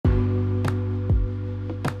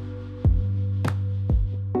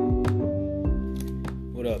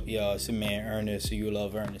up, y'all? It's your man Ernest, who you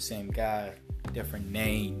love Ernest, same guy, different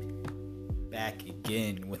name. Back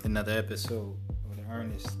again with another episode of the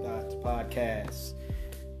Ernest Thoughts Podcast.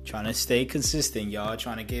 Trying to stay consistent, y'all.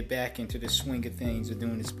 Trying to get back into the swing of things with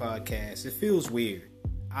doing this podcast. It feels weird.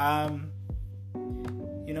 I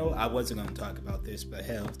wasn't going to talk about this, but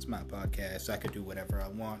hell, it's my podcast. I could do whatever I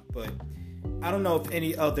want. But I don't know if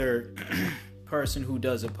any other person who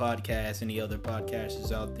does a podcast, any other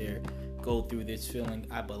podcasters out there go through this feeling.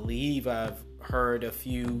 I believe I've heard a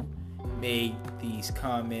few made these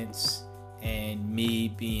comments, and me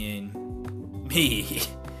being me,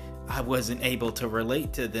 I wasn't able to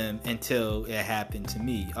relate to them until it happened to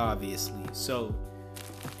me, obviously. So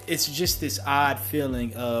it's just this odd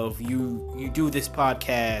feeling of you do this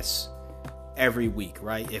podcast every week,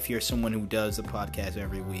 right? If you're someone who does a podcast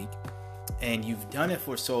every week and you've done it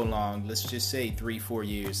for so long, let's just say 3-4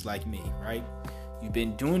 years like me, right? You've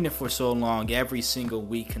been doing it for so long, every single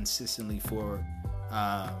week consistently for,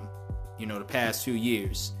 the past few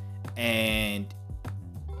years. And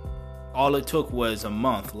all it took was a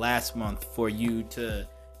month, last month, for you to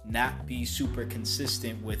not be super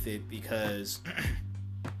consistent with it because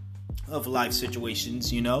of life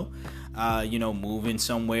situations, moving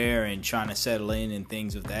somewhere and trying to settle in and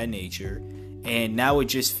things of that nature. And now it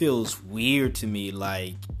just feels weird to me,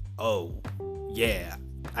 like, oh, yeah,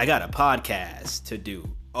 I got a podcast to do.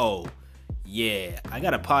 Oh, yeah, I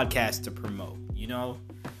got a podcast to promote,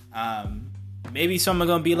 Maybe someone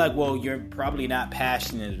going to be like, well, you're probably not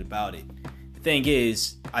passionate about it. The thing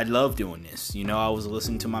is, I love doing this. I was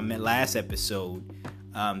listening to my last episode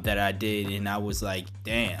that I did, and I was like,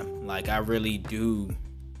 damn, like I really do.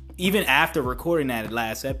 Even after recording that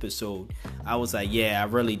last episode, I was like, yeah, I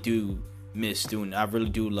really do miss doing it. I really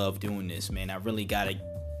do love doing this, man. I really got to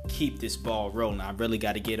keep this ball rolling. I really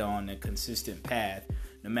got to get on a consistent path.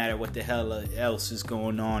 No matter what the hell else is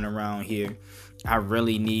going on around here, I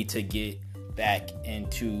really need to get back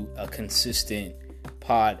into a consistent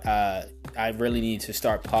pod. I really need to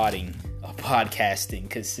start podcasting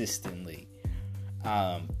consistently.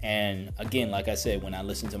 And again, like I said, when I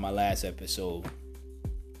listened to my last episode,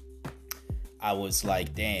 I was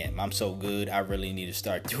like, damn, I'm so good. I really need to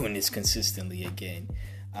start doing this consistently again.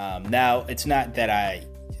 Now, it's not that I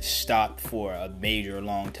stopped for a major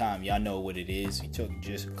long time. Y'all know what it is. We took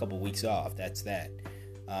just a couple weeks off. That's that.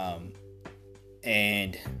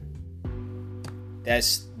 And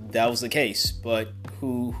that was the case. But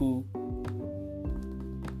who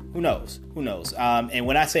knows? Who knows? And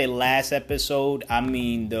when I say last episode, I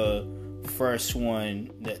mean the first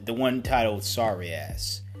one, the one titled Sorry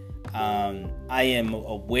Ass. I am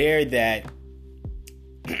aware that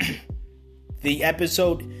the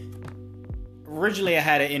episode, originally I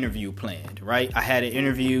had an interview planned, right? I had an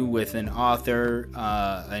interview with an author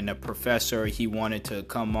and a professor. He wanted to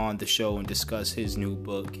come on the show and discuss his new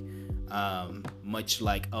book, much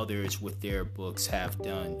like others with their books have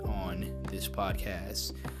done on this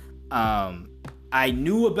podcast. I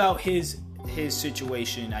knew about his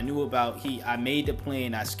situation. I knew about I made the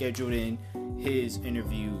plan. I scheduled in his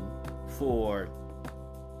interview for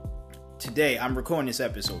today. I'm recording this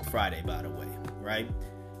episode Friday, by the way, right?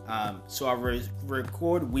 So I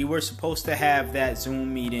record. We were supposed to have that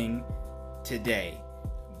Zoom meeting today,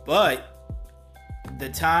 but the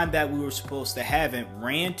time that we were supposed to have it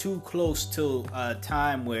ran too close to a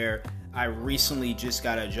time where I recently just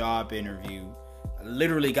got a job interview. I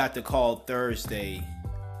literally got the call Thursday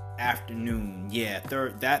afternoon. Yeah,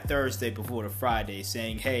 that Thursday before the Friday,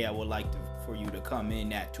 saying, hey, I would like for you to come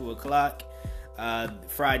in at 2:00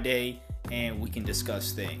 Friday, and we can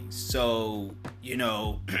discuss things. So,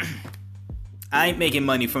 I ain't making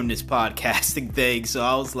money from this podcasting thing. So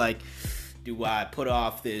I was like, do I put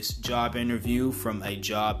off this job interview from a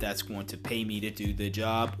job that's going to pay me to do the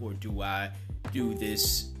job? Or do I do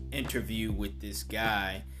this interview with this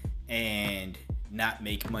guy and not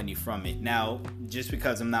make money from it? Now, just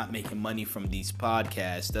because I'm not making money from these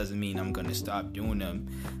podcasts doesn't mean I'm going to stop doing them.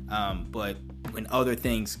 But when other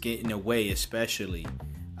things get in the way, especially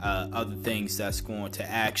other things that's going to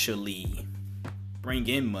actually bring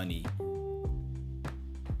in money,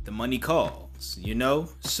 the money calls,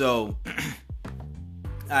 So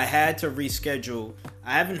I had to reschedule.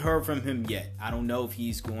 I haven't heard from him yet. I don't know if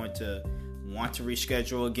he's going to want to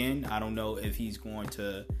reschedule again. I don't know if he's going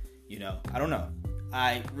to, I don't know.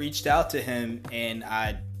 I reached out to him and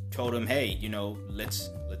I told him, hey, let's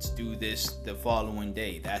do this the following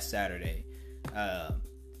day. That's Saturday.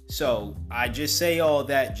 So I just say all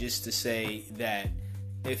that just to say that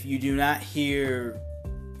if you do not hear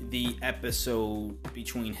the episode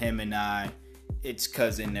between him and I, it's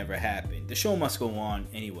because it never happened. The show must go on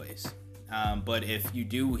anyways. But if you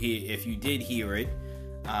did hear it,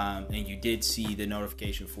 and you did see the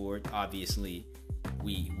notification for it, obviously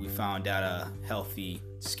we found out a healthy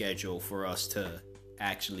schedule for us to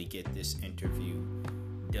actually get this interview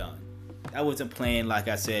done. That wasn't planned, like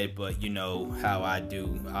I said, but you know how I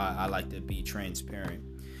do. I like to be transparent.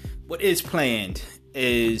 What is planned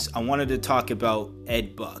is I wanted to talk about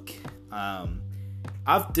Ed Buck.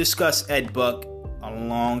 I've discussed Ed Buck a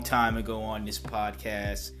long time ago on this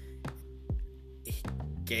podcast.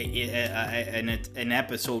 An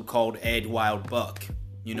episode called Ed Wild Buck,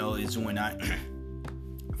 you know, is when I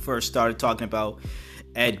first started talking about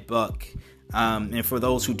Ed Buck. And for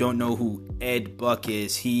those who don't know who Ed Buck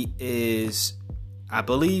is, he is, I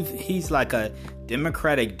believe he's like a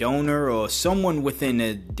Democratic donor or someone within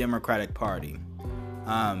the Democratic Party.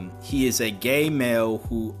 He is a gay male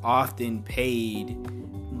who often paid,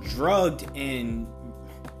 drugged and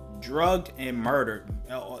murdered,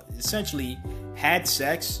 essentially had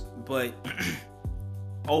sex, but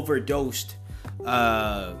overdosed,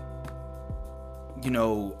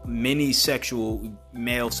 many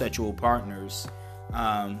male sexual partners,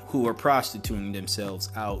 who are prostituting themselves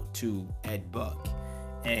out to Ed Buck.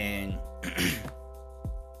 And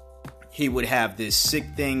he would have this sick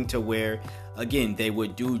thing to where, again, they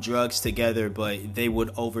would do drugs together, but they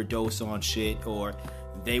would overdose on shit, or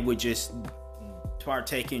they would just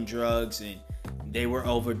partake in drugs and they were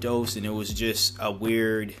overdosed, and it was just a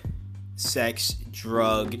weird sex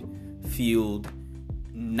drug fueled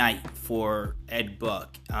night for Ed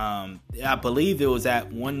Buck. I believe there was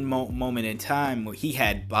at one moment in time where he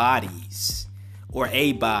had bodies, or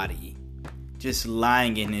a body, just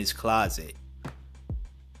lying in his closet.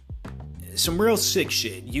 Some real sick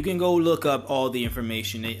shit. You can go look up all the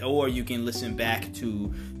information, or you can listen back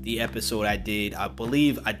to the episode I did. I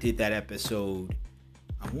believe I did that episode,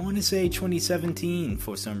 I want to say 2017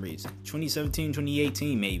 for some reason. 2017,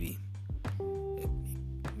 2018 maybe.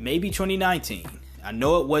 Maybe 2019. I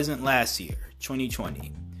know it wasn't last year,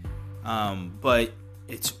 2020. But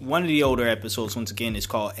it's one of the older episodes. Once again, it's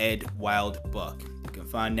called Ed Wild Buck. You can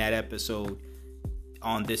find that episode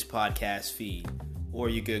on this podcast feed, or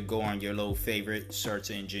you could go on your little favorite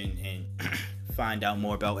search engine and find out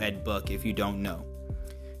more about Ed Buck if you don't know.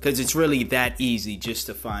 Because it's really that easy just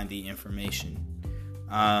to find the information.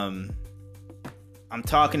 I'm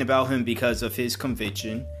talking about him because of his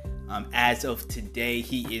conviction. As of today,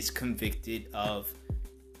 he is convicted of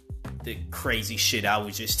the crazy shit I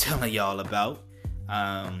was just telling y'all about.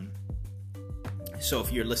 So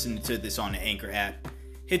if you're listening to this on the Anchor app,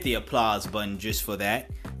 hit the applause button just for that.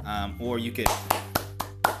 Or you could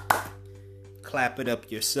clap it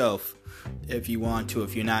up yourself if you want to,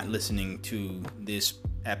 if you're not listening to this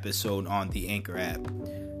episode on the Anchor app.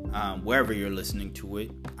 Wherever you're listening to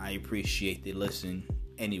it, I appreciate the listen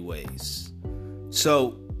anyways.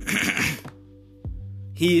 So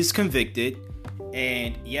he is convicted,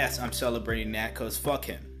 and yes, I'm celebrating that because fuck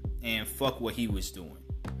him and fuck what he was doing.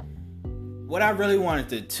 What I really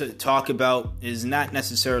wanted to talk about is not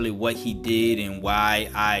necessarily what he did and why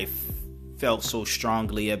I felt so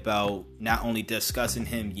strongly about not only discussing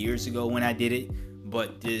him years ago when I did it,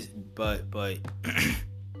 but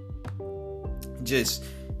just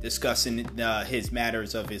discussing his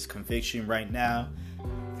matters of his conviction right now,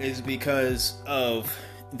 is because of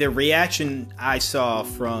the reaction I saw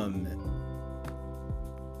from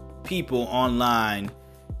people online.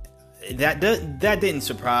 That didn't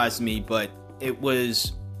surprise me, but it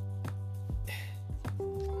was,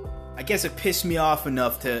 I guess it pissed me off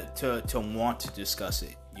enough to want to discuss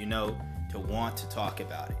it, to want to talk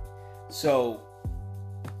about it. So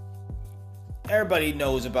everybody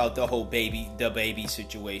knows about the whole baby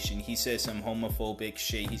situation. He said some homophobic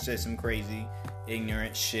shit. He said some crazy,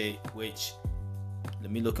 ignorant shit, which,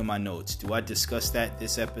 let me look at my notes. Do I discuss that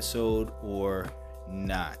this episode or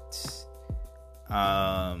not?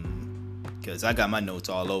 Because I got my notes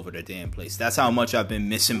all over the damn place. That's how much I've been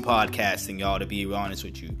missing podcasting, y'all, to be honest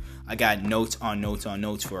with you. I got notes on notes on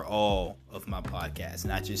notes for all of my podcasts,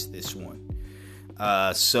 not just this one.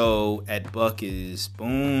 So Ed Buck is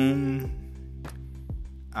boom.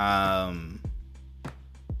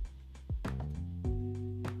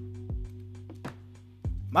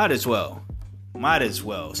 Might as well.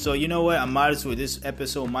 So you know what? I might as well. This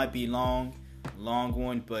episode might be long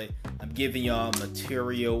one, but I'm giving y'all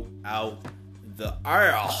material out the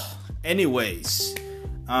aisle. Anyways,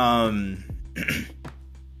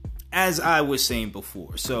 as I was saying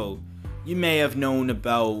before, so you may have known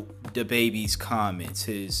about DaBaby's comments,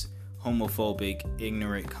 his homophobic,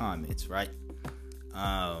 ignorant comments, right?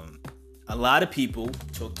 A lot of people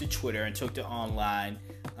took to Twitter and took to online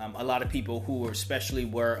A lot of people who especially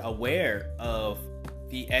were aware of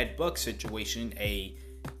the Ed Buck situation, a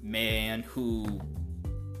man who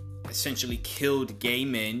essentially killed gay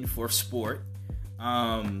men for sport,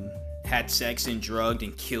 had sex and drugged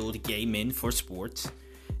and killed gay men for sports.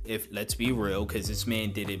 If let's be real, because this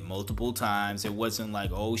man did it multiple times. It wasn't like,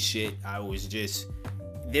 oh shit,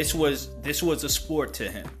 this was a sport to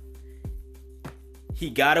him. He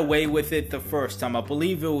got away with it the first time. I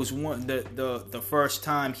believe it was the first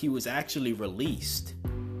time he was actually released.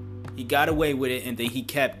 He got away with it, and then he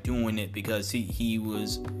kept doing it because he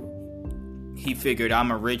figured, I'm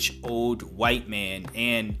a rich old white man,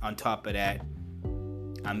 and on top of that,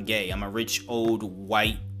 I'm gay. I'm a rich old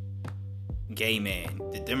white gay man.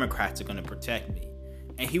 The Democrats are going to protect me.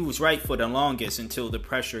 And he was right for the longest until the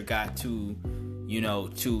pressure got too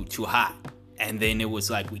hot. And then it was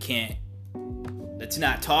like, let's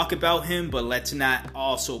not talk about him, but let's not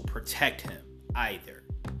also protect him either.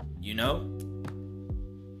 You know?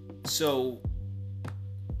 So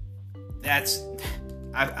that's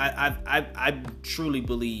I truly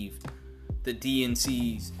believe the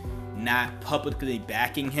DNC's not publicly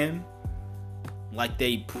backing him like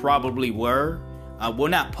they probably were.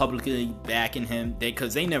 Not publicly backing him,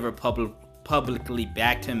 because they never publicly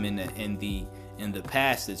backed him in the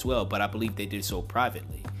past as well. But I believe they did so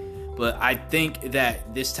privately. But I think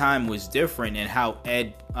that this time was different, and how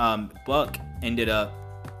Ed Buck ended up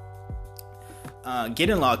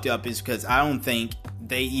getting locked up is because I don't think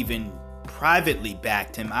they even privately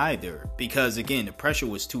backed him either. Because again, the pressure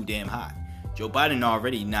was too damn high. Joe Biden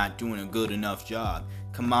already not doing a good enough job.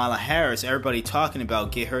 Kamala Harris, everybody talking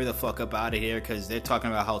about get her the fuck up out of here because they're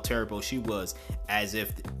talking about how terrible she was, as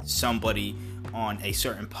if somebody on a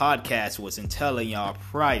certain podcast wasn't telling y'all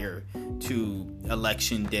prior to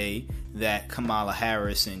election day that Kamala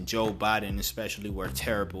Harris and Joe Biden especially were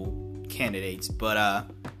terrible candidates. But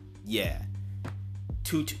yeah,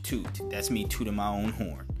 toot toot. That's me tooting my own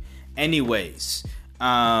horn. Anyways,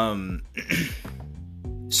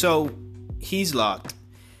 so he's locked,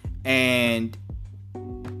 and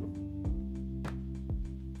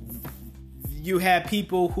you have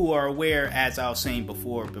people who are aware, as I was saying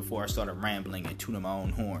before I started rambling and tooting my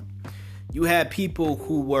own horn. You have people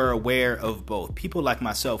who were aware of both. People like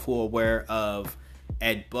myself who are aware of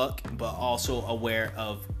Ed Buck, but also aware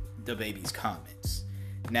of DaBaby's comments.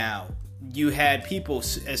 Now, you had people,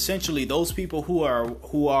 essentially those people who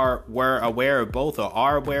were aware of both, or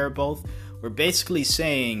are aware of both, were basically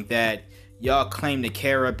saying that y'all claim to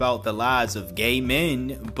care about the lives of gay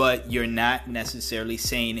men, but you're not necessarily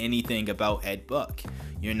saying anything about Ed Buck.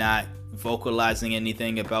 You're not vocalizing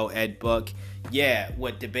anything about Ed Buck. Yeah,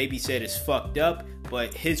 what DaBaby said is fucked up,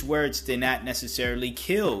 but his words did not necessarily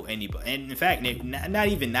kill anybody. And in fact,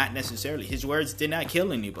 not necessarily. His words did not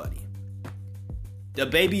kill anybody.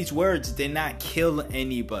 DaBaby's words did not kill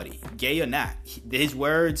anybody, gay or not. His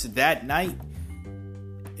words that night,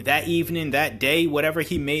 that evening, that day, whatever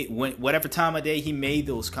time of day he made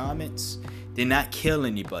those comments, did not kill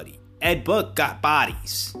anybody. Ed Buck got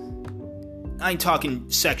bodies. I ain't talking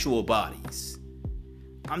sexual bodies.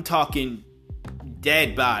 I'm talking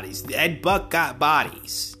dead bodies. Ed Buck got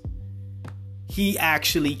bodies. He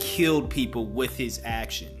actually killed people with his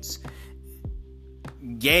actions.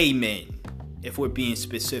 Gay men, if we're being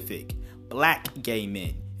specific. Black gay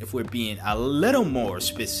men, if we're being a little more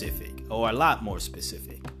specific, or a lot more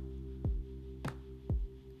specific.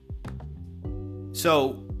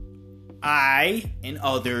 So, I and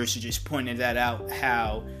others just pointed that out,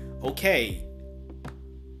 how, okay,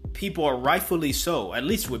 people are rightfully so, at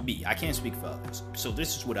least with me, I can't speak for others, so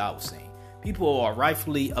this is what I was saying. People are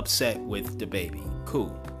rightfully upset with DaBaby,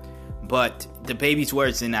 cool. But DaBaby's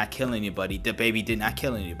words did not kill anybody. DaBaby did not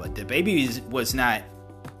kill anybody. DaBaby was not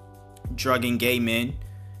drugging gay men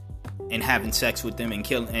and having sex with them and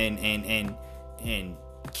and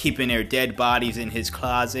keeping their dead bodies in his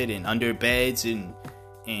closet and under beds and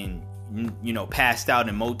passed out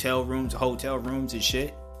in motel rooms, hotel rooms and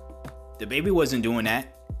shit. DaBaby wasn't doing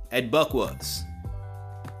that. Ed Buck was.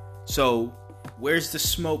 So where's the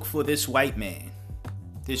smoke for this white man?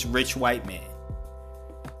 This rich white man?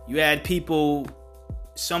 You had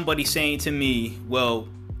somebody saying to me, well,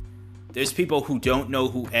 there's people who don't know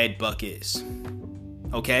who Ed Buck is.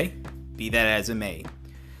 Okay? Be that as it may.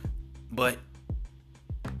 But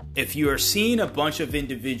if you are seeing a bunch of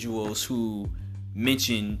individuals who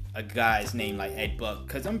mention a guy's name like Ed Buck,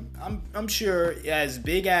 because I'm sure as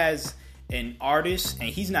big as an artist, and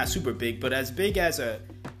he's not super big, but as big as a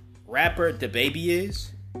rapper DaBaby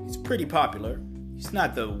is, he's pretty popular. He's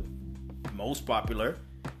not the most popular.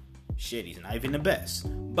 Shit, he's not even the best.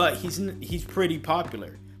 But he's pretty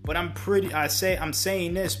popular. But I'm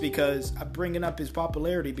saying this because I'm bringing up his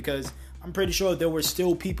popularity because I'm pretty sure there were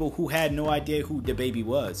still people who had no idea who DaBaby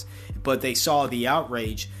was, but they saw the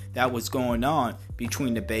outrage that was going on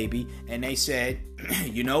between DaBaby, and they said,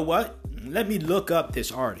 you know what? Let me look up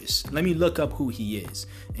this artist. Let me look up who he is.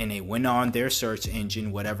 And they went on their search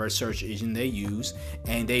engine, whatever search engine they use,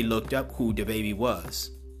 and they looked up who DaBaby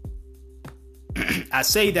was. I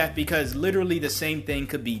say that because literally the same thing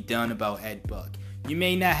could be done about Ed Buck. You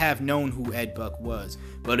may not have known who Ed Buck was,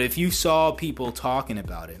 but if you saw people talking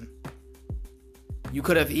about him, you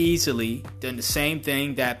could have easily done the same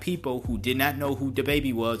thing that people who did not know who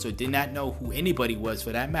DaBaby was or did not know who anybody was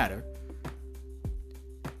for that matter,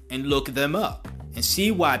 and look them up and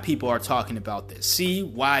see why people are talking about this. See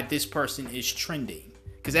why this person is trending.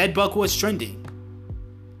 Because Ed Buck was trending.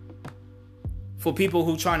 For people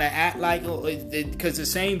who trying to act like, because the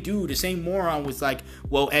same dude, the same moron was like,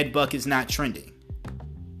 well, Ed Buck is not trending.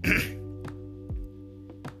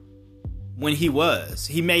 When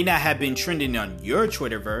he may not have been trending on your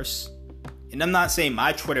Twitterverse, and I'm not saying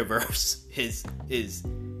my Twitterverse is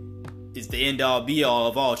the end all be all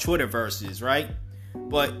of all Twitterverses, right?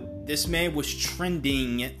 But this man was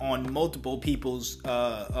trending on multiple people's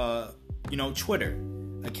Twitter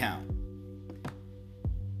account.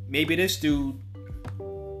 Maybe this dude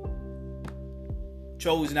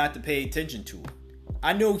chose not to pay attention to it.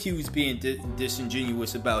 I know he was being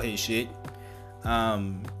disingenuous about his shit.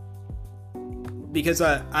 Because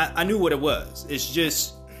I knew what it was. It's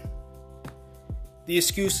just the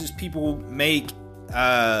excuses people make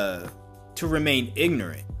to remain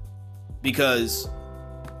ignorant. Because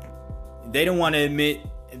they don't want to admit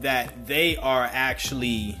that they are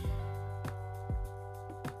actually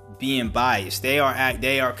being biased. They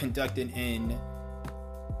are conducted in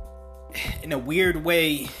a weird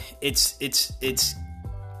way. It's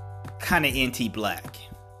kind of anti-black.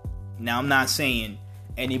 Now, I'm not saying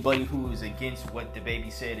anybody who is against what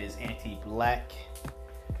DaBaby said is anti-black.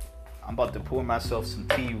 I'm about to pour myself some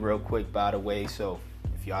tea real quick, by the way. So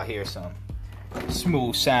if y'all hear some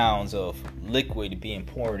smooth sounds of liquid being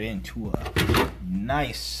poured into a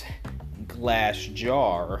nice glass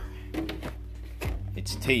jar,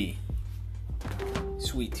 it's tea.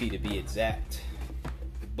 Sweet tea to be exact.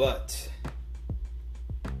 But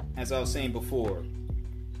as I was saying before,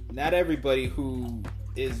 not everybody who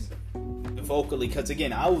is vocally, because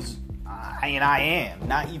again, I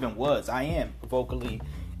am vocally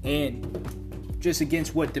and just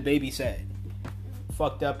against what DaBaby said.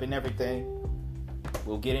 Fucked up and everything.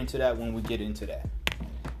 We'll get into that when we get into that.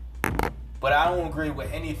 But I don't agree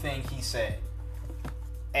with anything he said.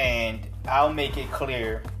 And I'll make it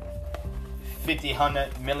clear 50,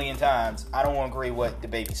 100 million times, I don't agree with what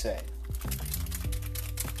DaBaby said.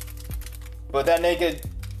 But that nigga,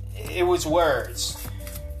 it was words.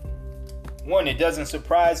 One, it doesn't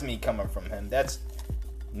surprise me coming from him. That's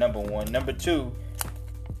number one. Number two,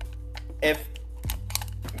 if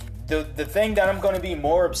the thing that I'm going to be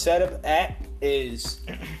more upset at is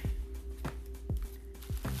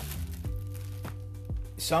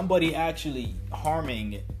somebody actually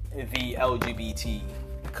harming the LGBT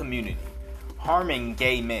community, harming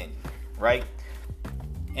gay men, right?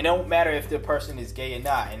 It don't matter if the person is gay or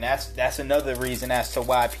not, and that's another reason as to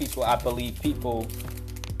why I believe people,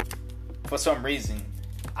 for some reason,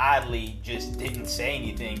 oddly, just didn't say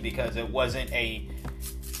anything, because it wasn't a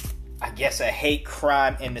hate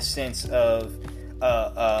crime in the sense of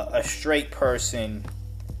a straight person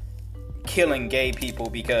killing gay people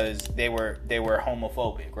because they were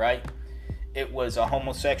homophobic, right? It was a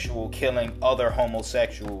homosexual killing other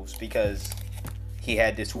homosexuals because he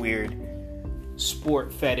had this weird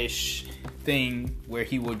sport fetish thing where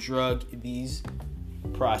he would drug these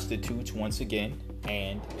prostitutes once again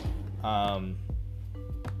and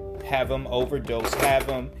have them overdose, have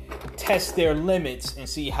them test their limits and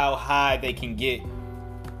see how high they can get.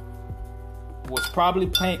 Was probably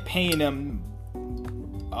paying them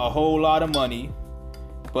a whole lot of money,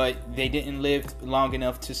 but they didn't live long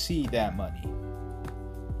enough to see that money.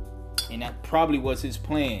 And that probably was his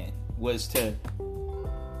plan, was to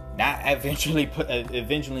not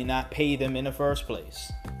eventually not pay them in the first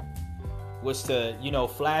place. Was to,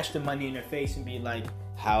 flash the money in their face and be like,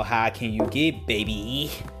 how high can you get, baby?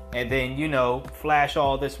 And then, flash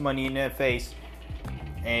all this money in their face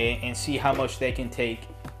and see how much they can take.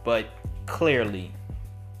 But clearly,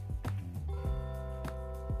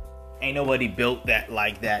 ain't nobody built that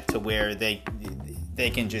like that to where they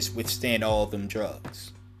can just withstand all of them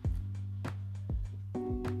drugs.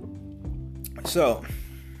 So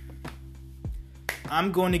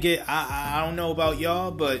I'm going to get, I don't know about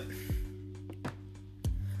y'all, but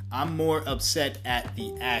I'm more upset at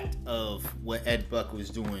the act of what Ed Buck was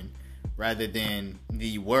doing rather than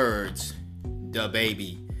the words the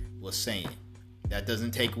baby was saying. That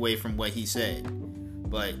doesn't take away from what he said.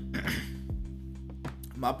 But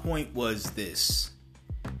my point was this.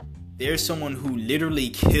 There's someone who literally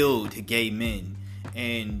killed gay men,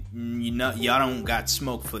 and y'all don't got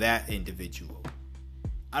smoke for that individual.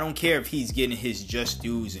 I don't care if he's getting his just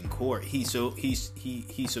dues in court. He's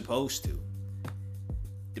supposed to.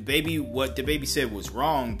 What the baby said was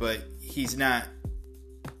wrong, but he's not.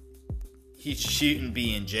 He shouldn't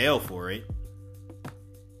be in jail for it.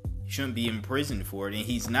 He shouldn't be in prison for it, and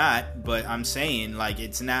he's not. But I'm saying, like,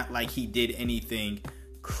 it's not like he did anything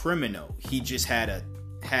criminal. He just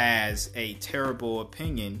has a terrible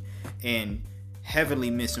opinion and heavily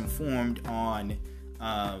misinformed on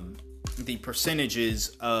the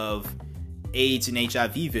percentages of AIDS and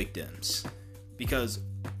HIV victims, because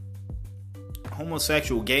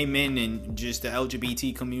homosexual, gay men, and just the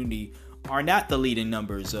LGBT community are not the leading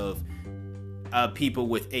numbers of people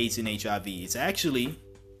with AIDS and HIV. It's actually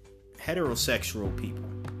heterosexual people.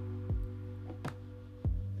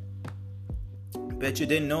 Bet you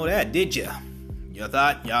didn't know that, did you? Y'all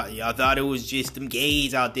thought it was just them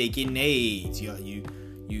gays out there getting AIDS. You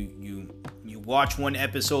watch one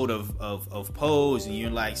episode of Pose and you're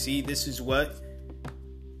like, see, this is what.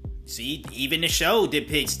 See, even the show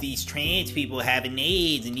depicts these trans people having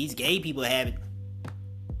AIDS and these gay people having.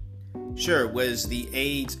 Sure, was the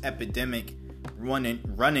AIDS epidemic running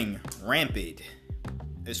rampant,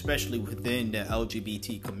 especially within the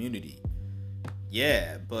LGBT community?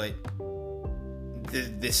 Yeah, but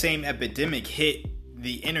the same epidemic hit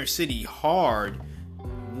the inner city hard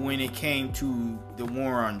when it came to the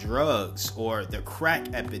war on drugs, or the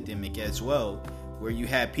crack epidemic as well, where you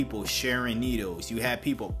had people sharing needles. You had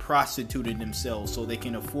people prostituting themselves so they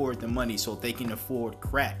can afford the money, so they can afford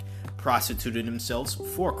crack, prostituting themselves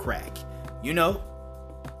for crack. You know,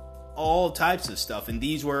 all types of stuff. And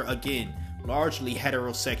these were, again, largely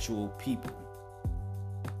heterosexual people.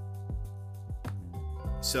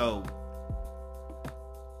 So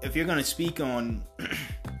if you're going to speak on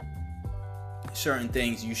certain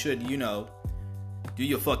things, you should, do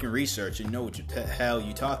your fucking research and know what the hell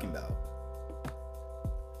you're talking about.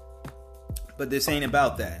 But this ain't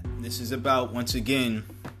about that. This is about, once again,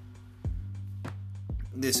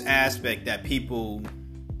 this aspect that people,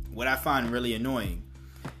 what I find really annoying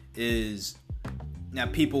is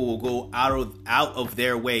that people will go out of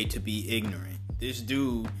their way to be ignorant. This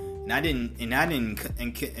dude, and I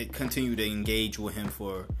didn't continue to engage with him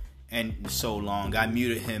for so long. I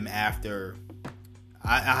muted him after.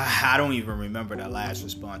 I don't even remember the last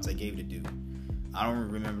response I gave the dude. I don't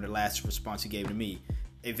remember the last response he gave to me.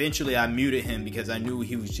 Eventually, I muted him because I knew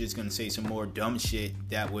he was just going to say some more dumb shit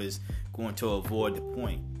that was going to avoid the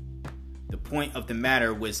point. The point of the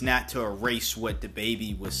matter was not to erase what the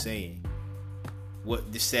baby was saying,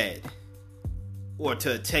 what they said, or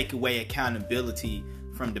to take away accountability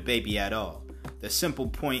from the baby at all. The simple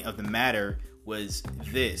point of the matter was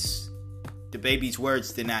this: the baby's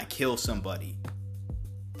words did not kill somebody.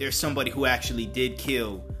 There's somebody who actually did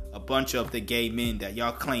kill a bunch of the gay men that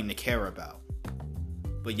y'all claim to care about,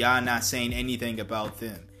 but y'all not saying anything about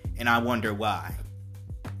them, and I wonder why.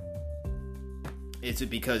 Is it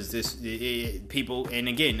because people, and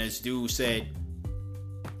again, this dude said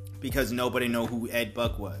because nobody know who Ed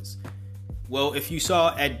Buck was. Well, if you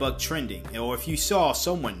saw Ed Buck trending, or if you saw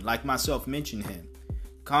someone like myself mention him,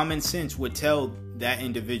 common sense would tell that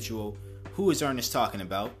individual, who is Ernest talking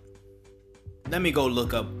about? Let me go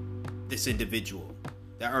look up this individual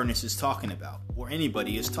that Ernest is talking about, or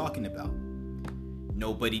anybody is talking about.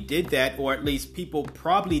 Nobody did that, or at least people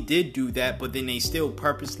probably did do that, but then they still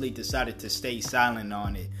purposely decided to stay silent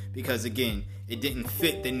on it because, again, it didn't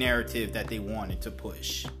fit the narrative that they wanted to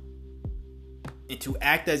push. And to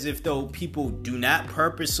act as if though people do not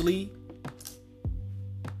purposely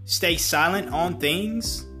stay silent on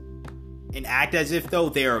things and act as if though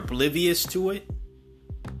they're oblivious to it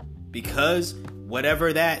because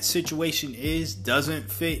whatever that situation is doesn't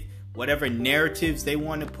fit whatever narratives they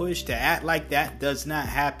want to push, to act like that does not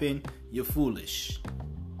happen, you're foolish.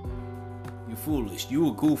 You're foolish. You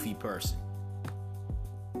a goofy person.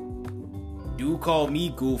 You call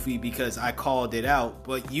me goofy because I called it out,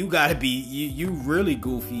 but you gotta be, you really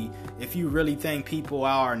goofy if you really think people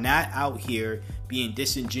are not out here being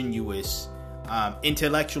disingenuous,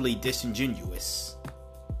 intellectually disingenuous.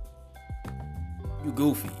 You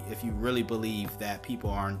goofy if you really believe that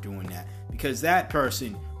people aren't doing that, because that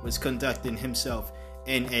person was conducting himself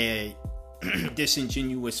in a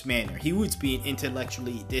disingenuous manner. He was being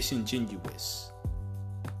intellectually disingenuous.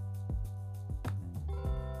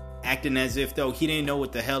 acting as if though he didn't know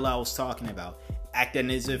what the hell I was talking about, acting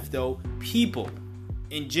as if though people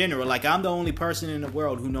in general, like I'm the only person in the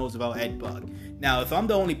world who knows about Ed Buck. Now, if I'm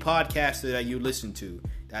the only podcaster that you listen to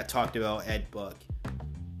that talked about Ed Buck,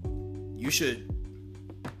 you should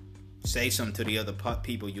say something to the other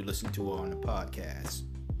people you listen to on the podcast.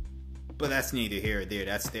 But that's neither here or there.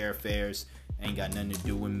 That's their affairs. Ain't got nothing to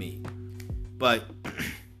do with me. But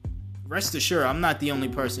rest assured, I'm not the only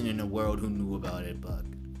person in the world who knew about Ed Buck.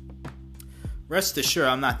 Rest assured,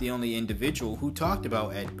 I'm not the only individual who talked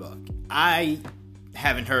about Ed Buck. I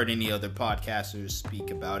haven't heard any other podcasters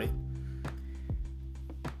speak about it.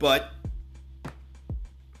 But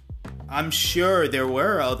I'm sure there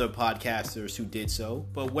were other podcasters who did so.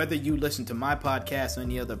 But whether you listen to my podcast or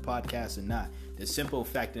any other podcast or not, the simple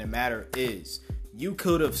fact of the matter is, you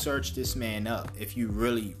could have searched this man up if you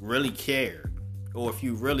really, really cared. Or if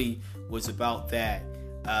you really was about that,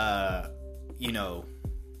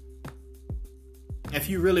 if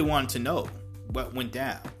you really wanted to know what went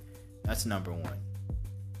down. That's number one.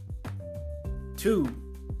 2,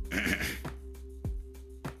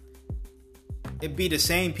 it'd be the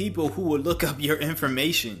same people who would look up your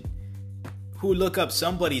information, who look up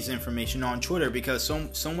somebody's information on Twitter because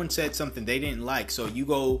someone said something they didn't like. So you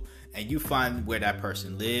go and you find where that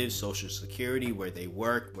person lives, social security, where they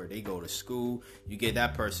work, where they go to school. You get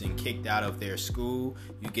that person kicked out of their school.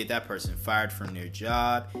 You get that person fired from their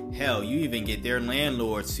job. Hell, you even get their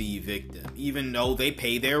landlords to evict them. Even though they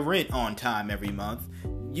pay their rent on time every month,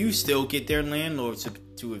 you still get their landlords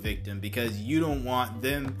to evict them because you don't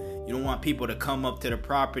want people to come up to the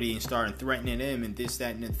property and start threatening them and this,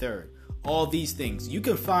 that, and the third. All these things. You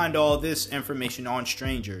can find all this information on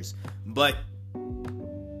strangers, but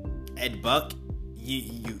Ed Buck,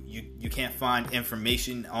 you can't find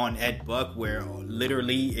information on Ed Buck where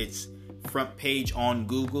literally it's front page on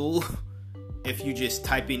Google. If you just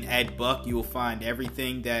type in Ed Buck, you'll find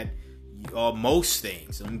everything that, or most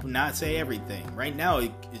things. I'm not say everything. Right now,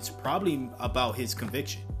 it's probably about his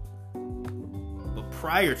conviction. But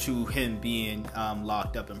prior to him being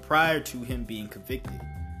locked up and prior to him being convicted,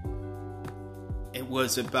 it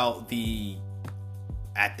was about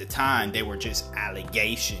at the time, they were just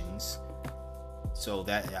allegations. So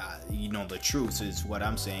that, the truth is what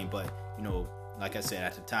I'm saying. But, like I said,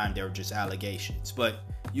 at the time, they were just allegations. But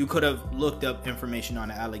you could have looked up information on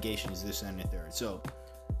the allegations, this and the third. So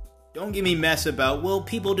don't give me mess about, well,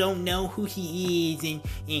 people don't know who he is, and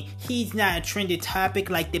he's not a trending topic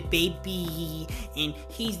like the baby, and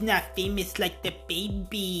he's not famous like the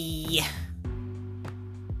baby.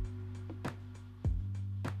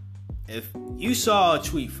 If you saw a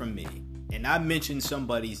tweet from me and I mentioned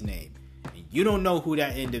somebody's name and you don't know who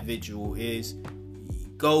that individual is,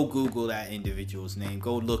 go Google that individual's name.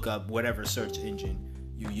 Go look up whatever search engine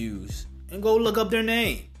you use and go look up their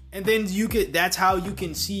name. And then that's how you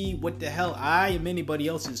can see what the hell I and anybody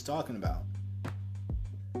else is talking about.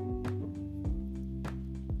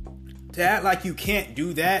 To act like you can't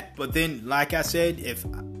do that, but then, like I said, if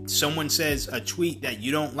someone says a tweet that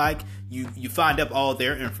you don't like, you find up all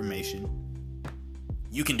their information.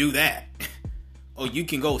 You can do that. Or you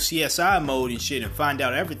can go CSI mode and shit and find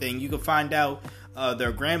out everything. You can find out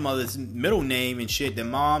their grandmother's middle name and shit, their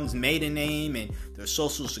mom's maiden name and their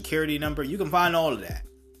social security number. You can find all of that.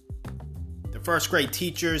 The first grade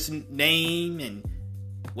teacher's name and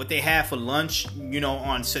what they had for lunch,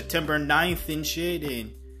 on September 9th and shit.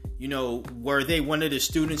 And, were they one of the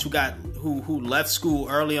students who left school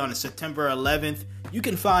early on September 11th? You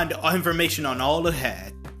can find information on all of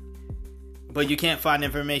that. But you can't find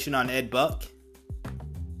information on Ed Buck?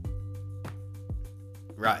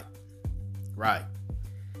 Right.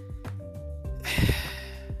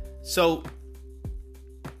 So,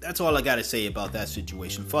 that's all I gotta say about that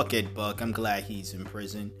situation. Fuck Ed Buck. I'm glad he's in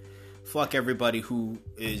prison. Fuck everybody who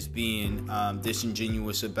is being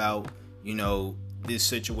disingenuous about, this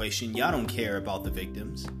situation. Y'all don't care about the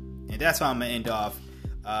victims. And that's how I'm gonna end off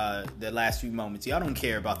the last few moments. Y'all don't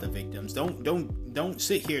care about the victims. Don't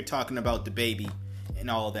sit here talking about the baby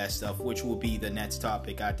and all that stuff, which will be the next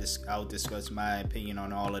topic. I'll discuss my opinion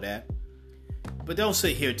on all of that. But don't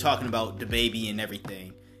sit here talking about the baby and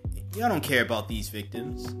everything. Y'all don't care about these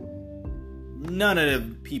victims. None of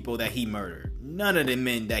the people that he murdered. None of the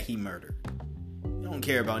men that he murdered. You don't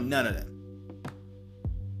care about none of them.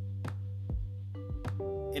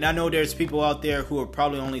 And I know there's people out there who are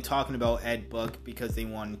probably only talking about Ed Buck because they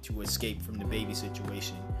wanted to escape from the baby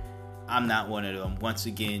situation. I'm not one of them. Once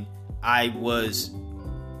again, I was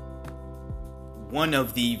one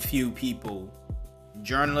of the few people,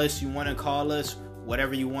 journalists, you want to call us,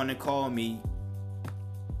 whatever you want to call me,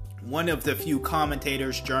 one of the few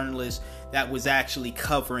commentators, journalists that was actually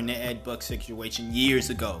covering the Ed Buck situation years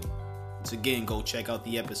ago. Once again, go check out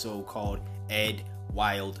the episode called Ed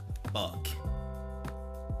Wild Buck.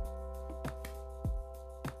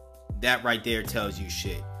 That right there tells you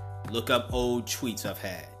shit. Look up old tweets I've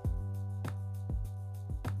had.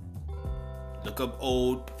 Look up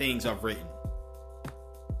old things I've written.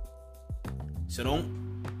 So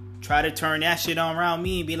don't try to turn that shit on around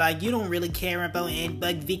me and be like, you don't really care about Ed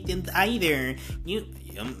Buck victims either.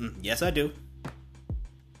 Yes, I do.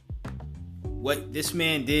 What this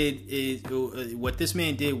man did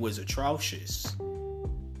was atrocious.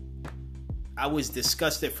 I was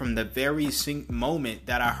disgusted from the very moment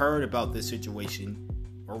that I heard about the situation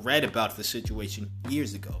or read about the situation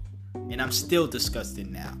years ago. And I'm still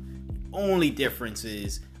disgusted now. The only difference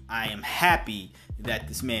is I am happy that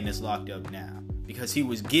this man is locked up now. Because he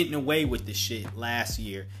was getting away with this shit last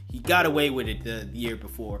year. He got away with it the year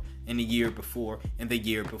before, and the year before, and the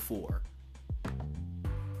year before.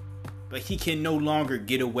 But he can no longer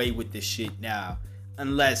get away with this shit now.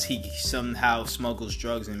 Unless he somehow smuggles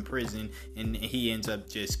drugs in prison and he ends up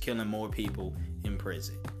just killing more people in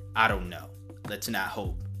prison. I don't know. Let's not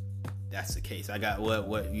hope that's the case. I got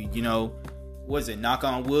was it? Knock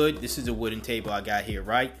on wood. This is a wooden table I got here,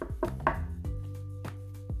 right?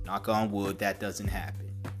 Knock on wood, that doesn't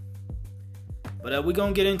happen. But we're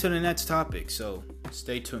going to get into the next topic, so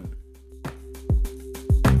stay tuned.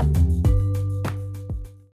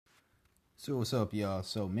 So what's up, y'all?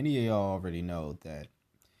 So many of y'all already know that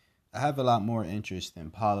I have a lot more interest in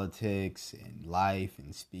politics and life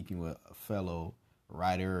and speaking with fellow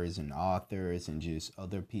writers and authors and just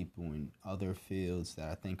other people in other fields that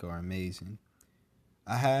I think are amazing.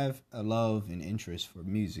 I have a love and interest for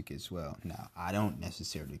music as well. Now, I don't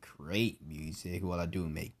necessarily create music. Well, I do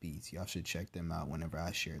make beats. Y'all should check them out whenever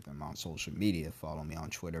I share them on social media. Follow me on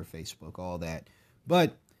Twitter, Facebook, all that.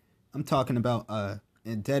 But I'm talking about a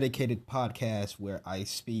dedicated podcast where I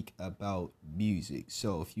speak about music.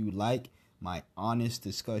 So if you like my honest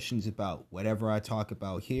discussions about whatever I talk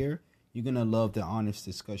about here, you're going to love the honest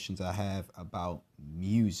discussions I have about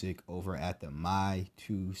music over at the My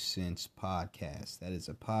 2 Cents podcast. That is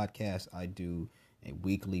a podcast I do, a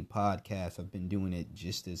weekly podcast. I've been doing it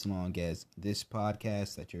just as long as this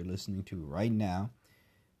podcast that you're listening to right now.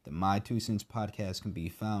 The My 2 Cents podcast can be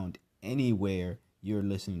found anywhere you're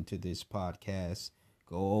listening to this podcast.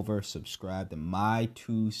 Go over, subscribe to My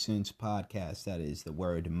 2 Cents podcast. That is the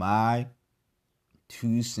word My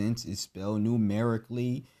 2 Cents is spelled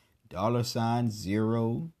numerically.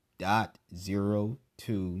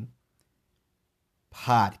 $0.02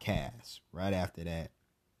 podcast. Right after that,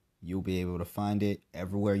 you'll be able to find it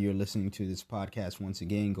everywhere you're listening to this podcast. Once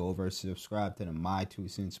again, go over and subscribe to the My 2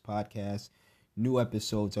 Cents podcast. New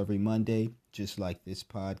episodes every Monday, just like this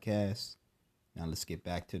podcast. Now let's get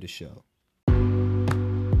back to the show.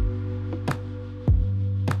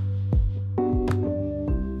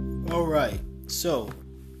 All right, so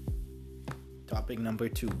topic number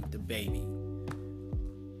 2, the baby.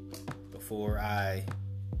 Before I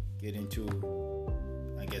get into,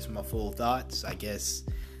 my full thoughts, I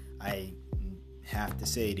have to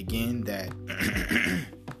say it again that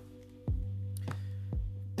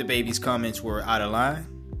the baby's comments were out of line.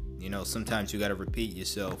 Sometimes you got to repeat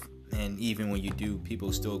yourself. And even when you do,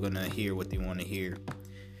 people still going to hear what they want to hear.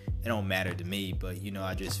 It don't matter to me, but,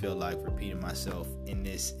 I just feel like repeating myself in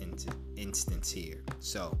this instance here.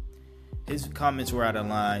 So, his comments were out of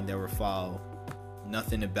line. They were foul.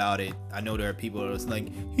 Nothing about it. I know there are people that was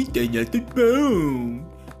like, he did nothing wrong.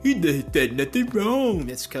 He did nothing wrong.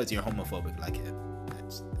 That's because you're homophobic like him.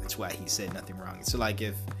 That's why he said nothing wrong. It's like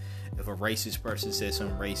if a racist person says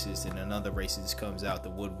something racist and another racist comes out the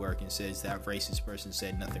woodwork and says that racist person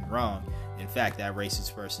said nothing wrong. In fact, that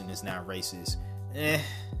racist person is not racist. I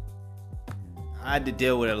had to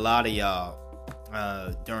deal with a lot of y'all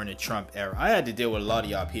during the Trump era. I had to deal with a lot of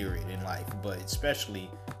y'all period in life, but especially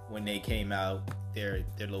when they came out their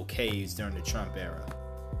little caves during the Trump era.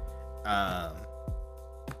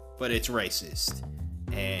 But it's racist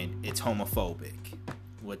and it's homophobic,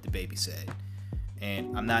 what the baby said.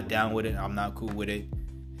 And I'm not down with it. I'm not cool with it.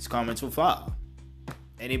 His comments were foul.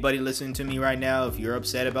 Anybody listening to me right now, if you're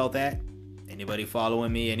upset about that, anybody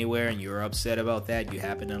following me anywhere and you're upset about that, you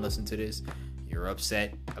happen to listen to this, you're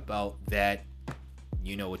upset about that,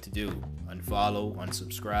 you know what to do. Unfollow,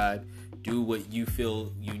 unsubscribe, do what you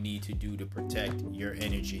feel you need to do to protect your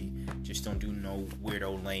energy. Just don't do no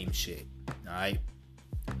weirdo lame shit, alright?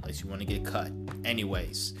 Unless you want to get cut.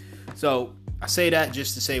 Anyways, so I say that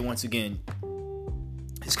just to say once again,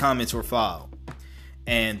 his comments were foul.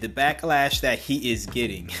 And the backlash that he is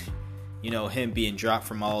getting him being dropped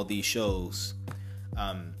from all these shows.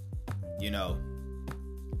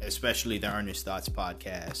 Especially the Earnest Thoughts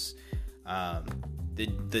podcast.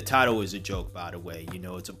 The title is a joke, by the way.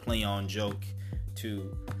 It's a play on joke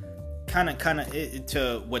to kind of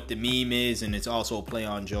to what the meme is, and it's also a play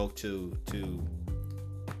on joke to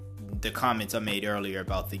the comments I made earlier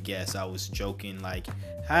about the guest. I was joking like,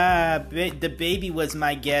 the baby was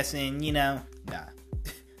my guess, and nah,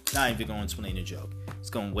 not even gonna explain the joke. It's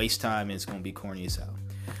gonna waste time and it's gonna be corny as hell.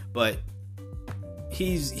 But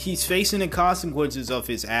he's facing the consequences of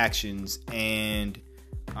his actions, and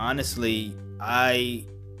honestly, I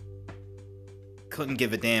couldn't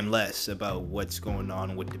give a damn less about what's going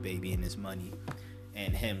on with the baby and his money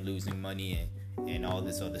and him losing money and all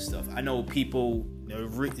this other stuff. I know people,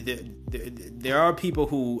 there are people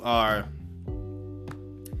who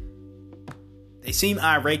they seem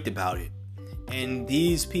irate about it, and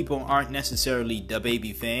these people aren't necessarily the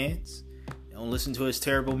baby fans. They don't listen to his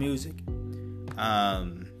terrible music,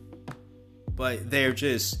 but they're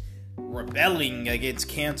just rebelling against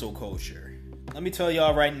cancel culture. Let me tell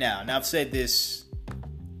y'all right now, and I've said this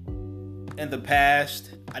in the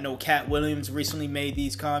past. I know Cat Williams recently made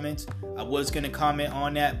these comments. I was going to comment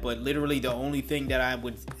on that, but literally the only thing that I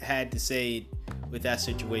had to say with that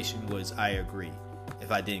situation was I agree, if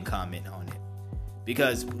I didn't comment on it.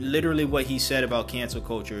 Because literally what he said about cancel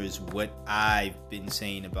culture is what I've been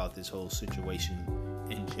saying about this whole situation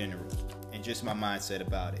in general, and just my mindset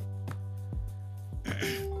about it.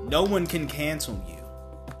 No one can cancel you.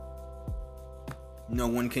 No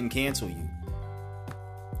one can cancel you.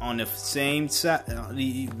 On the same side,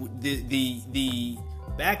 the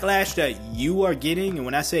backlash that you are getting, and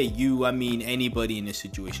when I say you, I mean anybody in this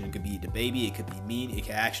situation. It could be the baby, it could be me, it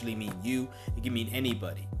could actually mean you, it could mean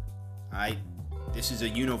anybody. Alright? This is a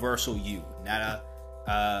universal you, not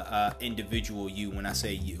a individual you when I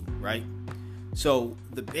say you, right? So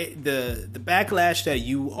the backlash that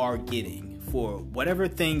you are getting for whatever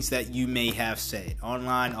things that you may have said,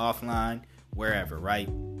 online, offline, wherever, right,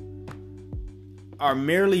 are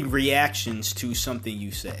merely reactions to something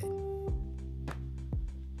you said.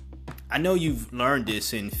 I know you've learned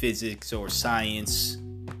this in physics or science,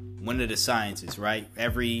 one of the sciences, right?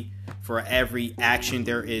 For every action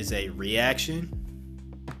there is a reaction.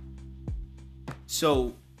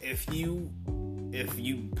 So if you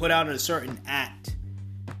put out a certain act,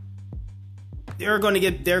 there are going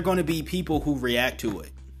to be people who react to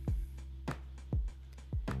it.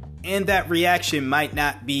 And that reaction might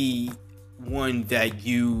not be one that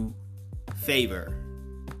you favor.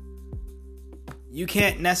 You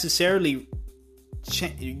can't necessarily,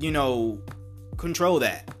 control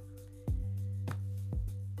that.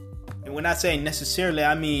 And when I say necessarily,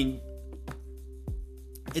 I mean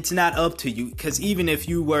it's not up to you. Because even if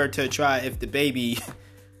you were to if the baby,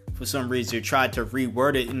 for some reason, tried to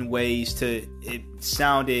reword it in ways it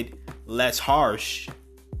sounded less harsh,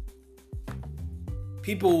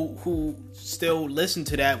 people who still listen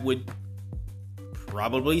to that would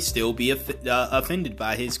probably still be offended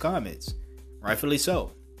by his comments. Rightfully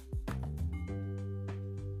so.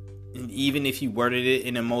 And even if he worded it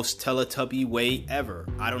in the most Teletubby way ever,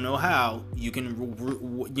 I don't know how you can,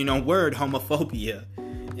 word homophobia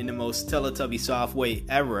in the most Teletubby soft way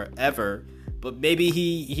ever. But maybe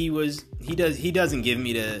he doesn't give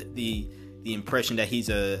me the impression that he's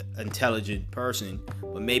a intelligent person.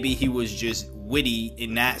 But maybe he was just witty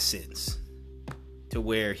in that sense, to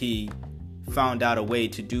where he found out a way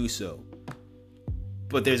to do so.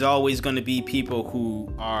 But there's always going to be people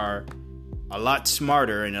who are a lot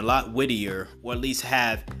smarter and a lot wittier, or at least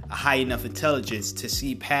have a high enough intelligence to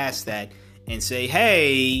see past that and say,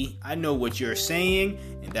 hey, I know what you're saying,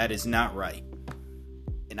 and that is not right.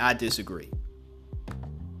 And I disagree.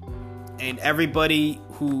 And everybody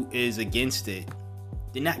who is against it,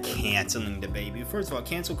 they're not canceling the baby. First of all,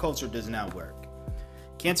 cancel culture does not work.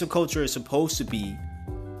 Cancel culture is supposed to be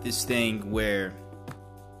this thing where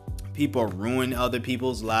people ruin other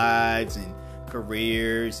people's lives and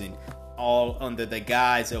careers, and all under the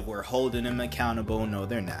guise of we're holding them accountable. No,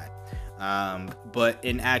 they're not. But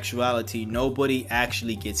in actuality, nobody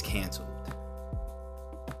actually gets canceled.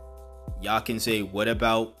 Y'all can say, what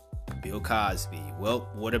about Bill Cosby? Well,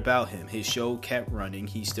 what about him? His show kept running.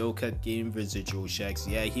 He still kept getting residual checks.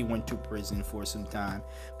 Yeah, he went to prison for some time,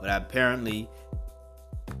 but apparently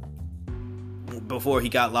before he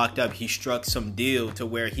got locked up, he struck some deal to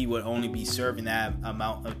where he would only be serving that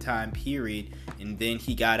amount of time period, and then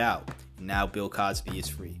he got out. And now Bill Cosby is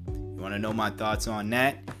free. You want to know my thoughts on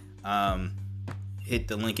that? Hit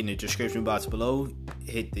the link in the description box below.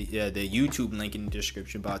 Hit the YouTube link in the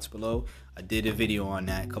description box below. I did a video on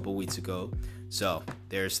that a couple weeks ago. So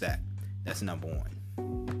there's that. That's number one.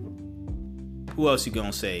 Who else you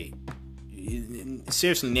gonna say?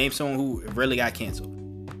 Seriously, name someone who really got canceled.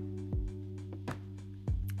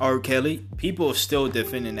 R. Kelly. People are still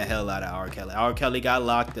defending the hell out of R. Kelly. R. Kelly got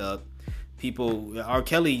locked up. R.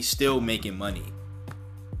 Kelly's still making money.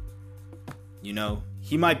 You know,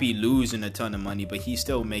 he might be losing a ton of money, but he's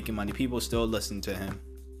still making money. People still listen to him.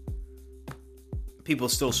 People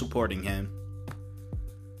still supporting him.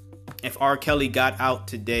 If R. Kelly got out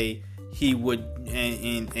today, he would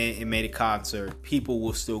and made a concert, people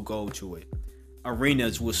will still go to it.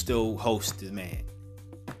 Arenas will still host the man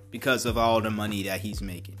because of all the money that he's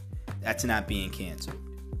making. That's not being canceled.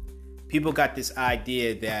 People got this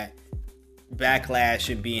idea that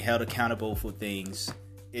backlash and being held accountable for things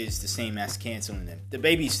is the same as canceling them. The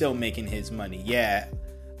baby's still making his money. Yeah.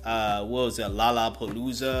 What was it?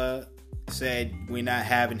 Lollapalooza said we're not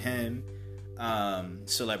having him.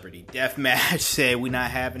 Celebrity Deathmatch said we're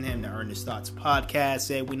not having him. The Earnest Thoughts podcast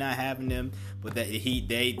said we're not having him. But that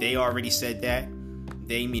they already said that.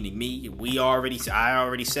 They meaning me. I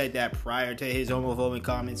already said that prior to his homophobic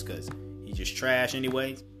comments because he's just trash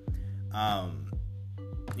anyways.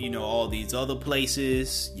 You know, all these other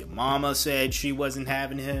places. Your mama said she wasn't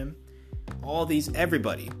having him.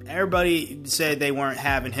 Everybody said they weren't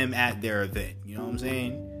having him at their event. You know what I'm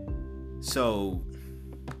saying? So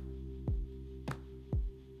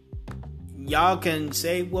y'all can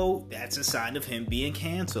say, well, that's a sign of him being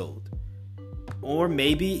canceled. Or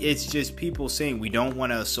maybe it's just people saying we don't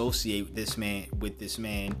want to associate this man with this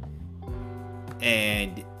man,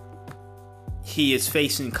 and he is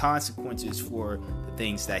facing consequences for the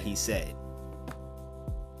things that he said.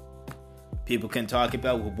 People can talk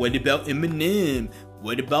about, well, what about Eminem?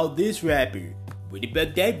 What about this rapper? What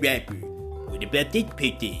about that rapper? What about this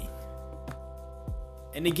person?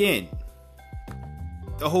 And again,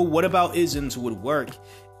 the whole what about isms would work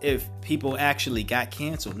if people actually got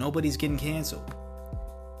canceled. Nobody's getting canceled.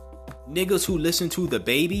 Niggas who listen to The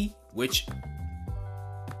Baby, which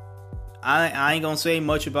I ain't gonna say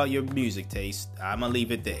much about your music taste. I'm gonna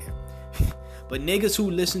leave it there. But niggas who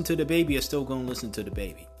listen to The Baby are still gonna listen to The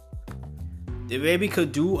Baby. The Baby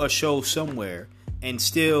could do a show somewhere and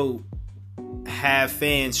still have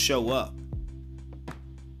fans show up.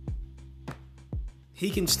 He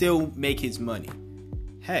can still make his money.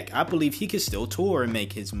 Heck, I believe he could still tour and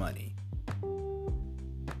make his money.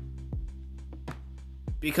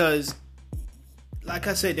 Because, like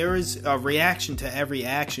I said, there is a reaction to every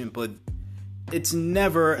action, but it's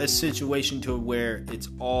never a situation to where it's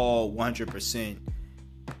all 100%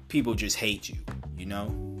 people just hate you, you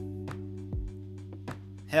know?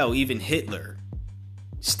 Hell, even Hitler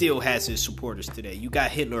still has his supporters today. You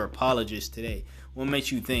got Hitler apologists today. What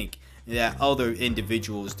makes you think that other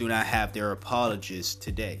individuals do not have their apologists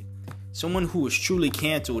today? Someone who is truly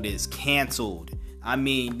canceled is canceled. I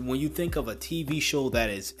mean, when you think of a TV show that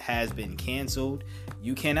has been canceled,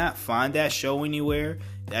 you cannot find that show anywhere.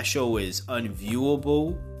 That show is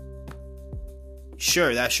unviewable.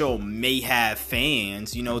 Sure, that show may have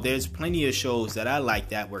fans. You know, there's plenty of shows that I like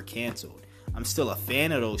that were canceled. I'm still a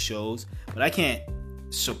fan of those shows, but I can't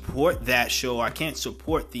support that show. I can't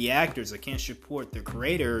support the actors. I can't support the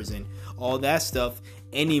creators and all that stuff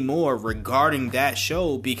anymore regarding that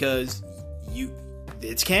show because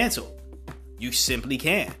it's canceled. You simply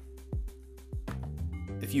can't.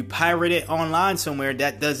 If you pirate it online somewhere,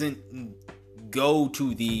 that doesn't go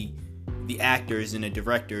to the actors and the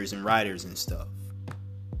directors and writers and stuff.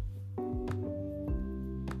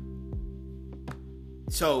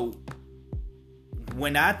 So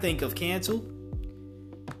when I think of canceled,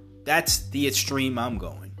 that's the extreme I'm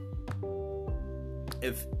going.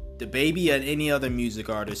 If The Baby and any other music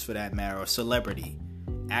artist for that matter, or celebrity,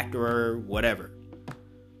 actor, whatever,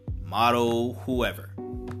 model, whoever,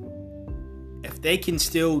 if they can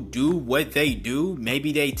still do what they do,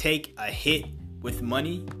 maybe they take a hit with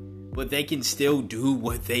money, but they can still do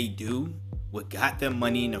what they do, what got them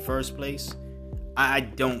money in the first place, I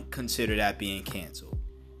don't consider that being canceled.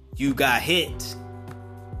 You got hit.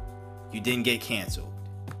 You didn't get canceled.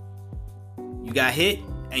 You got hit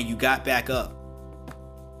and you got back up.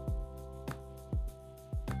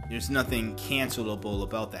 There's nothing cancelable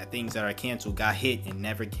about that. Things that are canceled got hit and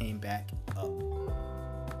never came back up.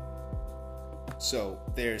 So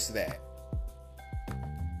there's that.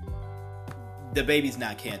 The Baby's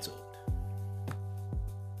not canceled.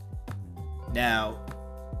 Now,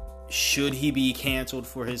 should he be canceled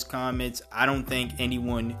for his comments? I don't think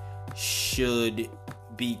anyone should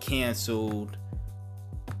be canceled.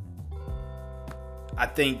 I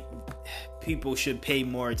think people should pay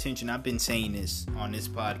more attention. I've been saying this on this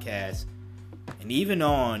podcast And even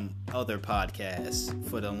on other podcasts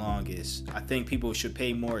for the longest, I think people should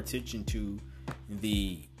pay more attention to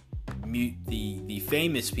the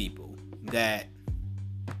famous people that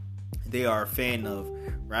they are a fan of,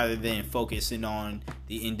 rather than focusing on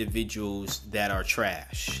the individuals that are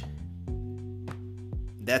trash.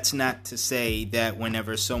 That's not to say that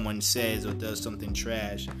whenever someone says or does something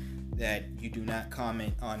trash that you do not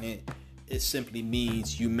comment on it. It simply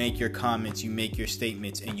means you make your comments, you make your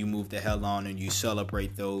statements, and you move the hell on, and you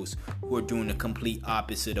celebrate those who are doing the complete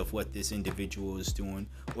opposite of what this individual is doing,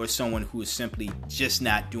 or someone who is simply just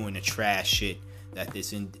not doing the trash shit that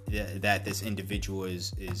this individual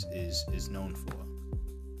is known for.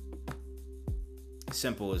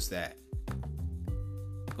 Simple as that.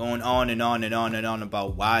 Going on and on and on and on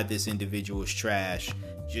about why this individual is trash,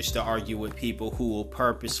 just to argue with people who will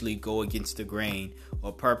purposely go against the grain,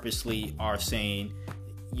 or purposely are saying,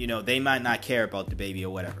 they might not care about the baby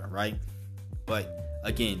or whatever, right? But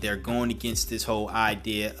again, they're going against this whole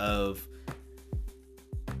idea of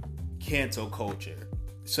cancel culture.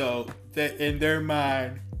 So that in their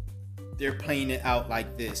mind, they're playing it out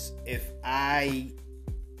like this. If I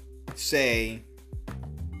say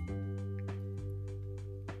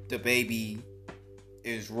the baby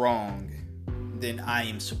is wrong, then I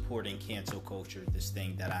am supporting cancel culture, this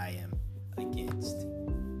thing that I am against.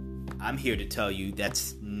 I'm here to tell you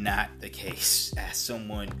that's not the case. As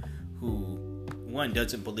someone who, one,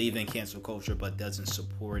 doesn't believe in cancel culture but doesn't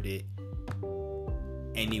support it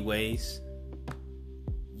anyways,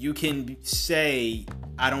 you can say,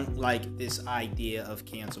 I don't like this idea of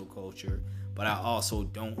cancel culture, but I also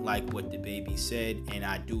don't like what the baby said, and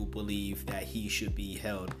I do believe that he should be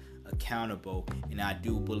held accountable, and I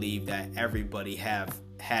do believe that everybody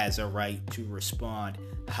has a right to respond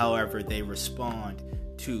however they respond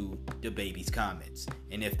to the baby's comments.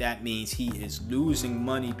 And if that means he is losing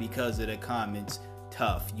money because of the comments,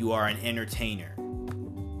 tough. You are an entertainer.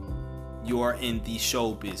 You are in the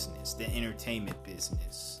show business, the entertainment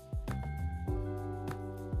business.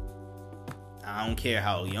 I don't care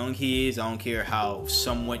how young he is. I don't care how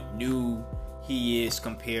somewhat new he is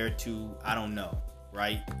compared to, I don't know,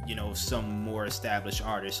 right? Some more established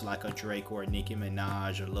artists like a Drake or a Nicki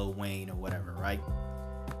Minaj or Lil Wayne or whatever, right?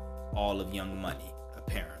 All of Young Money,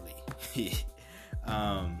 apparently.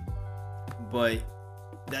 But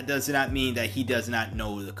that does not mean that he does not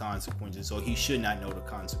know the consequences, or he should not know the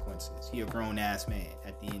consequences. He a grown-ass man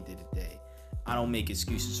at the end of the day. I don't make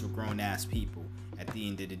excuses for grown-ass people at the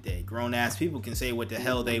end of the day. Grown-ass people can say what the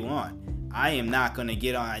hell they want. I am not going to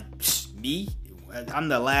get on... Me? I'm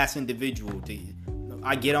the last individual to...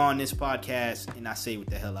 I get on this podcast and I say what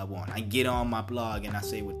the hell I want. I get on my blog and I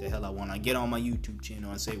say what the hell I want. I get on my YouTube channel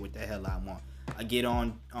and say what the hell I want. I get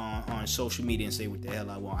on social media and say what the hell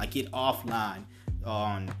I want. I get offline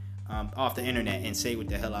off the internet and say what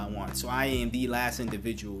the hell I want. So I am the last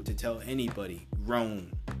individual to tell anybody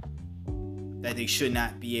grown that they should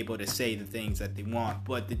not be able to say the things that they want.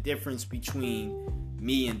 But the difference between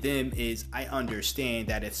me and them is I understand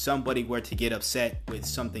that if somebody were to get upset with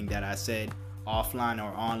something that I said offline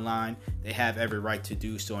or online, they have every right to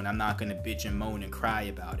do so, and I'm not going to bitch and moan and cry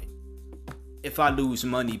about it. If I lose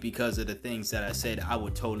money because of the things that I said, I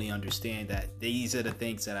would totally understand that these are the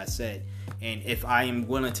things that I said, and if I am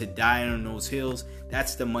willing to die on those hills,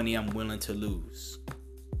 that's the money I'm willing to lose.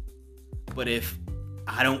 But if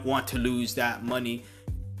I don't want to lose that money,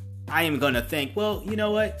 I am going to think, well, you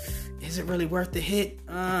know what? Is it really worth the hit?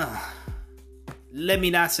 Let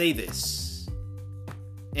me not say this.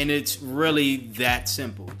 And it's really that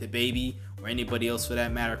simple. The baby, or anybody else for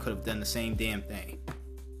that matter, could have done the same damn thing.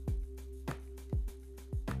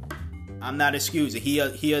 I'm not excusing. He a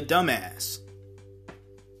dumbass.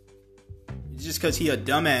 Just because he a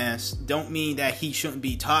dumbass don't mean that he shouldn't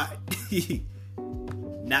be taught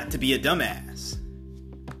not to be a dumbass.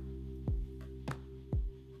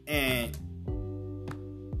 And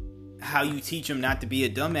how you teach him not to be a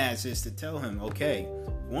dumbass is to tell him, okay,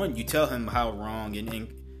 one, you tell him how wrong and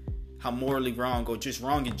how morally wrong, or just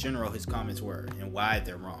wrong in general, his comments were and why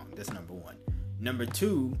they're wrong. That's number one. Number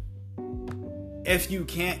two, if you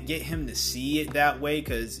can't get him to see it that way,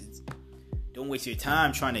 because don't waste your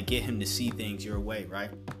time trying to get him to see things your way, right?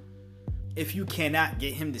 If you cannot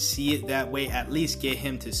get him to see it that way, at least get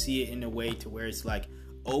him to see it in a way to where it's like,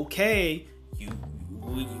 okay, you're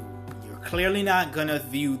clearly not gonna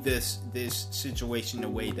view this situation the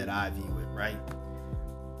way that I view it, right?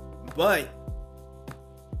 But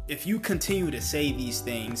if you continue to say these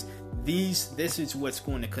things, this is what's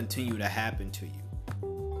going to continue to happen to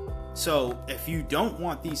you. So if you don't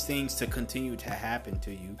want these things to continue to happen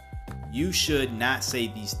to you, you should not say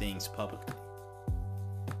these things publicly.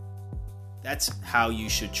 That's how you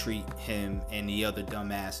should treat him and the other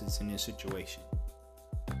dumbasses in this situation.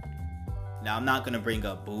 Now, I'm not going to bring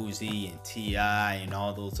up Boozy and T.I. and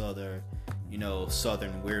all those other,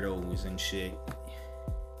 Southern weirdos and shit.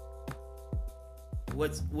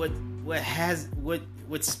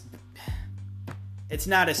 It's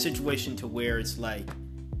not a situation to where it's like,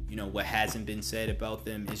 what hasn't been said about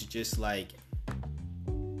them. It's just like,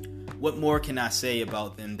 what more can I say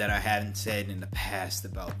about them that I haven't said in the past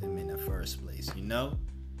about them in the first place,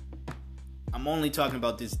 I'm only talking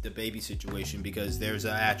about the baby situation because there's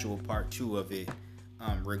an actual part 2 of it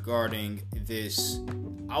regarding this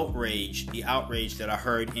outrage, the outrage that I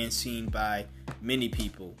heard and seen by many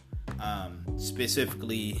people,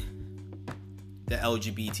 specifically the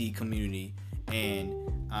LGBT community and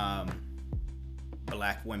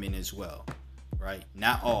black women as well, right?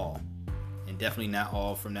 Not all, and definitely not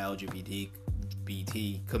all from the LGBT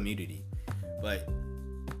community, but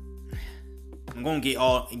I'm gonna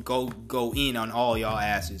go in on all y'all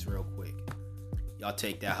asses real quick. Y'all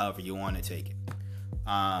take that however you want to take it.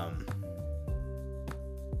 A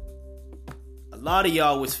lot of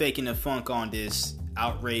y'all was faking the funk on this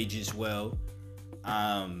outrage as well.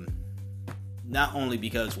 Not only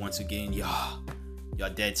because once again y'all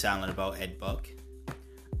dead silent about Ed Buck,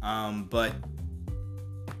 but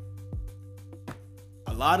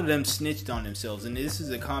a lot of them snitched on themselves, and this is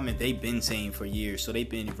a comment they've been saying for years, so they've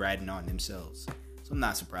been ratting on themselves. So I'm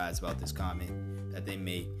not surprised about this comment that they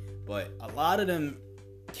made, but a lot of them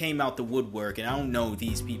came out the woodwork, and I don't know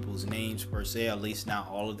these people's names per se, at least not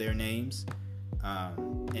all of their names.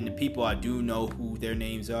 And the people I do know who their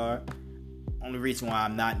names are, only reason why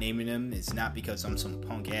I'm not naming them is not because I'm some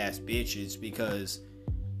punk ass bitch, it's because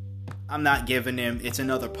I'm not giving them, it's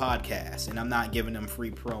another podcast, and I'm not giving them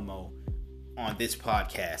free promo on this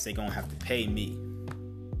podcast. They're gonna have to pay me.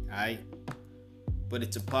 Alright? But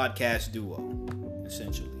it's a podcast duo,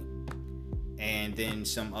 essentially. And then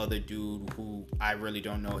some other dude who I really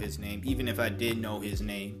don't know his name. Even if I did know his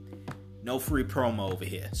name, no free promo over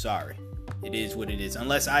here. Sorry. It is what it is.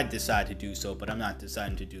 Unless I decide to do so, but I'm not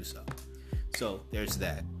deciding to do so. So, there's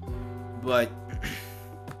that. But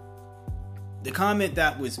the comment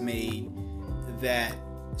that was made that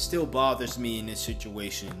still bothers me in this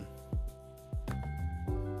situation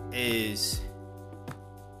is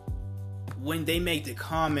when they make the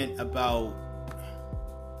comment about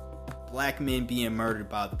black men being murdered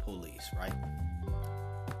by the police, right?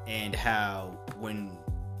 And how when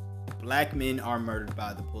black men are murdered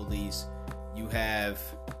by the police, you have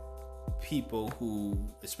people who,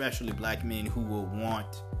 especially black men, who will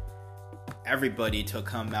want everybody to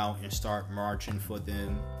come out and start marching for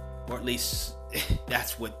them, or at least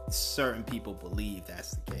that's what certain people believe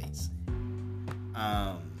that's the case.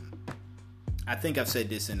 I think I've said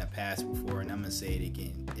this in the past before, and I'm gonna say it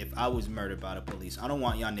again. If I was murdered by the police, I don't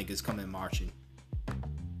want y'all niggas coming marching.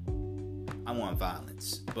 I want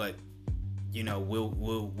violence, but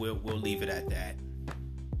we'll leave it at that.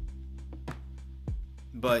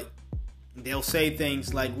 But they'll say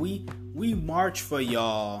things like, we march for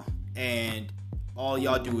y'all, and all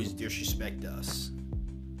y'all do is disrespect us.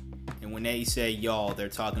 And when they say y'all, they're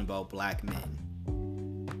talking about black men.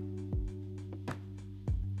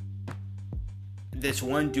 This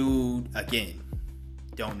one dude, again,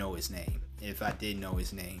 don't know his name. If I did know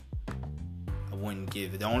his name, I wouldn't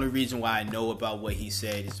give it. The only reason why I know about what he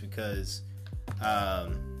said is because my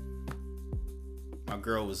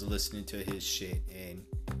girl was listening to his shit, and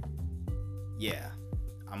yeah,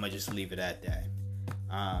 I'm gonna just leave it at that.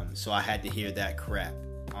 So I had to hear that crap,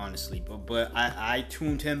 honestly. But I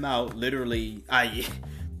tuned him out. Literally, I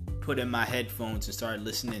put in my headphones and started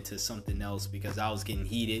listening to something else because I was getting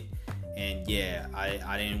heated. And yeah,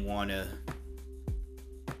 I didn't want to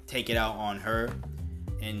take it out on her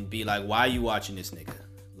and be like, why are you watching this nigga?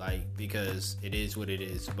 Like, because it is what it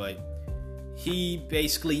is. But he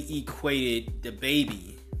basically equated the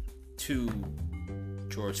baby to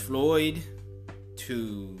George Floyd,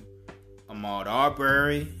 to Ahmaud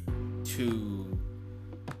Arbery, to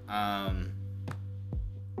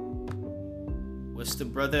what's the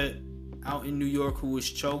brother out in New York who was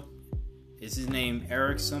choked? Is his name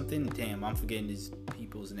Eric something? Damn, I'm forgetting these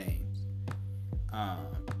people's names.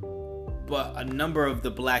 But a number of the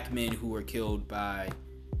black men who were killed by,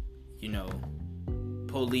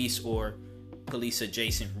 police or police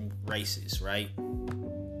adjacent races, right?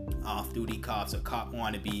 Off-duty cops or cop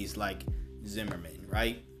wannabes like Zimmerman,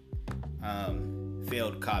 right?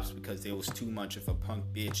 Failed cops because there was too much of a punk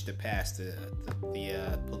bitch to pass the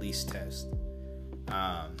police test,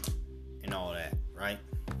 and all that, right?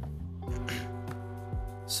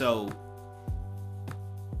 So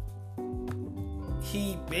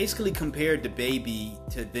he basically compared the baby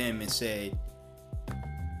to them and said,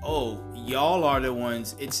 oh, y'all are the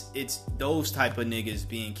ones, it's those type of niggas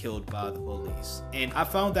being killed by the police. And I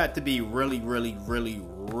found that to be really, really, really,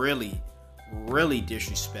 really, really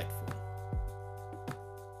disrespectful.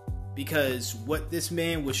 Because what this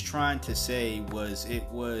man was trying to say was, it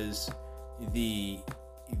was the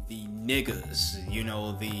niggas, you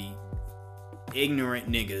know, the ignorant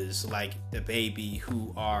niggas like the baby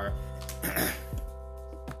who are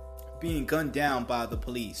being gunned down by the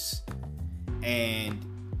police. And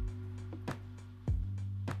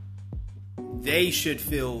they should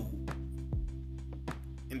feel,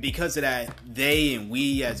 and because of that, they and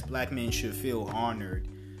we as black men should feel honored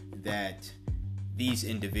that these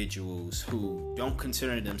individuals who don't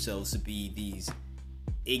consider themselves to be these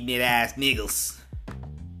ignorant ass niggas,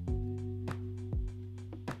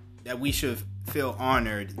 that we should feel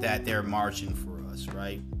honored that they're marching for us,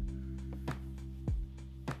 right?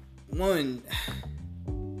 One,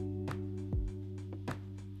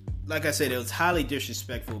 like I said, it was highly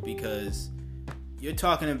disrespectful because you're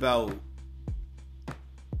talking about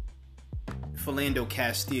Philando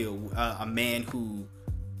Castile, a man who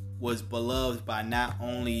was beloved by not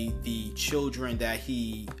only the children that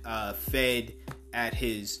he fed at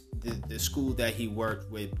the school that he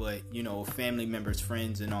worked with, but, you know, family members,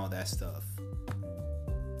 friends, and all that stuff.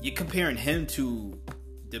 You're comparing him to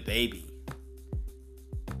the baby.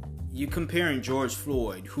 You're comparing George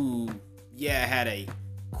Floyd, who, had a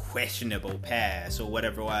questionable past or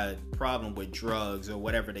whatever, a problem with drugs or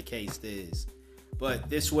whatever the case is. But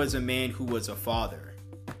this was a man who was a father.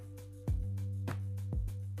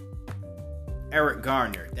 Eric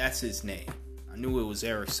Garner, that's his name. I knew it was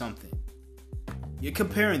Eric something. You're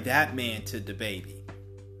comparing that man to the baby.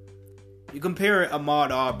 You compare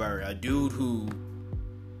Ahmaud Arbery, a dude who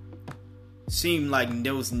seemed like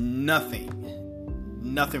there was nothing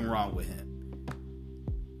wrong with him.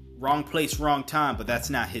 Wrong place, wrong time, but that's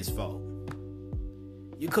not his fault.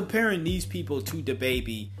 You're comparing these people to the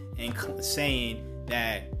baby and saying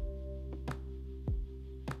that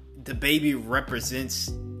the baby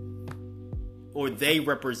represents, or they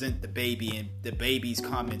represent the baby, and the baby's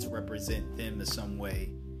comments represent them in some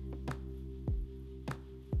way.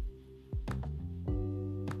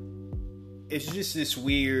 It's just this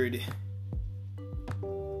weird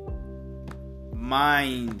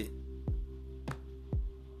mind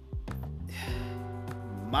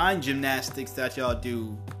gymnastics that y'all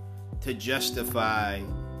do to justify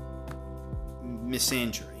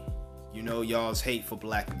misandry. You know, y'all's hate for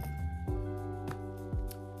black men.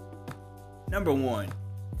 Number one,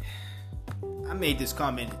 I made this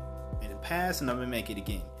comment in the past and I'm gonna make it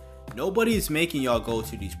again. Nobody is making y'all go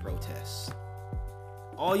to these protests.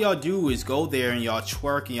 All y'all do is go there and y'all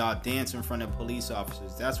twerk and y'all dance in front of police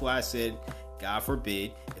officers. That's why I said, God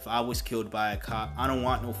forbid, if I was killed by a cop, I don't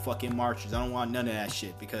want no fucking marches. I don't want none of that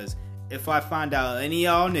shit. Because if I find out any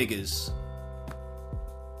of y'all niggas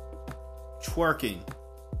twerking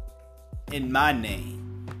in my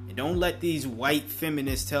name, and don't let these white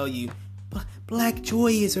feminists tell you, Black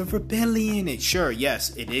joy is a rebellion. And sure,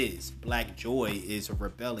 yes, it is. Black joy is a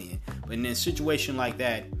rebellion. But in a situation like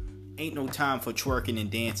that, ain't no time for twerking and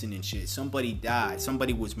dancing and shit. Somebody died.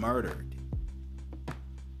 Somebody was murdered.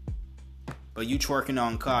 But you twerking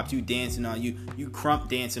on cops, you dancing on you crump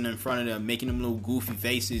dancing in front of them, making them little goofy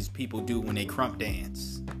faces people do when they crump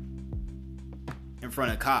dance in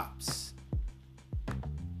front of cops.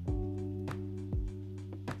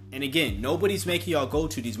 And again, nobody's making y'all go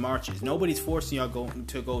to these marches. Nobody's forcing y'all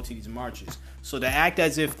to go to these marches. So to act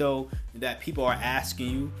as if though that people are asking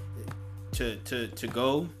you to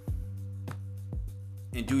go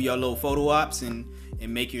and do your little photo ops and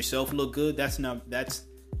make yourself look good, that's not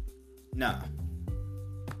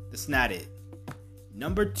it.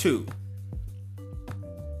 Number two,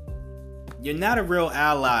 you're not a real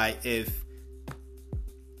ally if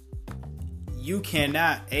you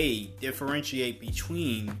cannot differentiate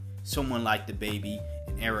between someone like the baby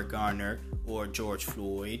and Eric Garner or George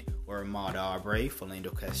Floyd or Ahmaud Arbery,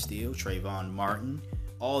 Philando Castile, Trayvon Martin,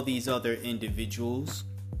 all these other individuals.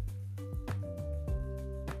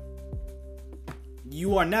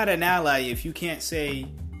 You are not an ally if you can't say,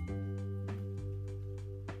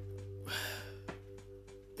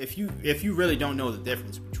 if you really don't know the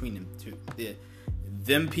difference between them two,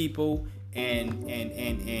 them people and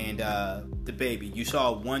the baby. You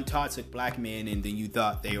saw one toxic black man and then you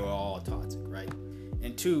thought they were all toxic, right?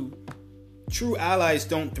 And two, true allies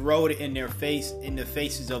don't throw it in the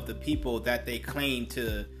faces of the people that they claim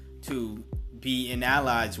to be in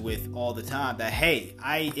allies with all the time, that, hey,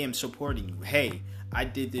 I am supporting you. Hey, I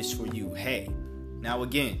did this for you. Hey. Now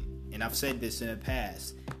again, and I've said this in the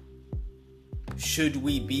past, should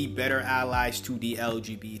we be better allies to the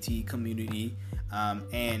LGBT community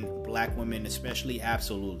and black women especially?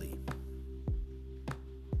 Absolutely.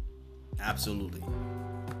 Absolutely.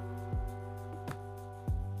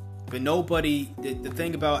 But nobody, the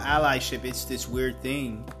thing about allyship, it's this weird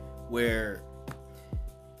thing where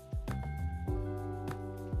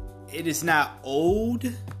it is not old,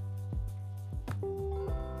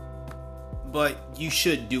 but you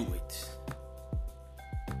should do it.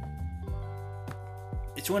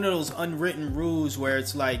 It's one of those unwritten rules where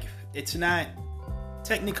it's like, it's not,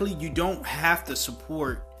 technically you don't have to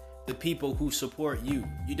support the people who support you.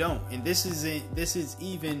 You don't. And this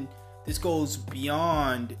goes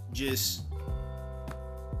beyond just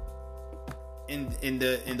in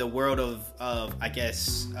the world of I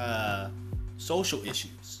guess social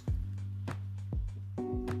issues.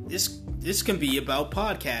 This can be about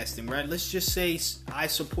podcasting, right? Let's just say I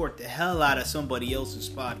support the hell out of somebody else's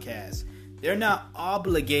podcast. They're not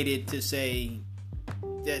obligated to say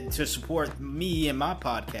that to support me and my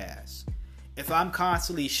podcast. If I'm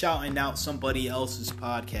constantly shouting out somebody else's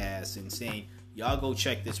podcast and saying, y'all go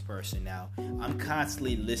check this person out, I'm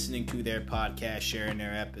constantly listening to their podcast, sharing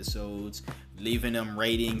their episodes, leaving them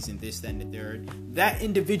ratings and this, that, and the third. That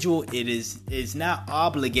individual is not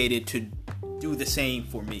obligated to do the same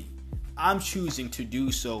for me. I'm choosing to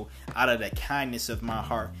do so out of the kindness of my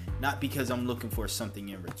heart, not because I'm looking for something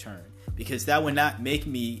in return, because that would not make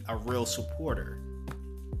me a real supporter.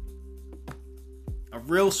 A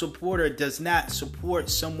real supporter does not support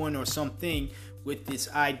someone or something with this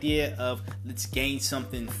idea of let's gain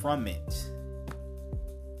something from it.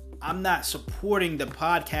 I'm not supporting the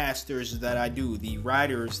podcasters that I do, the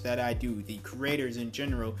writers that I do, the creators in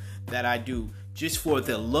general that I do, just for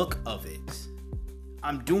the look of it.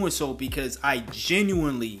 I'm doing so because I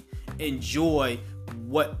genuinely enjoy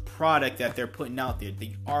what product that they're putting out there,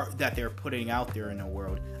 the art that they're putting out there in the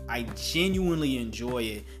world. I genuinely enjoy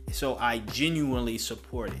it, so I genuinely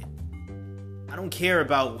support it. I don't care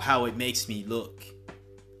about how it makes me look.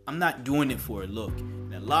 I'm not doing it for a look.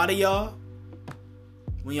 And a lot of y'all,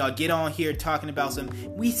 when y'all get on here talking about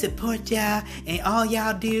we support y'all, and all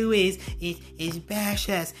y'all do is bash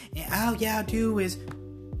us, and all y'all do is,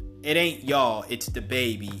 it ain't y'all, it's the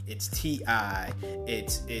baby, it's T.I.,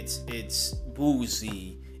 it's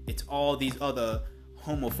Boozy, it's all these other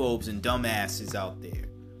homophobes and dumbasses out there.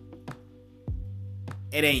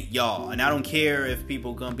 It ain't y'all. And I don't care if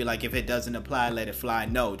people gonna be like, if it doesn't apply, let it fly.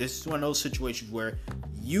 No, this is one of those situations where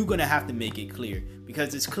you gonna have to make it clear,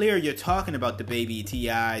 because it's clear you're talking about the baby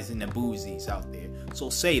T.I.s and the Boozies out there. So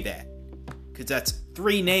say that, because that's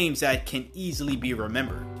 3 names that can easily be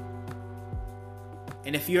remembered.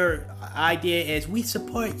 And if your idea is we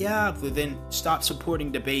support y'all, then stop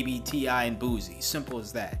supporting the baby T.I. and Boozy. Simple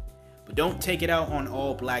as that. But don't take it out on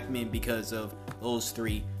all black men because of those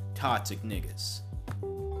 3 toxic niggas.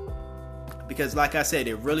 Because like I said,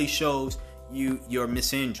 it really shows your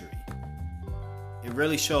misinjury. It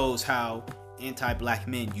really shows how anti-black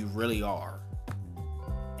men you really are.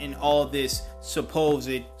 And all this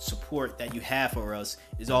supposed support that you have for us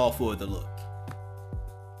is all for the look.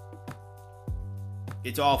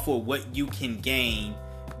 It's all for what you can gain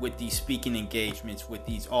with these speaking engagements, with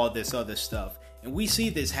all this other stuff. And we see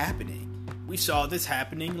this happening. We saw this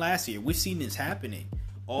happening last year. We've seen this happening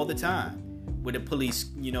all the time with the police,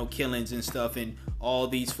 killings and stuff, and all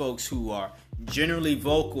these folks who are generally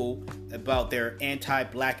vocal about their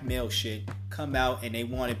anti-black male shit come out and they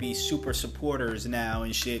want to be super supporters now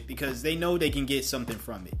and shit because they know they can get something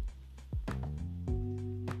from it.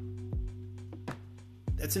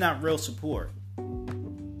 That's not real support.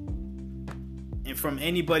 And from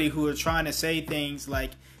anybody who are trying to say things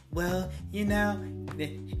like, well, the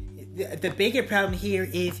bigger problem here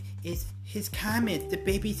is his comments, the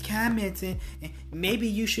baby's comments, and maybe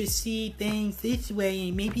you should see things this way,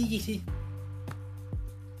 and maybe you should.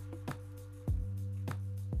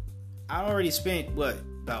 I already spent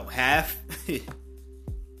about half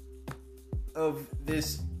of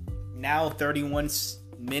this now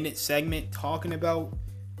 31-minute segment talking about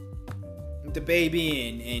the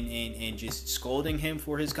baby and just scolding him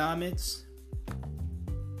for his comments.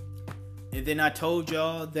 And then I told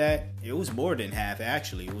y'all that it was more than half,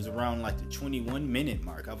 actually. It was around like the 21-minute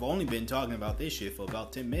mark. I've only been talking about this shit for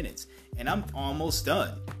about 10 minutes. And I'm almost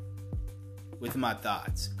done with my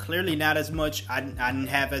thoughts. Clearly not as much. I didn't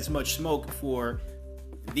have as much smoke for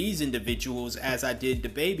these individuals as I did the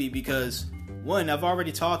baby because, one, I've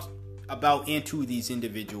already talked about and to these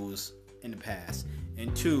individuals in the past.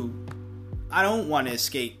 And 2, I don't want to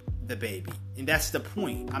escape the baby. And that's the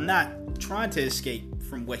point. I'm not trying to escape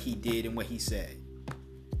from what he did and what he said.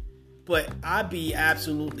 But I'd be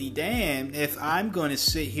absolutely damned if I'm going to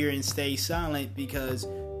sit here and stay silent because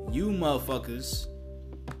you motherfuckers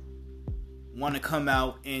want to come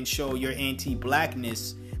out and show your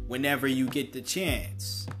anti-blackness whenever you get the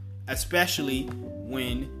chance. Especially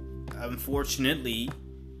when, unfortunately,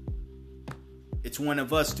 it's one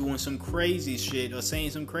of us doing some crazy shit or saying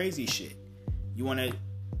some crazy shit. You want to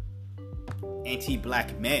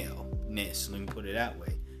anti-black maleness, let me put it that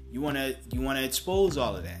way. You want to expose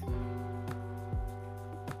all of that.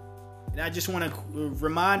 And I just want to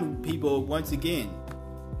remind people once again,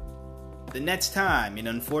 the next time, and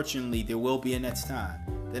unfortunately there will be a next time,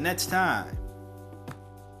 the next time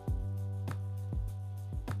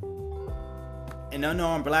an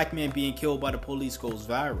unarmed black man being killed by the police goes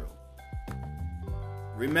viral,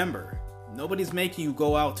 remember, nobody's making you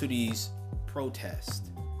go out to these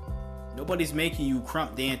protests. Nobody's making you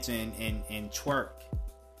crump dance and twerk.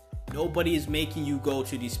 Nobody is making you go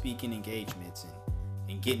to these speaking engagements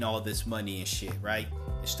and getting all this money and shit, right?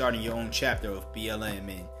 And starting your own chapter of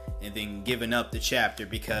BLM and then giving up the chapter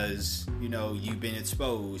because, you know, you've been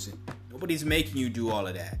exposed. Nobody's making you do all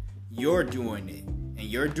of that. You're doing it. And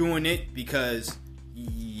you're doing it because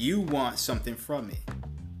you want something from it.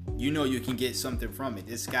 You know you can get something from it.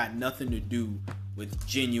 It's got nothing to do with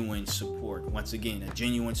genuine support. Once again, a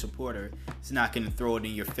genuine supporter is not going to throw it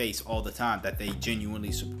in your face all the time that they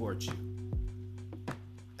genuinely support you.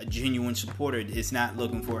 A genuine supporter is not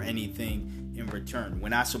looking for anything in return.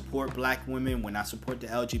 When I support black women, when I support the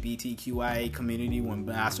LGBTQIA community, when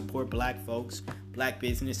I support black folks, black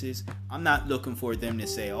businesses, I'm not looking for them to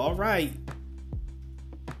say, all right,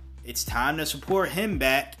 it's time to support him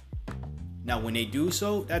back. Now, when they do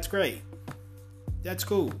so, that's great. That's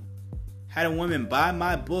cool. Had a woman buy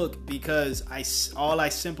my book because all I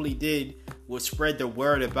simply did was spread the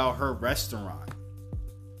word about her restaurant.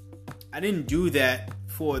 I didn't do that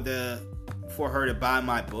for her to buy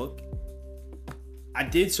my book. I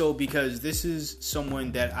did so because this is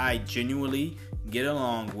someone that I genuinely get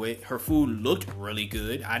along with. Her food looked really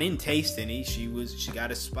good. I didn't taste any. She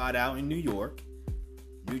got a spot out in New York.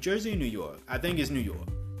 New Jersey or New York? I think it's New York.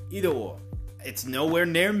 Either or. It's nowhere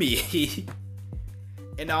near me.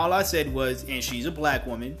 And all I said was, and she's a black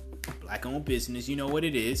woman, black owned business, you know what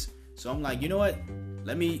it is. So I'm like, you know what?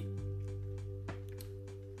 Let me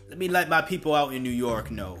let my people out in New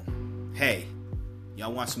York know. Hey,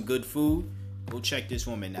 y'all want some good food? Go check this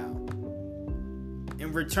woman out.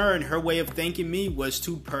 In return, her way of thanking me was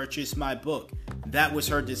to purchase my book. That was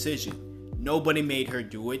her decision. Nobody made her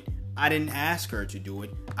do it. I didn't ask her to do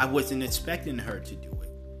it. I wasn't expecting her to do it.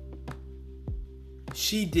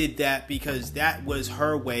 She did that because that was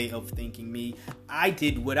her way of thanking me. I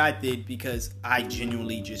did what I did because I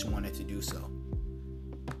genuinely just wanted to do so.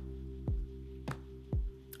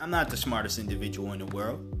 I'm not the smartest individual in the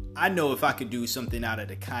world. I know if I could do something out of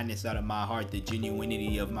the kindness out of my heart, the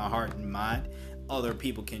genuinity of my heart and mind, other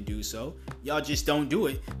people can do so. Y'all just don't do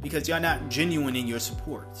it because y'all not genuine in your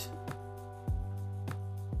support.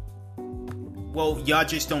 Well, y'all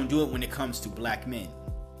just don't do it when it comes to black men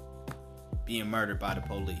being murdered by the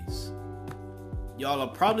police. Y'all are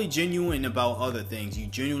probably genuine about other things. You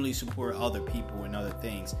genuinely support other people and other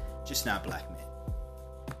things, just not black men.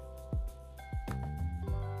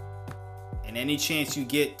 And any chance you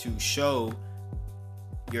get to show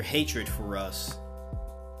your hatred for us,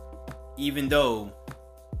 even though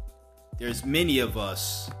there's many of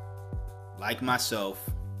us, like myself,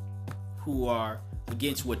 who are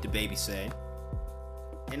against what the baby said.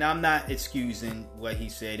 And I'm not excusing what he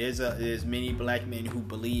said. There's many black men who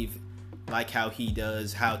believe like how he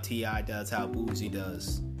does, how T.I. does, how Boosie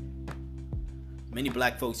does. Many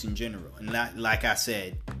black folks in general. And like I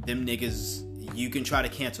said, them niggas, you can try to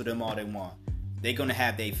cancel them all they want. They're going to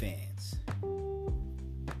have their fans.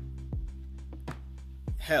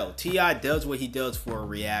 Hell, T.I. does what he does for a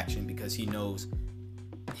reaction because he knows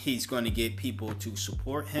he's going to get people to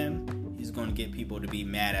support him. He's going to get people to be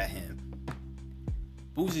mad at him.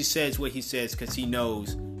 Boosie says what he says because he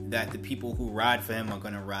knows that the people who ride for him are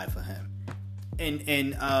going to ride for him.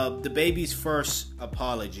 And the baby's first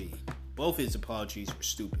apology, both his apologies were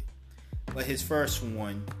stupid. But his first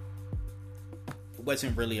one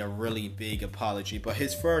wasn't really a really big apology. But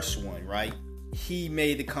his first one, right? He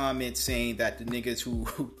made the comment saying that the niggas who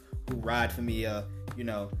ride for me,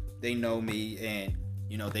 they know me and,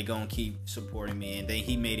 they gonna keep supporting me. And then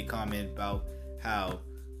he made a comment about how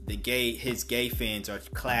his gay fans are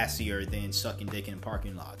classier than sucking dick in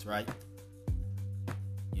parking lots, right?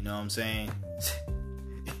 You know what I'm saying?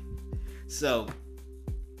 So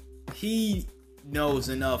he knows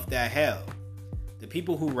enough that hell, the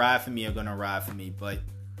people who ride for me are gonna ride for me. But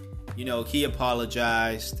he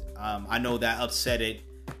apologized. I know that upsetted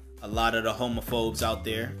a lot of the homophobes out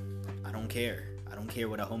there. I don't care. I don't care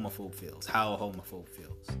what a homophobe feels, how a homophobe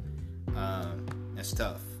feels. That's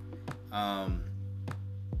tough.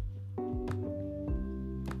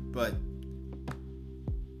 But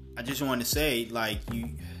I just want to say, I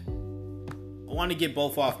want to get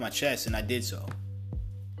both off my chest, and I did so.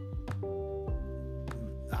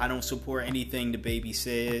 I don't support anything the baby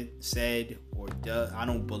said or does. I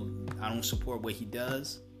don't support what he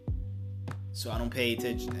does, so I don't pay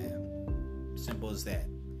attention to him. Simple as that.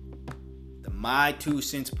 The My 2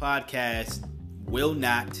 Cents podcast will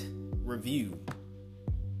not review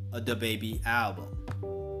a DaBaby album,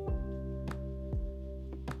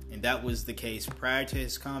 and that was the case prior to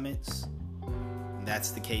his comments, and that's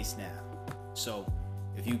the case now. So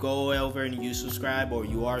if you go over and you subscribe, or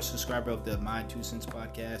you are a subscriber of the My 2 Cents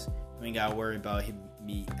podcast, you ain't gotta worry about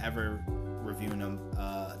me ever reviewing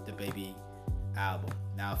the DaBaby album.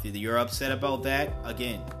 Now, if you're upset about that,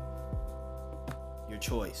 again, your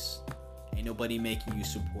choice. Ain't nobody making you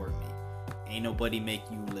support me. Ain't nobody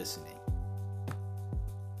making you listening.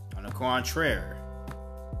 On the contrary,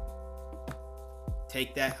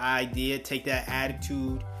 take that idea, take that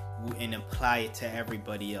attitude, and apply it to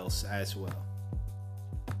everybody else as well.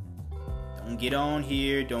 Don't get on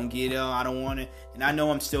here. Don't get on. I don't want to. And I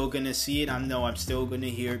know I'm still going to see it. I know I'm still going to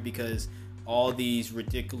hear it, because all these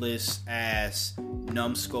ridiculous ass,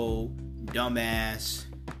 numbskull, dumbass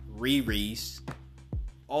Riris,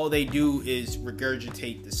 all they do is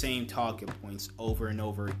regurgitate the same talking points over and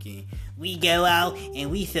over again. We go out and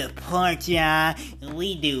we support y'all, and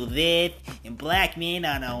we do this, and black men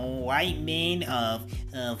are the white men of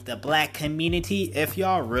the black community. If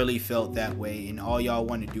y'all really felt that way and all y'all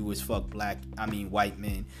want to do is fuck white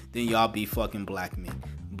men, then y'all be fucking black men.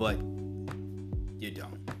 But you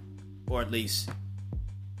don't. Or at least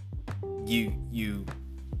you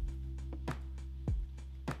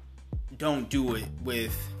don't do it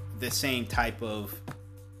with the same type of,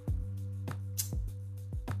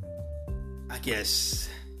 I guess,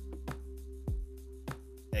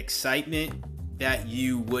 excitement that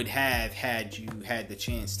you would have had you had the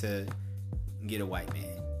chance to get a white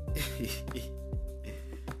man.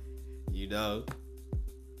 You know?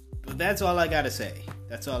 But that's all I gotta say.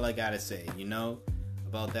 That's all I gotta say,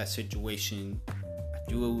 about that situation. I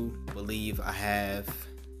do believe I have...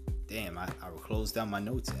 Damn, I closed down my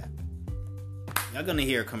notes app. Y'all gonna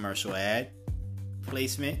hear a commercial ad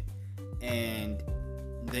placement, and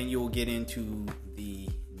then you'll get into the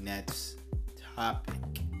next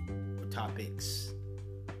topic or topics.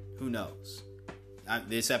 Who knows?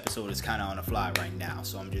 This episode is kind of on the fly right now,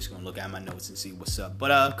 so I'm just gonna look at my notes and see what's up.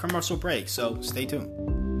 But commercial break, so stay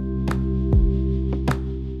tuned.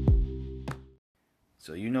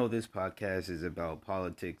 So this podcast is about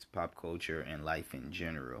politics, pop culture, and life in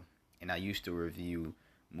general. And I used to review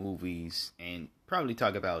movies and probably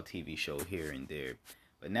talk about a TV show here and there.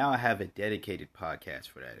 But now I have a dedicated podcast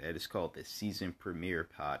for that. It is called the Season Premiere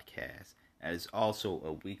Podcast. That is also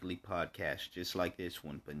a weekly podcast just like this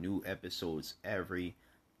one, but new episodes every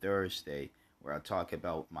Thursday, where I talk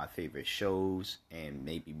about my favorite shows and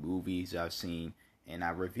maybe movies I've seen, and I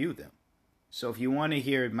review them. So if you want to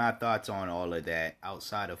hear my thoughts on all of that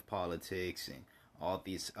outside of politics and all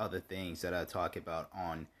these other things that I talk about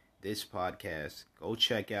on this podcast, go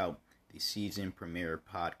check out the Season Premiere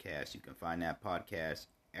Podcast. You can find that podcast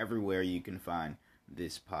everywhere you can find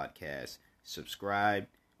this podcast. Subscribe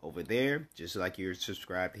over there, just like you're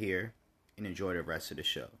subscribed here, and enjoy the rest of the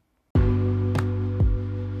show.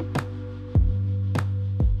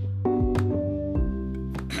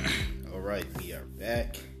 Alright, we are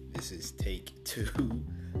back. This is take 2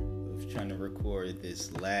 of trying to record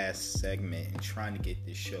this last segment and trying to get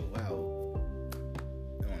this show out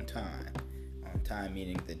on time. On time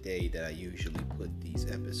meaning the day that I usually put these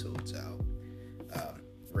episodes out.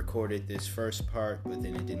 Recorded this first part, but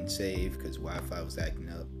then it didn't save because Wi-Fi was acting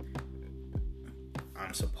up.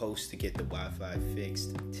 I'm supposed to get the Wi-Fi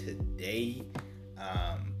fixed today,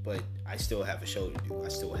 but I still have a show to do. I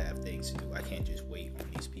still have things to do. I can't just wait on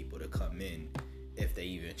these people to come in if they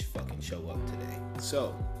even fucking show up today.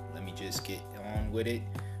 So let me just get on with it.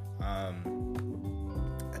 I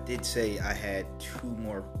did say I had 2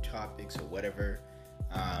 more topics or whatever.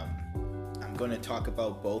 I'm going to talk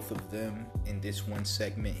about both of them in this one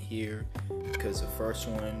segment here, because the first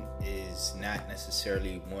one is not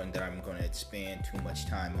necessarily one that I'm going to expand too much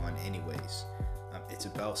time on anyways. It's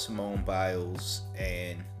about Simone Biles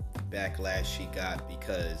and the backlash she got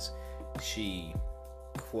because she,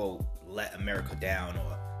 quote, let America down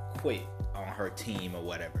or quit on her team or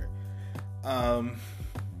whatever.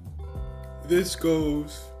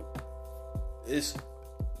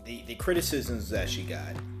 the criticisms that she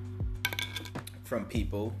got from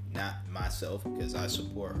people, not myself, because I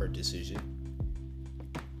support her decision.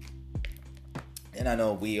 And I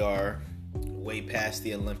know we are way past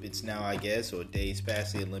the Olympics now, I guess, or days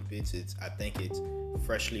past the Olympics. I think it's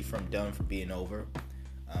freshly done for being over.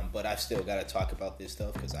 But I've still got to talk about this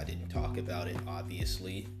stuff because I didn't talk about it,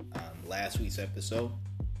 obviously, last week's episode.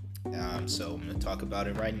 So I'm going to talk about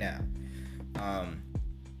it right now.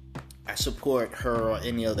 I support her or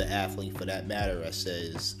any other athlete, for that matter, that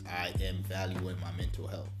says I am valuing my mental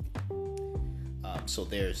health. So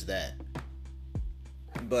there's that.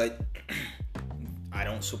 But I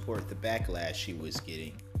don't support the backlash she was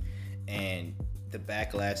getting. And the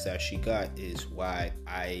backlash that she got is why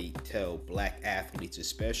I tell black athletes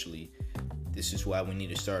especially, this is why we need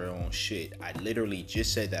to start our own shit. I literally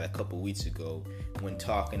just said that a couple weeks ago when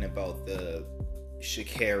talking about the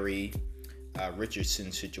Sha'Carri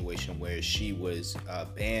Richardson situation, where she was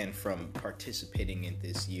banned from participating in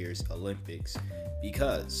this year's Olympics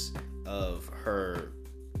because of her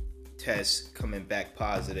test coming back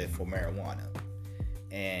positive for marijuana.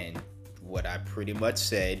 And what I pretty much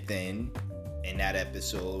said then in that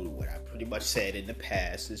episode, what I pretty much said in the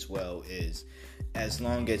past as well, is as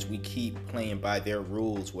long as we keep playing by their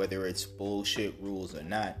rules, whether it's bullshit rules or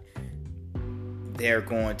not, we're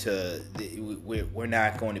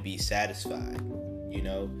not going to be satisfied,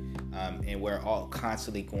 and we're all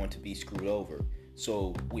constantly going to be screwed over.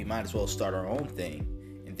 So we might as well start our own thing,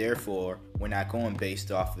 and therefore we're not going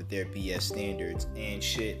based off of their BS standards and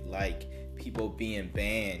shit, like people being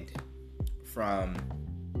banned from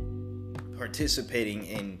participating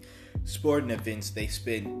in sporting events they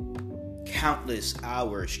spend countless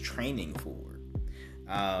hours training for.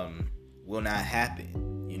 Will not happen,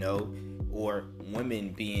 or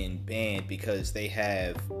women being banned because they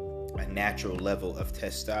have a natural level of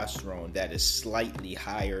testosterone that is slightly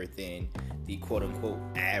higher than the quote-unquote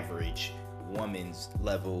average woman's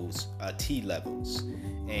levels, T levels,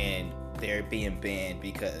 and they're being banned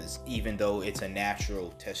because even though it's a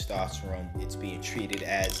natural testosterone, it's being treated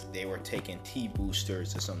as they were taking T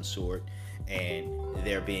boosters of some sort, and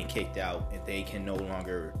they're being kicked out and they can no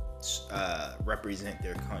longer represent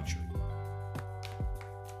their country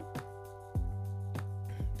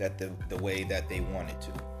that the way that they wanted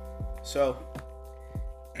to. So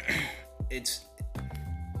it's,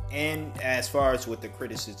 and as far as what the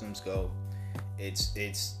criticisms go,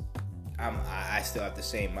 I still have the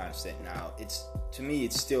same mindset now. To me,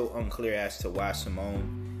 it's still unclear as to why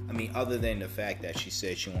Simone, other than the fact that she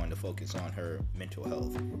said she wanted to focus on her mental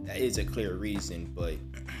health. That is a clear reason, but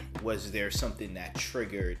was there something that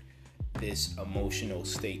triggered this emotional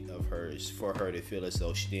state of hers for her to feel as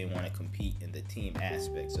though she didn't want to compete in the team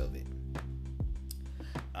aspects of it?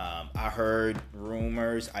 I heard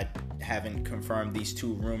rumors. I haven't confirmed these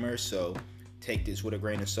two rumors, so take this with a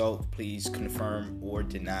grain of salt. Please confirm or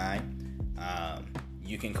deny.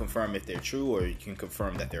 You can confirm if they're true, or you can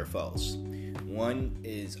confirm that they're false. One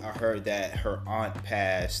is, I heard that her aunt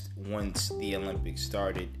passed once the Olympics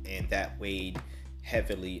started, and that weighed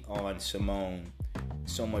heavily on Simone,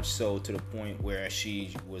 so much so to the point where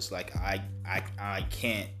she was like, I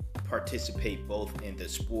can't participate both in the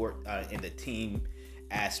sport, in the team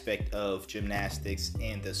aspect of gymnastics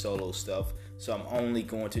and the solo stuff, so I'm only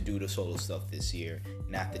going to do the solo stuff this year,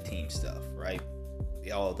 not the team stuff, right?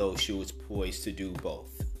 Although she was poised to do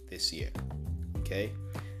both this year. Okay.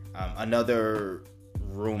 Another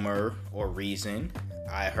rumor or reason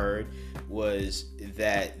I heard was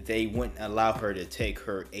that they wouldn't allow her to take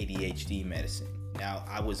her ADHD medicine. Now,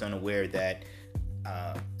 I was unaware that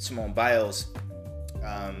Simone Biles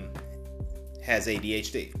has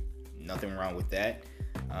ADHD. Nothing wrong with that.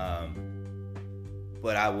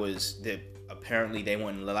 But apparently they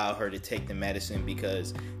wouldn't allow her to take the medicine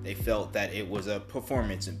because they felt that it was a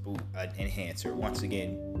performance enhancer. Once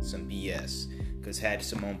again, some BS. Because had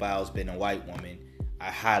Simone Biles been a white woman, I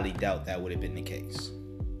highly doubt that would have been the case.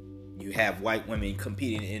 You have white women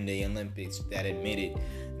competing in the Olympics that admitted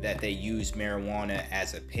that they used marijuana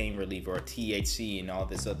as a pain reliever, or THC and all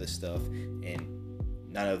this other stuff, and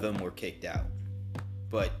none of them were kicked out.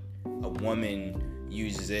 But a woman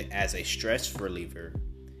uses it as a stress reliever,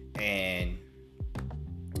 and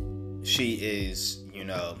she is,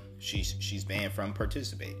 she's banned from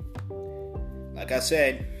participating. Like I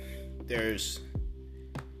said, these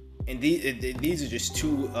are just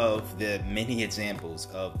two of the many examples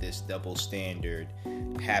of this double standard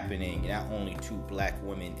happening, not only to black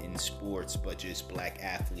women in sports, but just black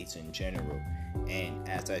athletes in general. And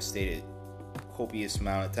as I stated copious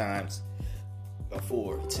amount of times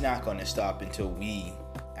before, it's not going to stop until we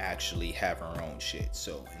actually have our own shit.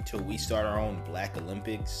 So until we start our own Black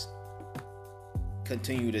Olympics,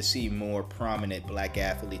 continue to see more prominent black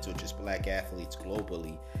athletes or just black athletes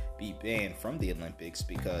globally be banned from the Olympics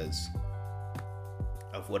because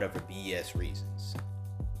of whatever BS reasons,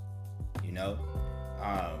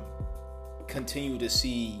 continue to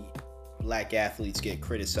see black athletes get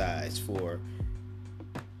criticized for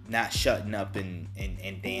not shutting up and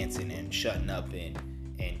dancing and shutting up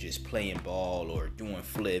and just playing ball or doing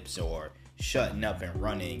flips or shutting up and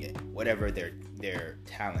running, whatever their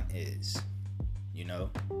talent is,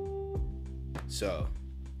 So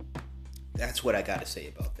that's what I got to say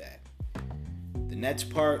about that. The next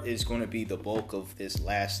part is going to be the bulk of this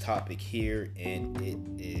last topic here, and it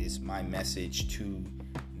is my message to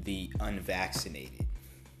the unvaccinated.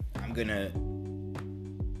 I'm going to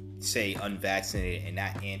say unvaccinated and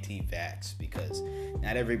not anti-vax, because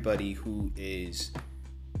not everybody who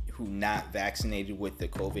not vaccinated with the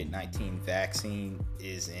COVID-19 vaccine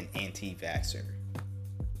is an anti-vaxxer.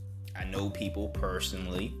 I know people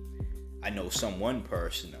personally. I know someone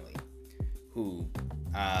personally who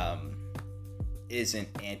isn't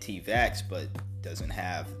anti-vax but doesn't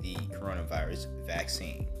have the coronavirus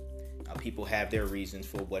vaccine. Now, people have their reasons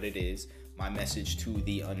for what it is. My message to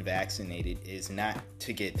the unvaccinated is not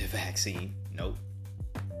to get the vaccine. Nope.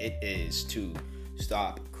 It is to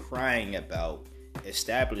stop crying about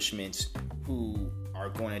establishments who are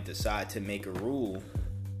going to decide to make a rule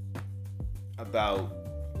about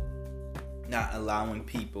not allowing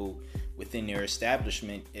people within their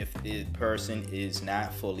establishment if the person is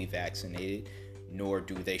not fully vaccinated, nor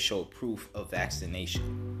do they show proof of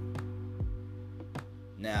vaccination.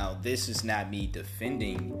 Now, this is not me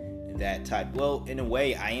defending that type. Well, in a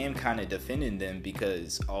way, I am kind of defending them,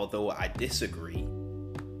 because although I disagree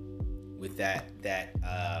with that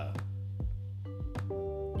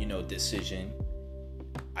decision,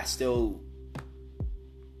 I still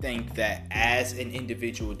think that as an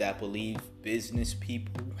individual that believe business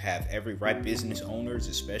people have every right, business owners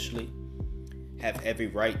especially, have every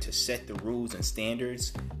right to set the rules and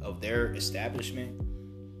standards of their establishment,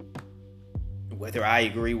 whether I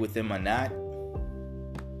agree with them or not.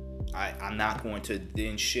 I'm not going to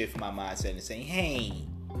then shift my mindset and say, hey,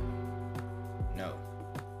 no.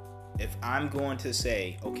 If I'm going to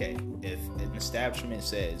say, okay, if an establishment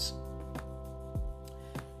says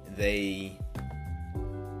they,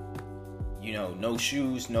 no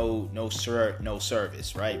shoes, no shirt, no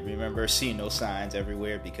service, right? Remember seeing those signs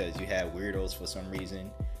everywhere because you had weirdos for some reason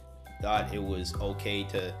thought it was okay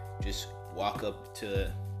to just walk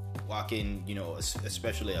in,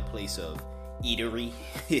 especially a place of eatery,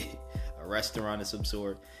 a restaurant of some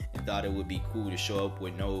sort, and thought it would be cool to show up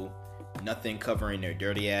with nothing covering their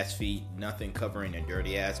dirty ass feet, nothing covering their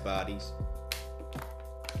dirty ass bodies,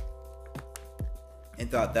 and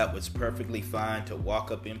thought that was perfectly fine to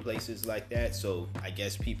walk up in places like that. So I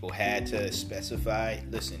guess people had to specify,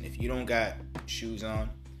 listen, if you don't got shoes on,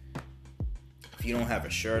 if you don't have a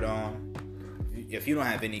shirt on, if you don't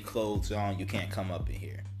have any clothes on, you can't come up in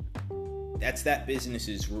here. That's that business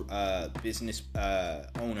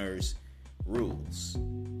owners' rules.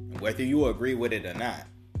 And whether you agree with it or not,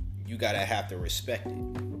 you gotta have to respect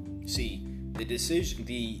it. See,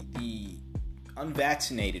 the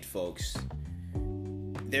unvaccinated folks,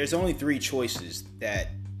 there's only 3 choices that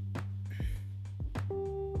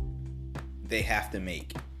they have to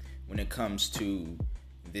make when it comes to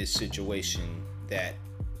this situation that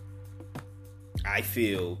I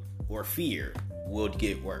feel or fear would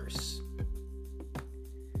get worse.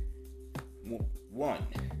 1,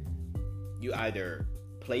 you either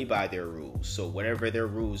play by their rules. So whatever their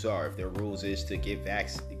rules are, if their rules is to get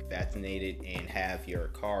vaccinated and have your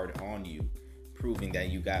card on you proving that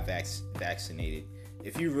you got vaccinated,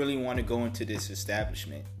 if you really want to go into this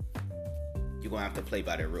establishment, you're going to have to play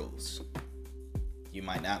by their rules. You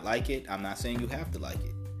might not like it. I'm not saying you have to like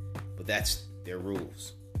it, but that's their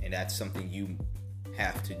rules, and that's something you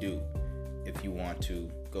have to do if you want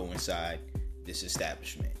to go inside this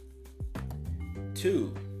establishment.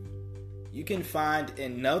 2, you can find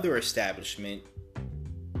another establishment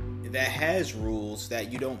that has rules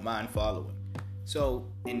that you don't mind following. So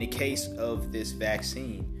in the case of this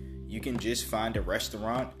vaccine, you can just find a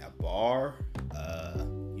restaurant, a bar, a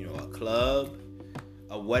club,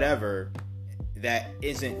 or whatever that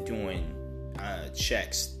isn't doing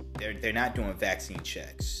checks. They're not doing vaccine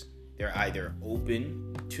checks. They're either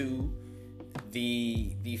open to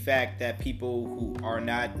the fact that people who are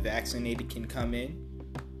not vaccinated can come in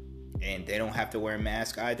and they don't have to wear a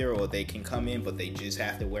mask either, or they can come in but they just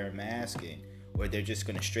have to wear a mask, or they're just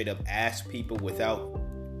going to straight up ask people without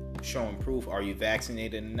showing proof, are you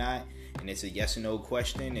vaccinated or not? and it's a yes or no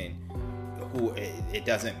question, and it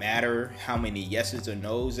doesn't matter how many yeses or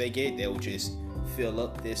nos they get, they'll just fill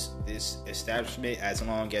up this establishment as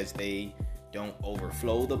long as they don't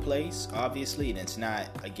overflow the place, obviously, and it's not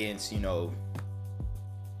against, it's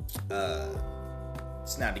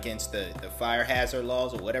not against the fire hazard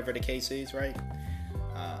laws or whatever the case is, right?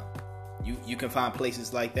 You can find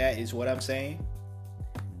places like that, is what I'm saying.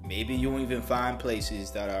 Maybe you won't even find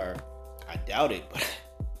places that are, I doubt it, but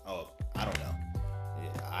I don't know.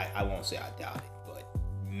 I won't say I doubt it, but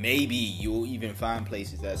maybe you'll even find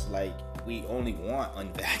places that's like, we only want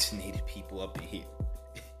unvaccinated people up in here.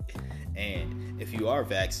 And if you are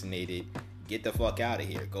vaccinated, get the fuck out of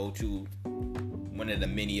here. Go to one of the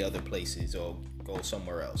many other places or go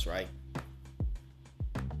somewhere else, right?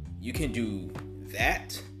 You can do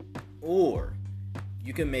that, or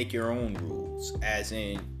you can make your own rules, as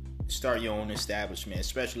in start your own establishment,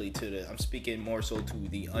 especially I'm speaking more so to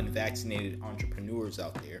the unvaccinated entrepreneurs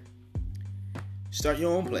out there. Start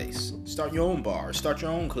your own place, start your own bar, start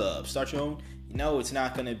your own club, start your own. It's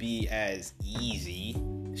not going to be as easy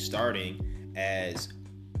starting as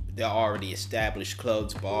the already established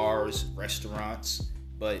clubs, bars, restaurants.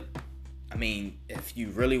 But I mean, if you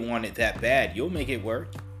really want it that bad, you'll make it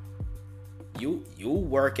work. You'll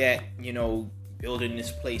work at, building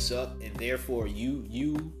this place up, and therefore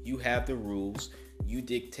you have the rules. You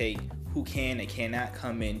dictate who can and cannot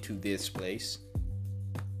come into this place.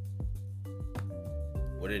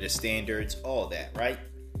 What are the standards? All that, right?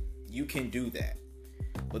 You can do that.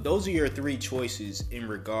 But those are your three choices in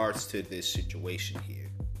regards to this situation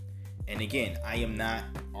here. And again, I am not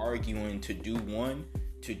arguing to do one,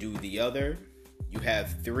 to do the other. You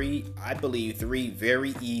have three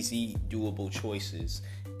very easy, doable choices.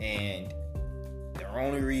 And the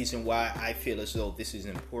only reason why I feel as though this is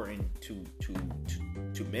important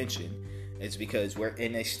to mention is because we're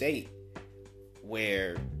in a state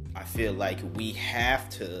where I feel like we have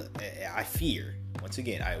to, I fear, once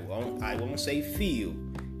again, I won't say feel,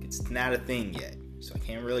 it's not a thing yet, so I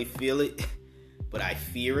can't really feel it, but I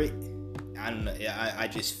fear it. I don't know, I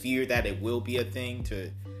just fear that it will be a thing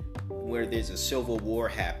to where there's a civil war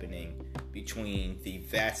happening between the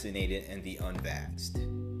vaccinated and the unvaxxed.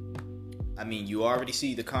 I mean, you already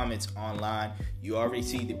see the comments online, you already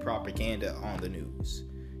see the propaganda on the news.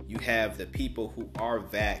 You have the people who are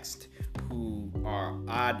vaxxed who are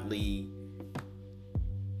oddly,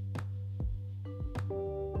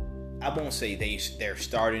 I won't say they're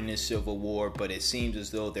starting this civil war, but it seems as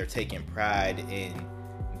though they're taking pride in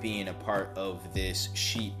being a part of this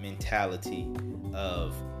sheep mentality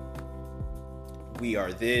of, we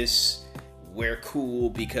are this, we're cool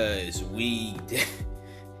because we're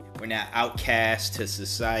not outcast to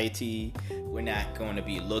society, we're not going to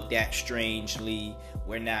be looked at strangely,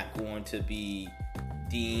 we're not going to be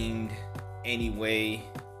deemed anyway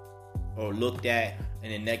or looked at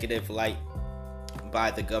in a negative light by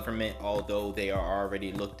the government, although they are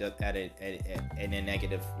already looked up at it in a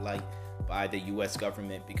negative light by the U.S.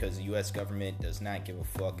 government, because the U.S. government does not give a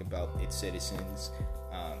fuck about its citizens.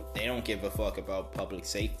 They don't give a fuck about public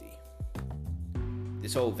safety.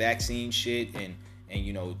 This whole vaccine shit and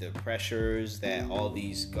the pressures that all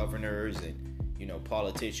these governors and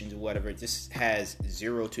politicians or whatever, this has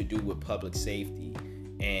zero to do with public safety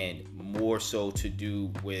and more so to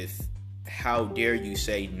do with, how dare you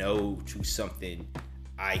say no to something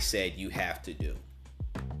I said you have to do.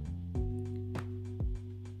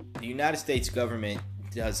 The United States government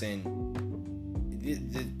doesn't,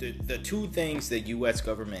 the two things the U.S.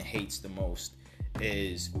 government hates the most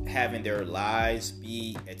is having their lies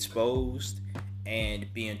be exposed and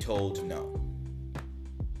being told no.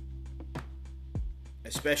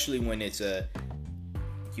 Especially when it's a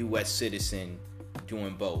U.S. citizen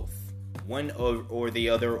doing both. One or the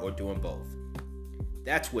other, or doing both.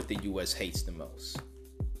 That's what the U.S. hates the most.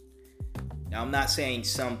 Now, I'm not saying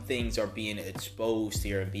some things are being exposed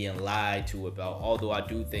here and being lied to about, although I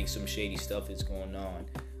do think some shady stuff is going on.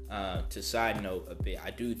 To side note a bit,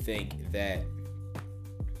 I do think that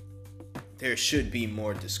there should be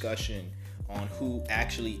more discussion on who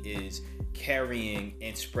actually is carrying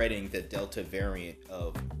and spreading the Delta variant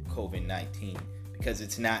of COVID-19, because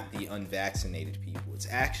it's not the unvaccinated people, it's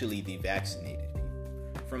actually the vaccinated people.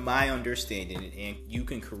 From my understanding, and you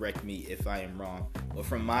can correct me if I am wrong, but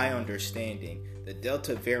from my understanding, the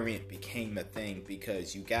Delta variant became a thing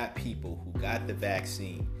because you got people who got the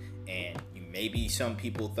vaccine, and maybe some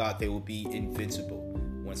people thought they would be invincible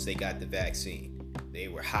once they got the vaccine. They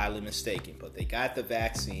were highly mistaken, but they got the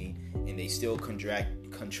vaccine and they still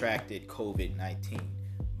contracted COVID-19.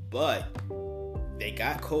 But they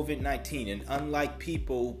got COVID-19, and unlike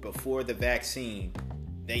people before the vaccine,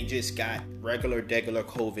 they just got regular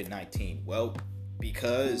COVID-19. Well,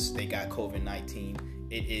 because they got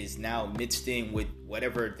COVID-19, it is now mixed in with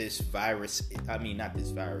whatever this virus, not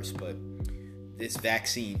this virus, but this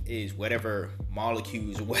vaccine is, whatever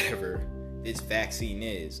molecules or whatever this vaccine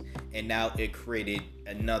is. And now it created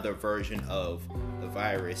another version of the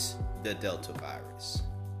virus, the Delta virus.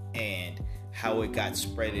 And how it got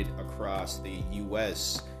spreaded across the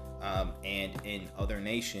U.S. And in other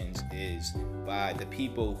nations is by the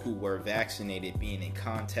people who were vaccinated being in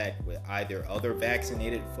contact with either other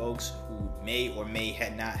vaccinated folks who may or may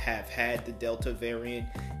not have had the Delta variant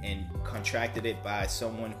and contracted it by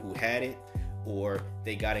someone who had it, or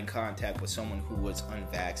they got in contact with someone who was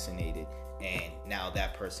unvaccinated and now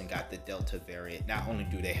that person got the Delta variant. Not only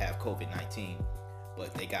do they have COVID-19,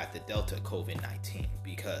 but they got the Delta COVID-19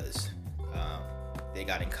 because they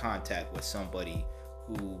got in contact with somebody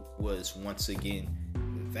who was once again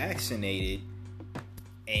vaccinated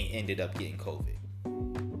and ended up getting COVID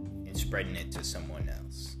and spreading it to someone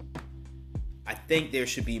else. I think there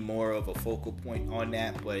should be more of a focal point on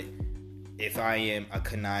that, but if I am a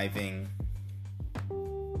conniving,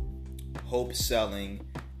 hope-selling,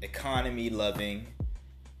 economy-loving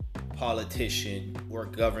politician or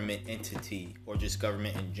government entity or just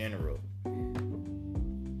government in general,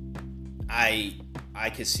 I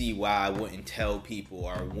could see why I wouldn't tell people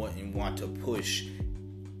or wouldn't want to push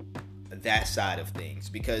that side of things,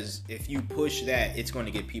 because if you push that, it's going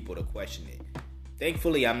to get people to question it.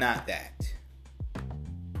 Thankfully, I'm not that.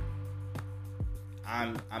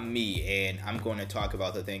 I'm me, and I'm going to talk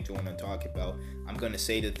about the things I want to talk about. I'm going to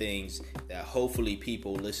say the things that hopefully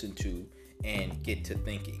people listen to and get to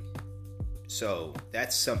thinking. So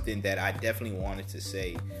that's something that I definitely wanted to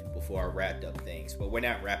say before I wrapped up things. But we're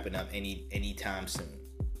not wrapping up anytime soon.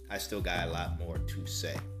 I still got a lot more to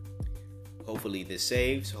say. Hopefully this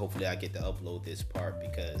saves. Hopefully I get to upload this part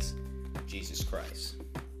because Jesus Christ.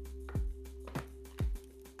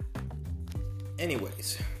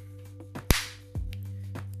 Anyways,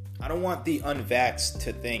 I don't want the unvaxxed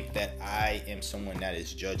to think that I am someone that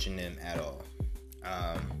is judging them at all.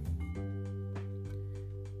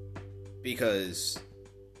 Because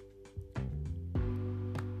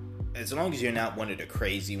as long as you're not one of the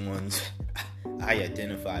crazy ones, I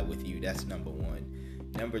identify with you. That's number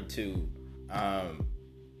one. Number two,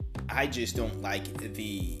 I just don't like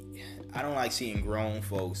I don't like seeing grown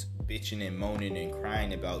folks bitching and moaning and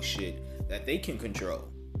crying about shit that they can control.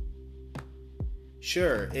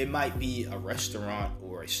 Sure, it might be a restaurant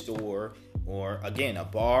or a store or, again, a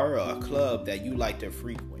bar or a club that you like to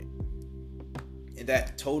frequent. And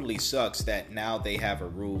that totally sucks that now they have a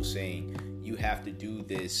rule saying you have to do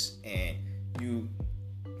this, and you,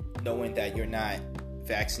 knowing that you're not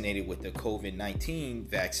vaccinated with the COVID-19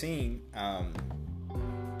 vaccine,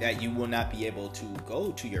 that you will not be able to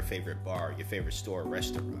go to your favorite bar, your favorite store,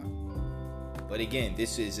 restaurant. But again,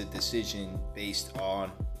 this is a decision based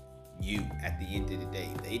on you at the end of the day.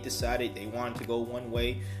 They decided they wanted to go one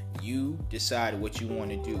way. You decide what you want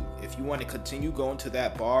to do. If you want to continue going to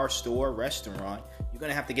that bar, store, restaurant, you're going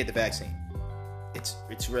to have to get the vaccine.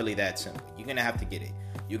 It's really that simple. You're going to have to get it.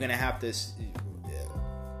 You're going to have to...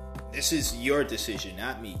 This is your decision,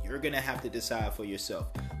 not me. You're going to have to decide for yourself.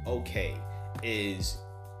 Okay, is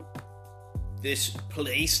this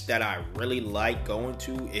place that I really like going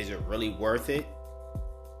to, is it really worth it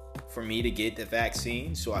for me to get the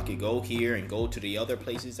vaccine so I could go here and go to the other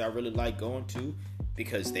places I really like going to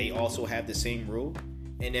because they also have the same rule?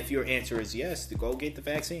 And if your answer is yes, to go get the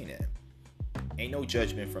vaccine then. Ain't no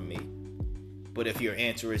judgment from me. But if your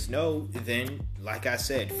answer is no, then like I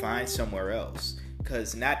said, find somewhere else,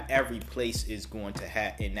 because not every place is going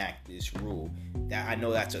to enact this rule. That I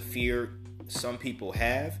know that's a fear some people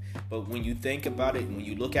have, but when you think about it, when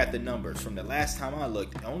you look at the numbers, from the last time I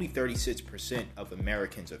looked, only 36% of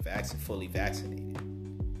Americans are fully vaccinated.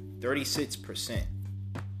 36%.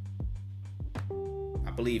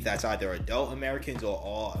 I believe that's either adult Americans or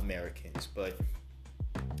all Americans, but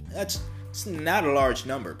it's not a large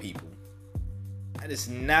number, people. That is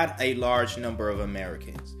not a large number of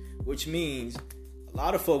Americans, which means a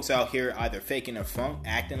lot of folks out here either faking a funk,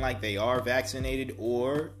 acting like they are vaccinated,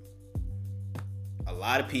 or a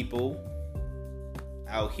lot of people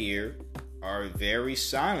out here are very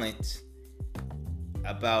silent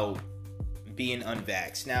about being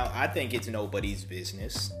unvaxxed. Now, I think it's nobody's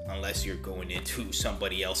business unless you're going into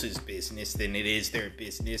somebody else's business. Then it is their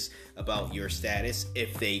business about your status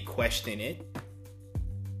if they question it.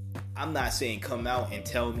 I'm not saying come out and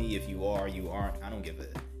tell me if you are or you aren't. I don't give a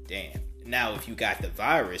damn. Now, if you got the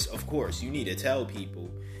virus, of course, you need to tell people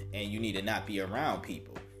and you need to not be around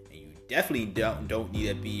people. definitely don't need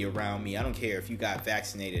to be around me. I don't care if you got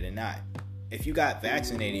vaccinated or not. If you got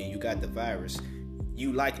vaccinated and you got the virus,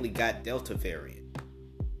 you likely got Delta variant.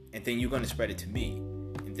 And then you're going to spread it to me.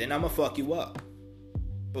 And then I'm going to fuck you up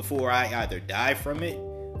before I either die from it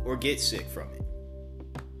or get sick from it.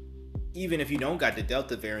 Even if you don't got the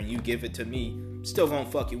Delta variant, you give it to me, still going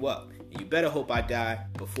to fuck you up. And you better hope I die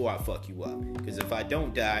before I fuck you up. Because if I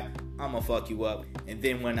don't die, I'm going to fuck you up. And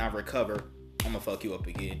then when I recover, I'm going to fuck you up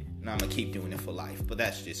again. And I'm going to keep doing it for life. But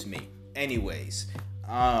that's just me. Anyways,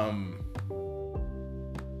 I'm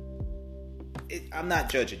not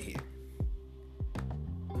judging here.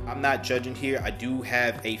 I do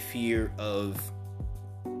have a fear of,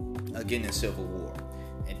 again, a civil war.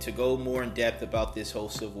 And to go more in depth about this whole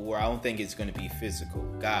civil war, I don't think it's going to be physical.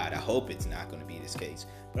 God, I hope it's not going to be this case.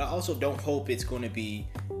 But I also don't hope it's going to be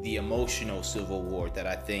the emotional civil war that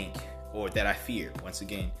I think, or that I fear, once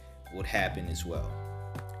again, would happen as well.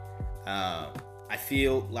 I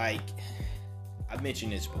feel like, I've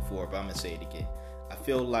mentioned this before, but I'm going to say it again. I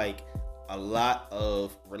feel like a lot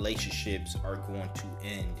of relationships are going to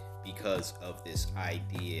end because of this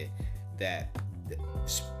idea that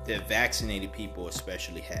the vaccinated people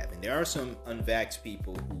especially have. And there are some unvaxxed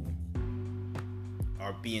people who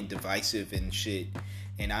are being divisive and shit.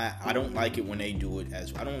 And I don't like it when they do it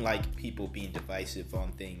I don't like people being divisive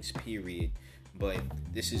on things, period. But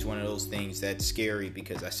this is one of those things that's scary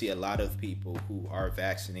because I see a lot of people who are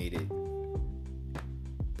vaccinated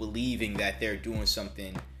believing that they're doing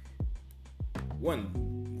something.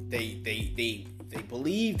 One, they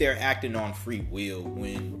believe they're acting on free will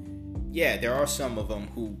when, yeah, there are some of them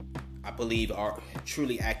who I believe are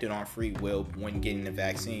truly acting on free will when getting the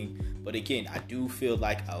vaccine. But again, I do feel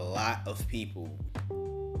like a lot of people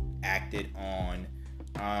acted on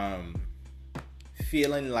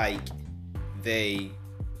feeling like they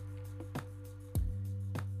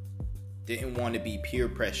didn't want to be peer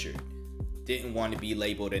pressured, didn't want to be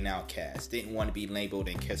labeled an outcast, didn't want to be labeled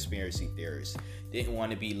a conspiracy theorist, didn't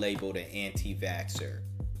want to be labeled an anti-vaxxer,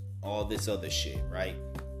 all this other shit, right?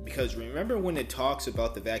 Because remember when the talks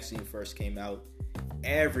about the vaccine first came out,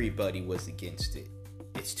 everybody was against it.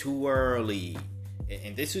 It's too early.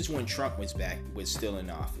 And this is when Trump was still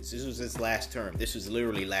in office. This was his last term. This was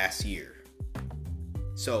literally last year.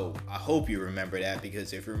 So I hope you remember that,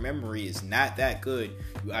 because if your memory is not that good,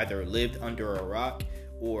 you either lived under a rock,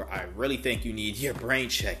 or I really think you need your brain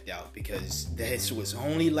checked out, because this was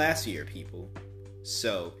only last year, people.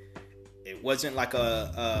 So it wasn't like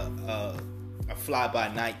a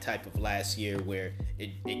fly-by-night type of last year where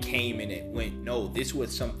it came and it went. No, this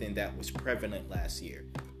was something that was prevalent last year.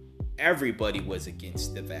 Everybody was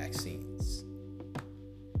against the vaccines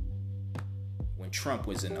when Trump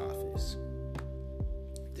was in office.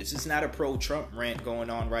 This is not a pro-Trump rant going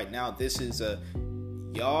on right now. This is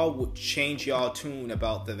y'all would change y'all tune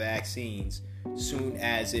about the vaccines soon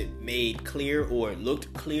as it made clear, or it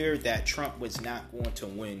looked clear, that Trump was not going to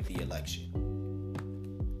win the election.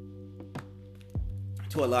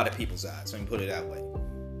 To a lot of people's eyes, let me put it that way.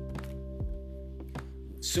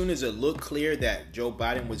 As soon as it looked clear that Joe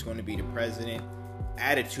Biden was going to be the president,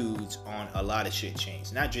 attitudes on a lot of shit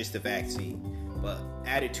changed. Not just the vaccine, but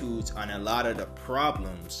attitudes on a lot of the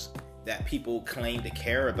problems that people claimed to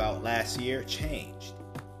care about last year changed.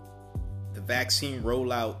 The vaccine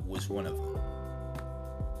rollout was one of them.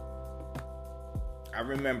 I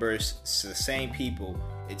remember it's the same people.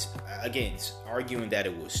 It's arguing that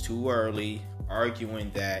it was too early,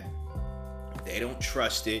 arguing that they don't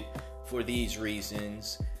trust it for these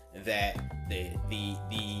reasons, that the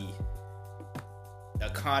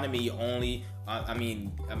economy only,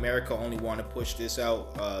 America only want to push this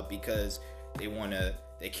out because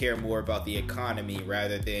they care more about the economy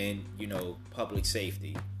rather than, public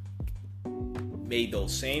safety. Made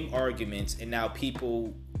those same arguments, and now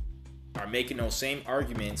people are making those same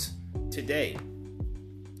arguments today.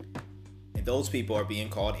 And those people are being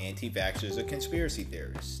called anti-vaxxers or conspiracy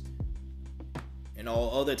theorists. And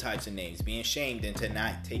all other types of names, being shamed into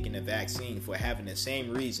not taking the vaccine for having the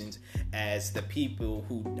same reasons as the people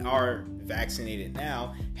who are vaccinated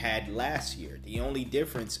now had last year. The only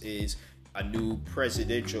difference is a new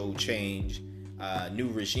presidential change, new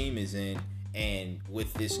regime is in, and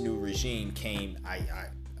with this new regime came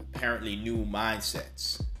apparently new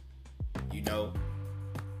mindsets,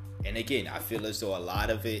 And again, I feel as though a lot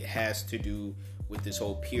of it has to do with this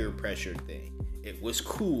whole peer pressure thing. It was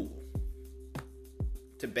cool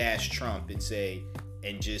to bash Trump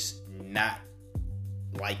and just not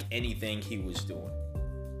like anything he was doing,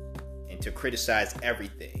 and to criticize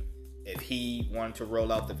everything. If he wanted to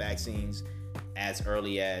roll out the vaccines as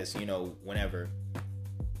early as, whenever,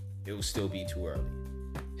 it will still be too early.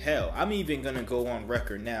 Hell, I'm even gonna go on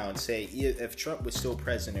record now and say if Trump was still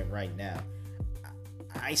president right now,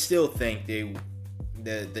 I still think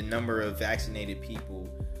the number of vaccinated people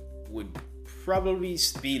would probably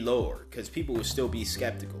be lower because people would still be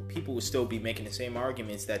skeptical. People would still be making the same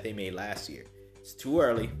arguments that they made last year. It's too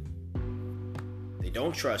early. They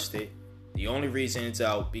don't trust it. The only reason it's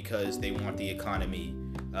out because they want the economy.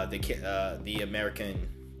 The American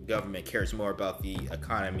government cares more about the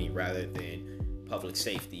economy rather than public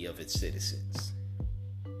safety of its citizens.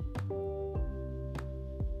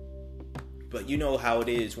 But you know how it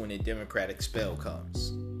is when a Democratic spell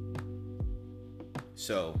comes.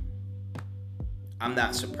 So, I'm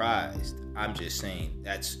not surprised. I'm just saying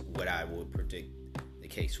that's what I would predict the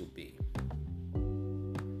case will be.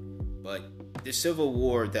 But the civil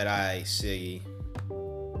war that I see,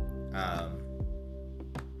 or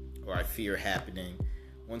I fear happening,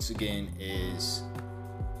 once again, is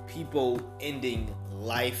people ending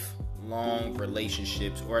lifelong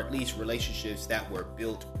relationships, or at least relationships that were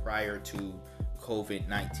built prior to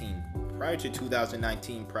COVID-19, prior to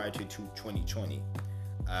 2019, prior to 2020,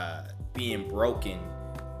 being broken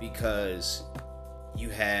because you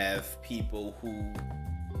have people who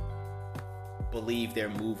believe they're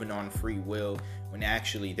moving on free will when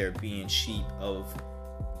actually they're being sheep of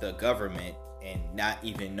the government and not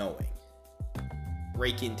even knowing.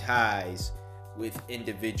 Breaking ties with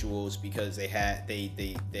individuals because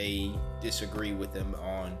they disagree with them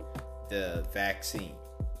on the vaccine.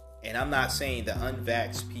 And I'm not saying the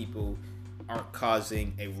unvaxxed people aren't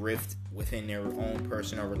causing a rift within their own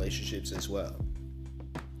personal relationships as well.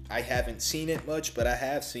 I haven't seen it much, but I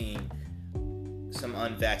have seen some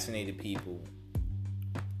unvaccinated people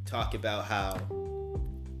talk about how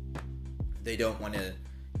they don't want to,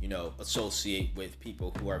 associate with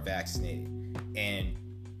people who are vaccinated. And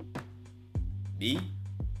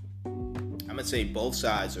I'm gonna say both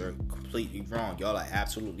sides are completely wrong. Y'all are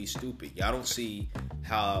absolutely stupid. Y'all don't see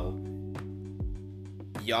how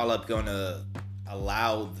y'all are gonna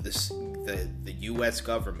allow the U.S.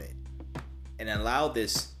 government and allow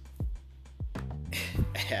this,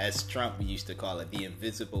 as Trump used to call it, the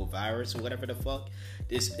invisible virus or whatever the fuck,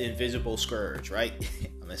 this invisible scourge, right?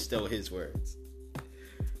 I'm gonna steal his words.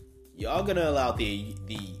 Y'all gonna allow the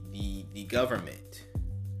government,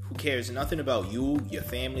 who cares nothing about you, your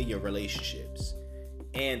family, your relationships,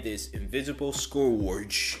 and this invisible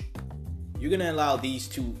scourge, you're gonna allow these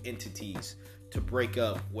two entities to break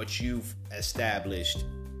up what you've established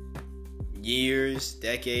years,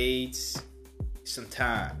 decades, some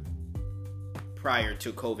time prior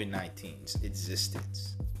to COVID-19's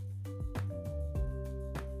existence.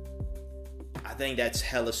 I think that's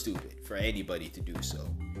hella stupid for anybody to do so.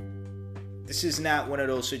 This is not one of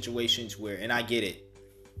those situations where, and I get it,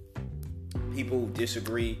 people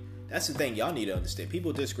disagree. That's the thing y'all need to understand.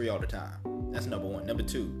 People disagree all the time. That's number one. Number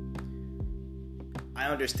two, I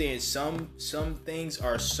understand some things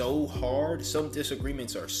are so hard, some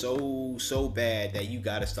disagreements are so bad that you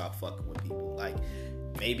gotta stop fucking with people. Like,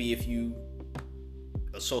 maybe if you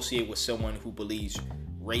associate with someone who believes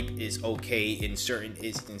rape is okay in certain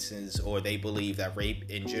instances, or they believe that rape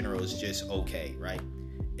in general is just okay, right?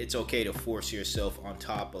 It's okay to force yourself on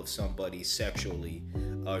top of somebody sexually,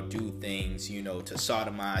 or do things, to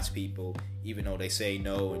sodomize people, even though they say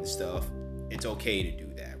no and stuff. It's okay to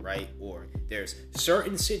do that, right? Or there's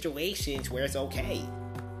certain situations where it's okay.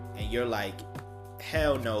 And you're like,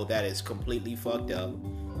 hell no, that is completely fucked up.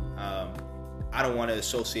 I don't want to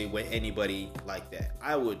associate with anybody like that.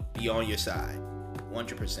 I would be on your side,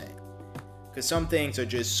 100%. Because some things are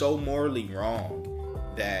just so morally wrong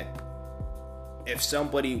that if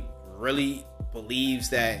somebody really believes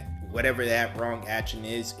that whatever that wrong action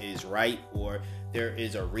is right, or there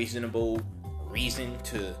is a reasonable reason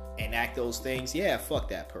to enact those things, yeah, fuck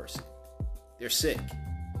that person. They're sick.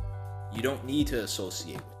 You don't need to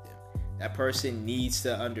associate with them. That person needs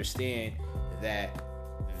to understand that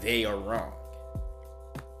they are wrong.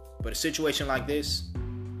 But a situation like this,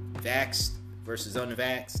 vaxxed versus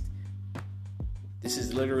unvaxxed, this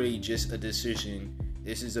is literally just a decision.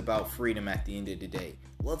 This is about freedom at the end of the day.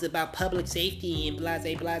 Well, it's about public safety and blah,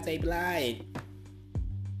 blah, blah, blah.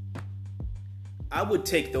 I would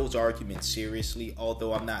take those arguments seriously,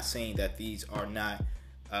 although I'm not saying that these are not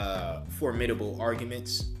formidable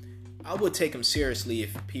arguments. I would take them seriously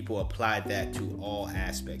if people applied that to all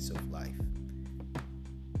aspects of life.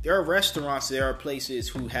 There are restaurants, there are places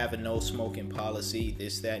who have a no smoking policy,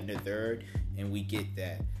 this, that, and the third, and we get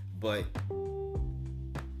that. But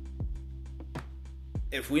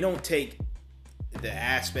if we don't take the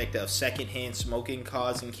aspect of secondhand smoking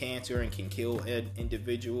causing cancer and can kill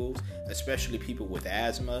individuals, especially people with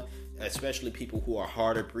asthma, especially people who are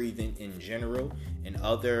harder breathing in general, and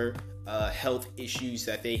other health issues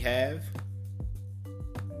that they have,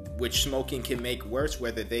 which smoking can make worse,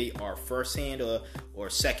 whether they are firsthand or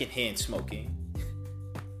secondhand smoking.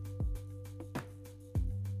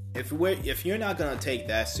 If you're not gonna take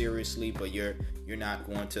that seriously, but you're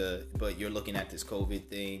looking at this COVID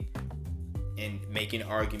thing and making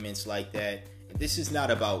arguments like that, this is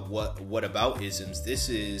not about what about isms. This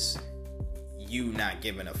is you not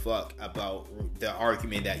giving a fuck about the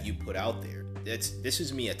argument that you put out there. This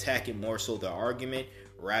is me attacking more so the argument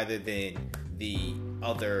rather than the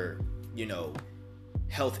other,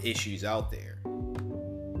 health issues out there.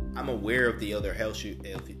 I'm aware of the other health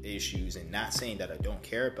issues and not saying that I don't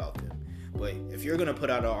care about them. But if you're going to put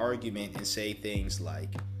out an argument and say things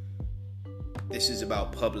like, this is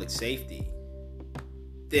about public safety,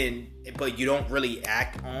 but you don't really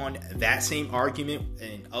act on that same argument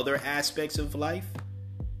in other aspects of life,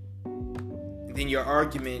 then your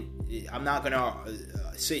argument, I'm not going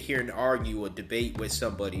to sit here and argue or debate with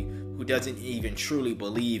somebody who doesn't even truly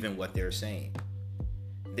believe in what they're saying.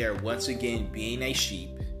 They're once again being a sheep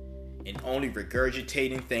and only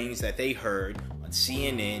regurgitating things that they heard on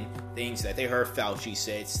CNN, things that they heard Fauci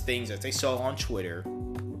said, things that they saw on Twitter,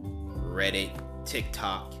 Reddit,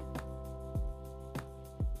 TikTok.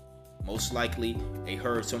 Most likely, they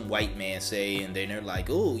heard some white man say, and then they're like,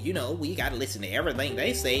 oh, we gotta listen to everything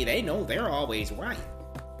they say. They know they're always right.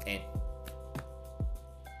 And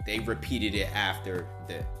they repeated it after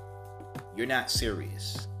the, you're not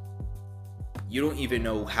serious. You don't even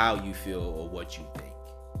know how you feel or what you think.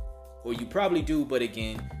 Or you probably do, but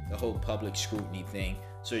again, the whole public scrutiny thing.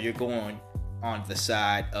 So you're going on the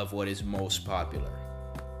side of what is most popular.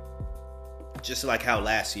 Just like how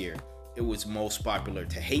last year, it was most popular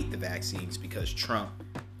to hate the vaccines because Trump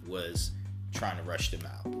was trying to rush them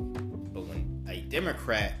out. But when a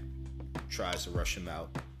Democrat tries to rush them out,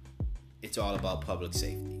 it's all about public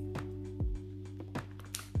safety.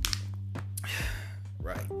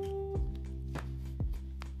 Right.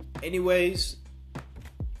 Anyways,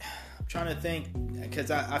 I'm trying to think,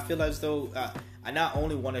 because I feel as though I not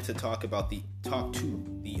only wanted to talk to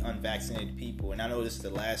the unvaccinated people, and I know this is the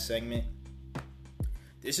last segment.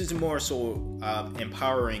 This is more so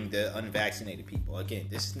empowering the unvaccinated people. Again,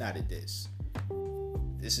 this is not a diss.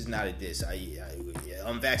 This is not a diss.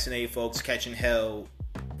 Unvaccinated folks catching hell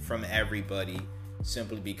from everybody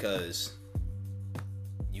simply because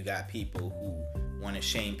you got people who want to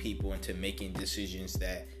shame people into making decisions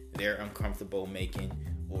that they're uncomfortable making,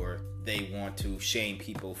 or they want to shame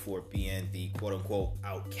people for being the quote-unquote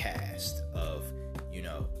outcast of,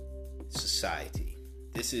 society.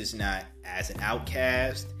 This is not as an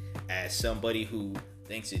outcast, as somebody who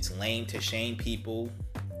thinks it's lame to shame people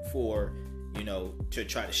for, to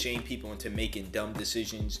try to shame people into making dumb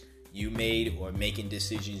decisions you made or making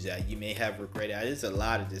decisions that you may have regretted. There's a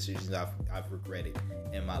lot of decisions I've regretted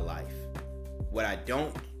in my life. What I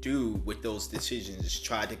don't do with those decisions is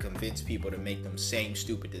try to convince people to make them same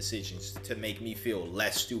stupid decisions to make me feel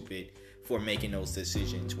less stupid for making those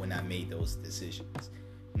decisions when I made those decisions.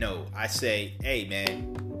 No, I say, hey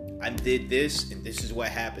man, I did this and this is what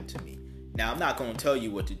happened to me. Now, I'm not going to tell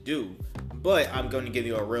you what to do, but I'm going to give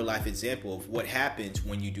you a real life example of what happens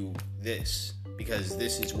when you do this, because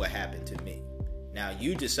this is what happened to me. Now,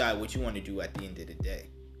 you decide what you want to do at the end of the day.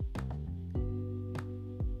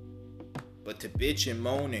 But to bitch and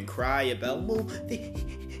moan and cry about, well,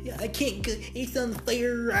 I can't go, it's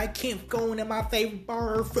unfair, I can't go into my favorite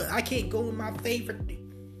bar, I can't go in my favorite.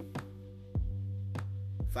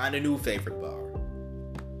 Find a new favorite bar.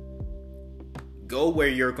 Go where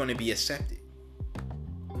you're going to be accepted.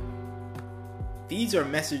 These are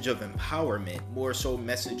messages of empowerment, more so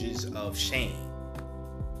messages of shame.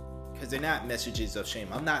 Because they're not messages of shame.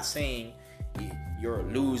 I'm not saying you're a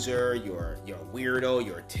loser, you're a weirdo,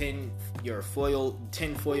 you're a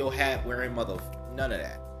tinfoil hat wearing none of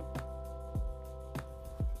that.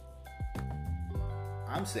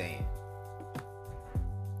 I'm saying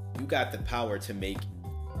you got the power to make.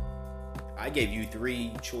 I gave you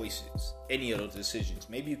 3 choices. Any of those decisions.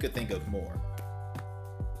 Maybe you could think of more.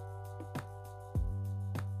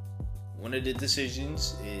 One of the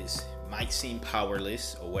decisions might seem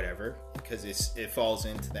powerless or whatever, because it falls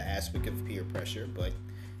into the aspect of peer pressure, but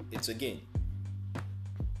it's again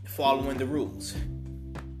following the rules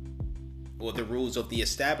or the rules of the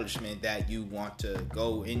establishment that you want to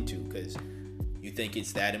go into because you think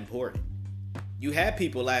it's that important. You had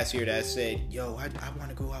people last year that said, yo, I want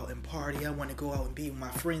to go out and party. I want to go out and be with my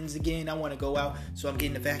friends again. I want to go out, so I'm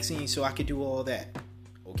getting the vaccine so I could do all that.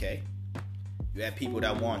 Okay. You have people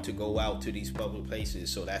that want to go out to these public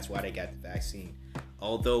places, so that's why they got the vaccine.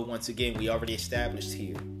 Although, once again, we already established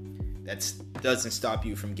here, that doesn't stop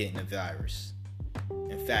you from getting the virus.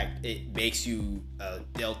 In fact, it makes you a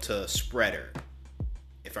Delta spreader.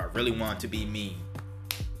 If I really want to be mean,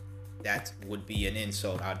 that would be an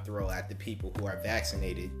insult I'd throw at the people who are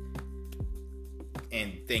vaccinated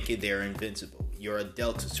and thinking they're invincible. You're a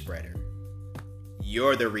Delta spreader.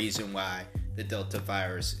 You're the reason why the Delta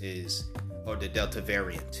virus or the Delta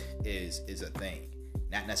variant is a thing.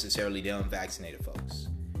 Not necessarily the unvaccinated folks.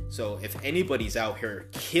 So if anybody's out here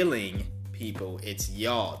killing people, it's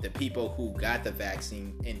y'all, the people who got the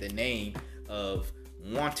vaccine in the name of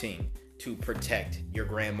wanting to protect your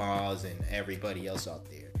grandmas and everybody else out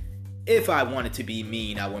there. If I wanted to be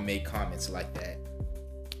mean, I would make comments like that.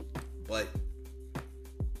 But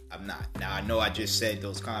I'm not. Now, I know I just said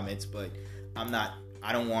those comments, but I'm not.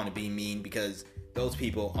 I don't want to be mean because those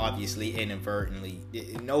people obviously inadvertently,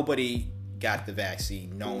 nobody got the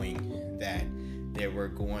vaccine knowing that they were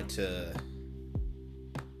going to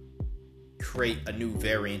create a new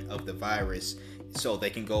variant of the virus so they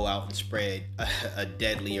can go out and spread a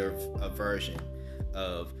deadlier version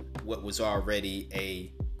of what was already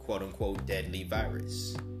a quote-unquote deadly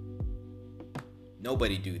virus.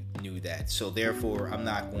 Nobody knew that. So therefore, I'm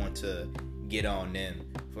not going to get on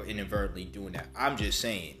them for inadvertently doing that. I'm just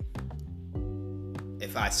saying,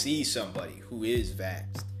 if I see somebody who is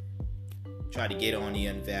vaxxed, try to get on the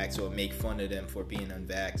unvaxxed or make fun of them for being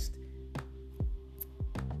unvaxxed,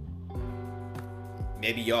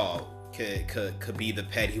 maybe y'all could be the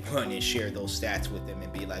petty one and share those stats with them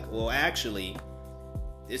and be like, well, actually,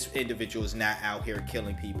 this individual is not out here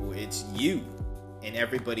killing people. It's you and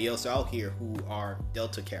everybody else out here who are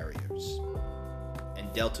Delta carriers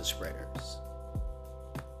and Delta spreaders.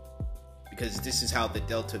 Because this is how the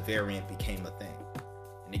Delta variant became a thing.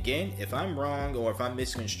 And again, if I'm wrong or if I'm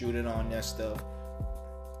misconstrued on that stuff,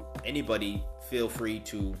 anybody feel free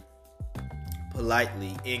to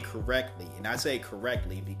politely, incorrectly, and I say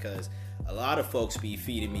correctly because a lot of folks be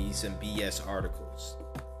feeding me some BS articles,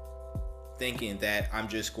 thinking that I'm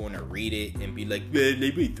just going to read it and be like, man,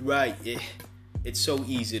 they be right. It's so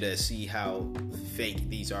easy to see how fake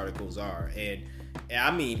these articles are. And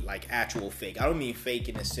I mean like actual fake. I don't mean fake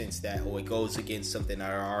in the sense that, it goes against something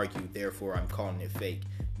I argued, therefore I'm calling it fake.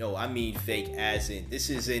 No, I mean fake as in, this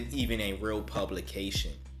isn't even a real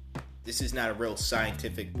publication. This is not a real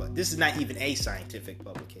scientific, but this is not even a scientific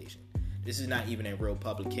publication. This is not even a real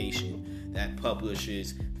publication that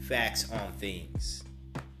publishes facts on things.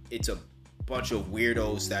 It's a bunch of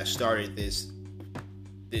weirdos that started this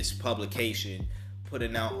publication,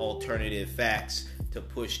 putting out alternative facts to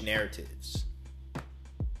push narratives.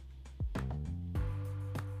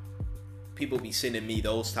 People be sending me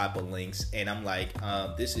those type of links, and I'm like,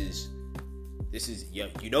 this is this is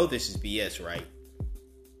BS, right?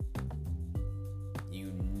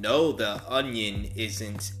 You know the Onion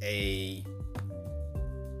isn't a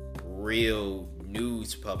real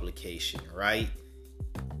news publication, right?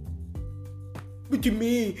 What do you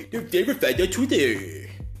mean? They referred to Twitter.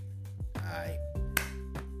 Alright.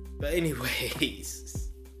 But anyways,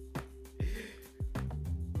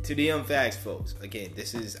 to the unvaxxed folks, again,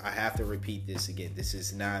 I have to repeat this again. This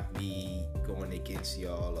is not me going against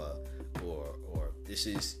y'all or this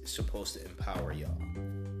is supposed to empower y'all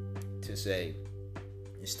to say,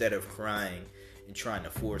 instead of crying and trying to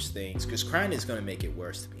force things, because crying is going to make it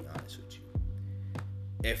worse, to be honest with you.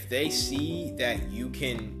 If they see that you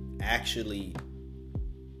can actually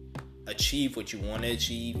achieve what you want to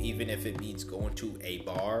achieve, even if it means going to a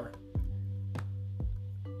bar,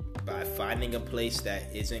 by finding a place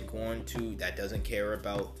that doesn't care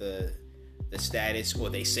about the status, or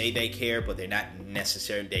they say they care, but they're not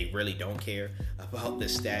necessarily, they really don't care about the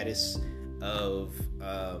status of,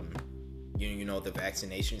 the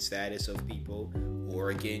vaccination status of people, or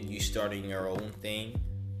again, you starting your own thing,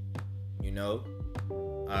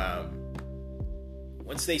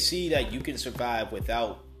 once they see that you can survive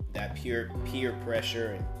without that peer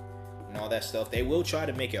pressure and all that stuff, they will try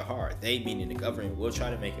to make it hard. They, meaning the government, will try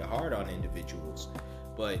to make it hard on individuals.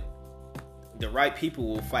 But the right people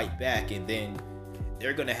will fight back, and then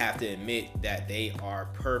they're going to have to admit that they are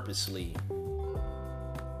purposely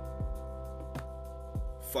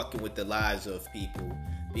fucking with the lives of people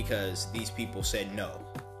because these people said no.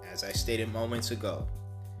 As I stated moments ago,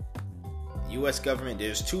 the U.S. government,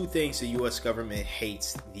 there's two things the U.S. government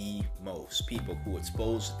hates the most: people who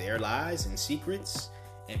expose their lies and secrets,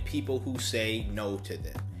 and people who say no to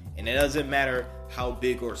them. And it doesn't matter how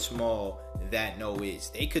big or small that no is.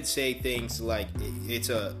 They could say things like it's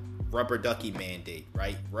a rubber ducky mandate,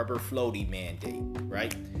 right? Rubber floaty mandate,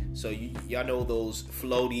 right? So y'all know those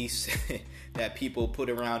floaties that people put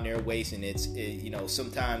around their waist, and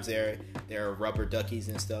sometimes they're rubber duckies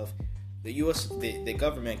and stuff. The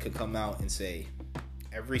government could come out and say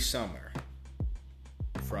every summer,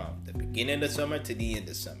 from the beginning of summer to the end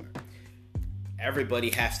of summer, everybody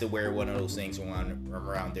has to wear one of those things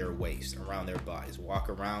around their waist, around their bodies. Walk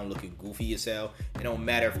around looking goofy as hell. It don't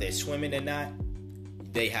matter if they're swimming or not.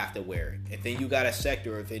 They have to wear it. And then you got a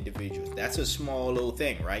sector of individuals. That's a small little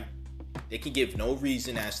thing, right? They can give no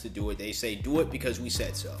reason as to do it. They say, do it because we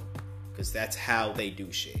said so. Because that's how they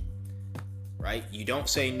do shit. Right? You don't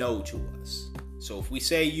say no to us. So if we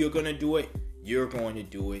say you're going to do it, you're going to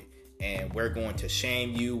do it. And we're going to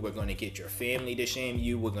shame you. We're going to get your family to shame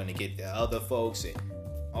you. We're going to get the other folks and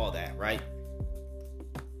all that, right?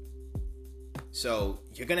 So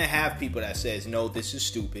you're going to have people that says, no, this is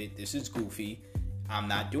stupid. This is goofy. I'm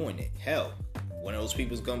not doing it. Hell, one of those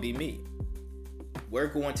people is going to be me. We're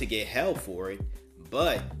going to get hell for it.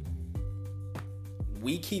 But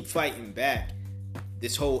we keep fighting back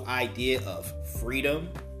this whole idea of freedom,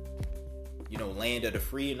 land of the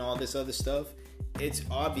free and all this other stuff. It's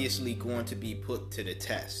obviously going to be put to the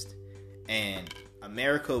test. And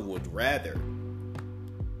America would rather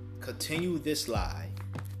continue this lie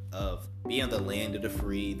of being the land of the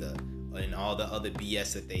free, and all the other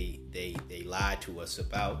BS that they lied to us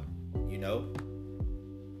about,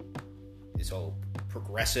 this whole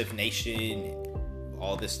progressive nation and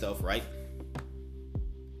all this stuff, right?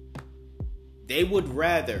 They would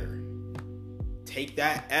rather take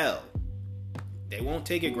that L. They won't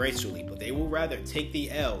take it gracefully, but they will rather take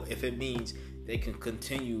the L if it means they can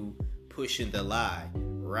continue pushing the lie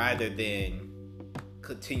rather than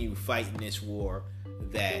continue fighting this war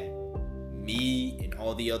that me and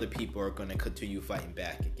all the other people are going to continue fighting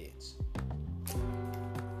back against.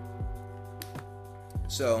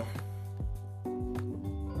 So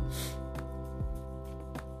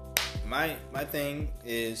my thing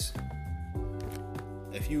is,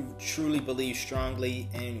 if you truly believe strongly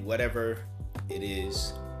in whatever it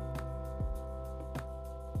is,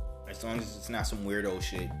 as long as it's not some weirdo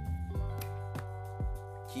shit,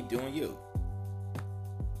 keep doing you.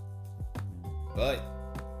 But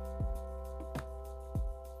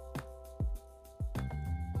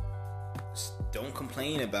don't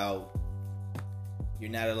complain about you're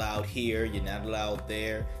not allowed here, you're not allowed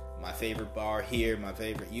there, my favorite bar here, my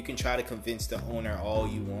favorite. You can try to convince the owner all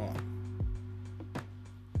you want.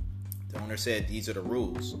 The owner said these are the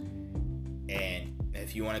rules, and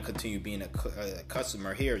if you want to continue being a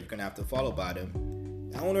customer here, you're gonna have to follow by them.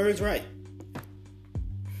 The owner is right.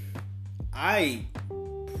 I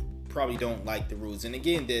probably don't like the rules, and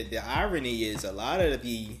again, the irony is a lot of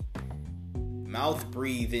the mouth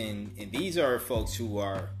breathing, and these are folks who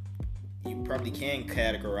are, you probably can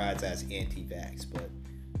categorize as anti-vax, but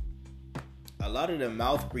a lot of the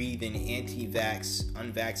mouth breathing anti-vax,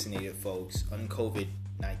 unvaccinated folks,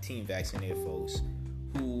 un-COVID-19 vaccinated folks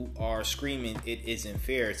who are screaming it isn't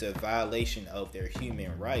fair, it's a violation of their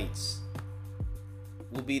human rights,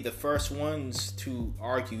 will be the first ones to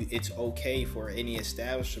argue it's okay for any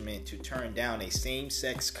establishment to turn down a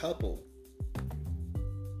same-sex couple.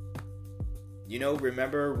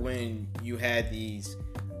 Remember when you had these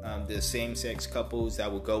the same-sex couples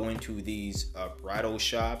that would go into these bridal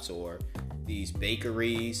shops or these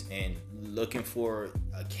bakeries and looking for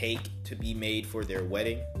a cake to be made for their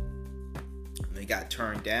wedding? And they got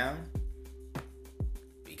turned down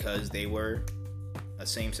because they were a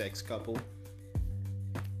same-sex couple.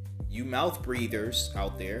 You mouth breathers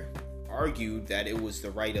out there argued that it was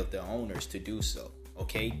the right of the owners to do so.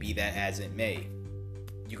 Okay, be that as it may.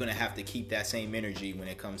 You're going to have to keep that same energy when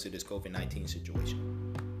it comes to this COVID-19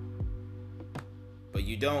 situation. But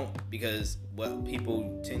you don't, because what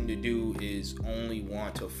people tend to do is only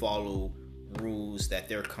want to follow rules that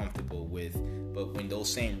they're comfortable with. But when those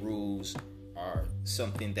same rules are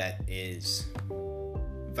something that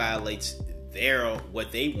violates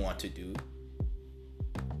what they want to do,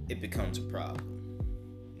 it becomes a problem.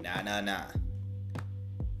 Nah.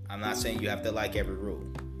 I'm not saying you have to like every rule.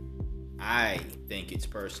 I think it's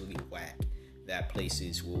personally whack that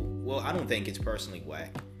places I don't think it's personally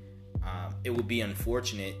whack. It would be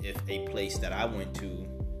unfortunate if a place that I went to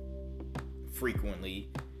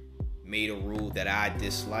frequently made a rule that I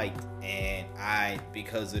disliked, and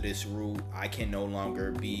because of this rule, I can no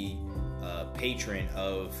longer be a patron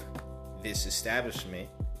of this establishment.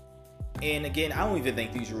 And again, I don't even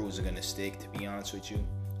think these rules are going to stick, to be honest with you.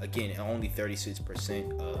 Again, only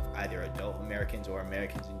 36% of either adult Americans or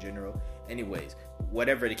Americans in general. Anyways,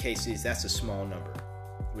 whatever the case is, that's a small number,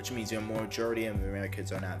 which means the majority of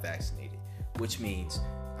Americans are not vaccinated, which means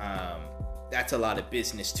that's a lot of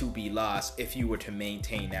business to be lost if you were to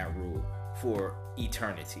maintain that rule for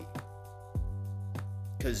eternity.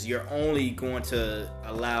 Because you're only going to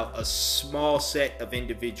allow a small set of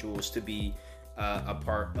individuals to be a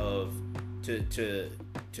part of, to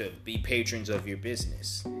be patrons of your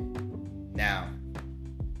business. Now,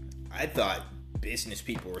 I thought business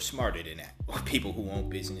people were smarter than that, or people who own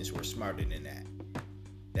business were smarter than that.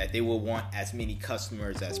 That they will want as many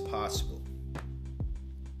customers as possible,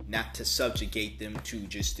 not to subjugate them to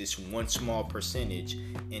just this one small percentage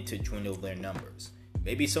and to dwindle their numbers.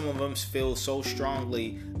 Maybe some of them feel so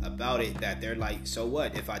strongly about it that they're like, so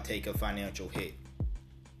what if I take a financial hit?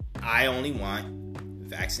 I only want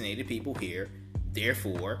vaccinated people here.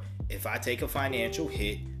 Therefore, if I take a financial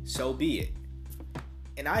hit, so be it.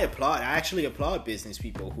 And I actually applaud business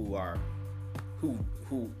people who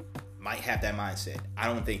might have that mindset. I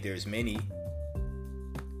don't think there's many,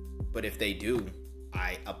 but if they do,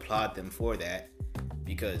 I applaud them for that,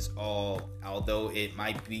 because although it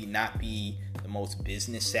might not be the most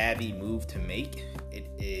business savvy move to make, it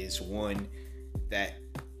is one that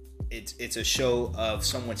it's a show of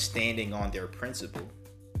someone standing on their principle,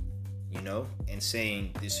 and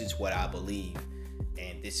saying, this is what I believe,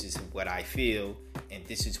 and this is what I feel, and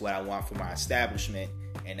this is what I want for my establishment.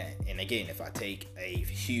 And again, if I take a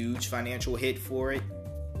huge financial hit for it,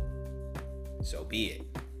 so be it.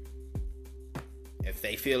 If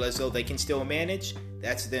they feel as though they can still manage,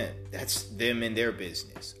 that's them. That's them and their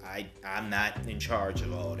business. I'm not in charge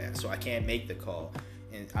of all that, so I can't make the call.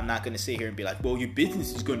 And I'm not going to sit here and be like, well, your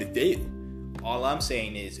business is going to fail. All I'm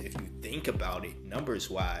saying is, if you think about it,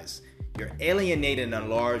 numbers-wise, you're alienating a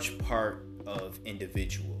large part of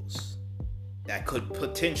individuals that could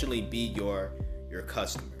potentially be your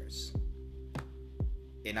customers.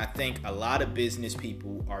 And I think a lot of business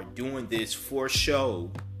people are doing this for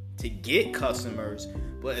show to get customers,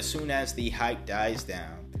 but as soon as the hype dies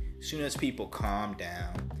down, as soon as people calm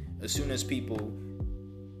down, as soon as people,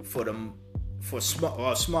 for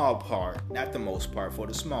a small part, not the most part, for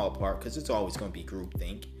the small part, because it's always going to be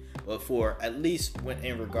groupthink, but for at least when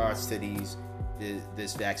in regards to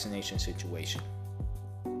this vaccination situation,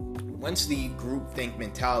 once the groupthink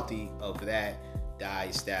mentality of that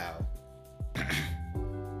dies down,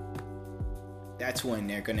 that's when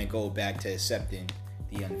they're going to go back to accepting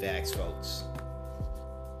the unvaxxed folks.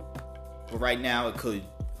 But right now, it could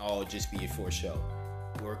all just be for show,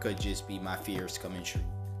 or it could just be my fears coming true.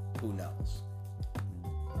 Who knows?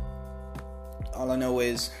 All I know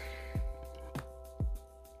is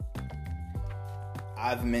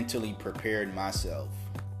I've mentally prepared myself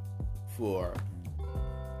for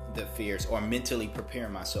the fears, or mentally prepare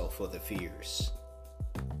myself for the fears.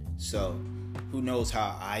 So who knows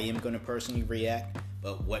how I am going to personally react,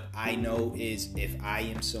 but what I know is, if I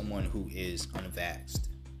am someone who is unvaxxed,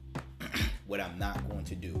 what I'm not going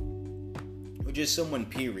to do, or just someone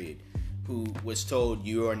period who was told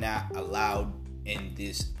you are not allowed in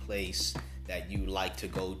this place that you like to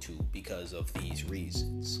go to because of these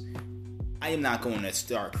reasons, I am not going to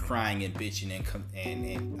start crying and bitching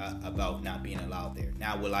and about not being allowed there.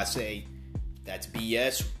 Now, will I say that's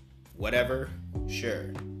BS? Whatever, sure.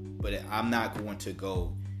 But I'm not going to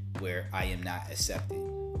go where I am not accepted.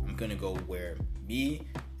 I'm going to go where me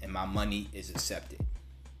and my money is accepted.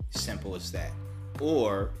 Simple as that.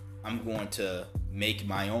 Or I'm going to make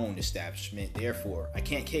my own establishment. Therefore, I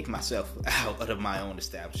can't kick myself out of my own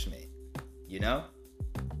establishment.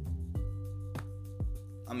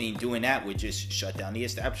 I mean, doing that would just shut down the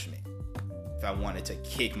establishment if I wanted to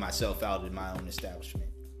kick myself out of my own establishment.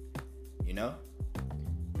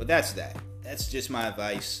 But that's that. That's just my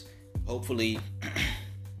advice. Hopefully,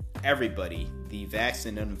 everybody, the vaxxed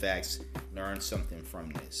and unvaxxed, learn something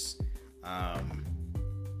from this. I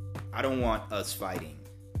don't want us fighting,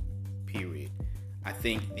 period. I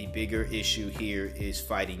think the bigger issue here is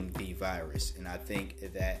fighting the virus. And I think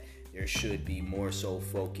that there should be more so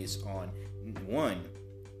focus on, one,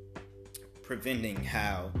 preventing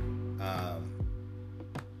how,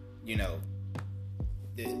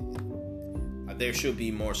 there should be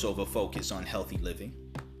more so of a focus on healthy living.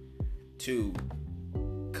 Two,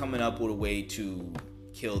 coming up with a way to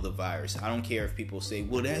kill the virus. I don't care if people say,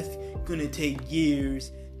 well, that's gonna take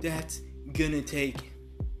years. That's gonna take.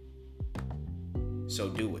 So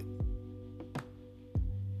do it.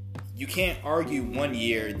 You can't argue 1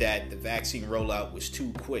 year that the vaccine rollout was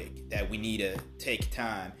too quick, that we need to take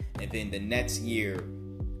time, and then the next year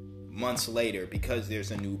months later, because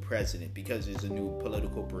there's a new president, because there's a new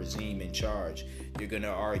political regime in charge, you're going to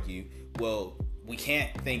argue, well, we can't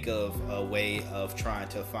think of a way of trying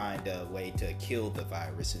to find a way to kill the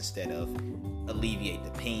virus instead of alleviate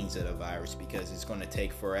the pains of the virus, because it's going to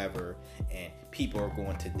take forever and people are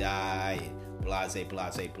going to die and blase,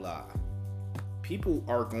 blase, blah. People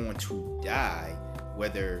are going to die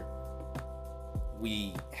whether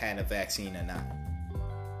we had a vaccine or not.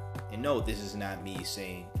 And no, this is not me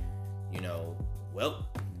saying, well,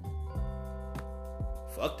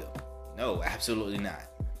 fuck them. No, absolutely not.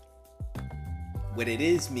 What it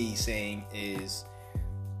is me saying is,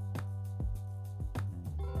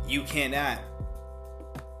 you cannot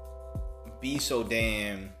be so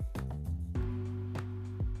damn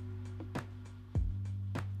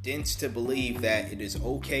dense to believe that it is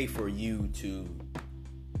okay for you to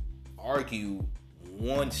argue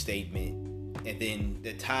one statement and then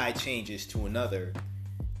the tide changes to another,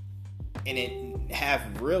 and it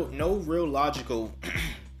have no real logical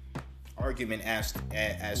argument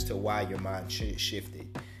as to why your mind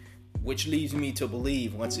shifted, which leads me to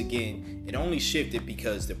believe, once again, it only shifted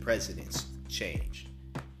because the presidents changed.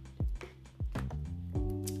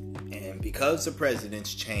 And because the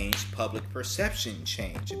presidents changed, public perception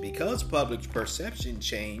changed. And because public perception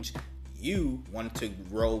changed, you wanted to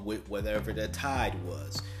roll with whatever the tide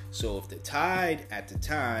was. So if the tide at the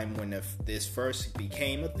time when this first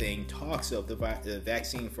became a thing, talks of the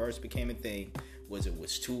vaccine first became a thing, it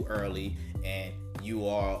was too early, and you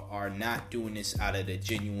are not doing this out of the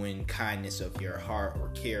genuine kindness of your heart or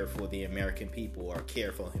care for the American people or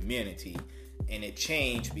care for humanity. And it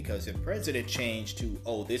changed because the president changed to,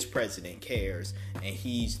 oh, this president cares and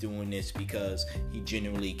he's doing this because he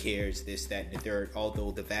genuinely cares, this, that, and the third.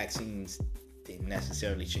 Although the vaccines didn't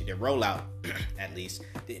necessarily change, the rollout at least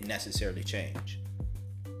didn't necessarily change.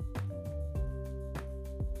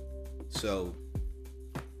 So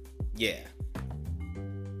yeah,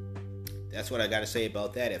 that's what I got to say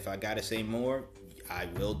about that. If I got to say more, I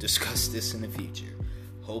will discuss this in the future.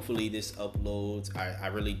 Hopefully this uploads. I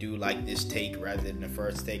really do like this take rather than the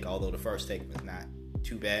first take, although the first take was not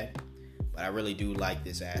too bad. But I really do like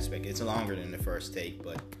this aspect. It's longer than the first take,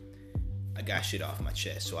 but I got shit off my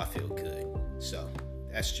chest, so I feel good. So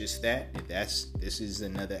that's just that. This is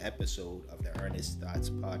another episode of the Ernest Thoughts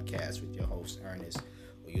Podcast with your host, Ernest.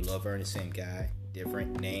 Or you love Ernest, same guy,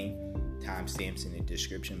 different name. Timestamps in the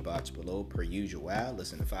description box below per usual.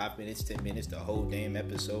 Listen to 5 minutes, 10 minutes, the whole damn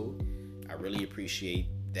episode. I really appreciate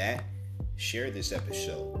that. Share this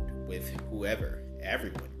episode with whoever,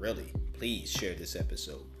 everyone, really. Please share this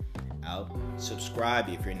episode out. Subscribe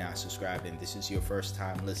if you're not subscribed and this is your first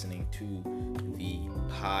time listening to the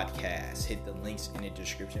podcast. Hit the links in the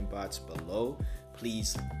description box below.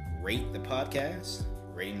 Please rate the podcast.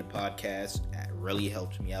 Rating the podcast really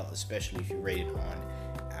helps me out, especially if you rate it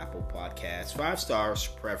on Apple Podcasts. 5 stars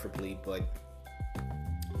preferably, but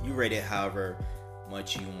you rate it however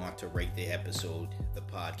much you want to rate the episode, the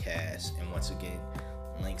podcast. And once again,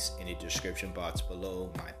 links in the description box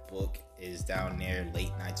below. My book is down there,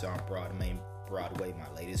 Late Nights on Broadway, my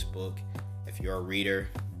latest book. If you're a reader,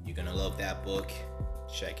 you're gonna love that book.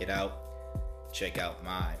 Check it out. Check out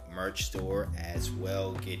my merch store as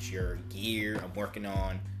well. Get your gear. I'm working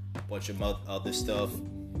on a bunch of other stuff.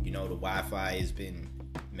 The Wi-Fi has been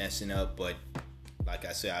messing up, but like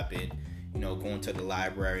I said, I've been going to the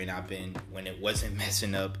library, and when it wasn't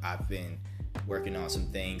messing up, I've been working on some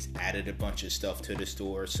things, added a bunch of stuff to the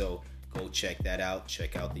store, so go check that out.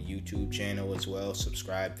 Check out the YouTube channel as well.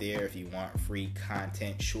 Subscribe there if you want free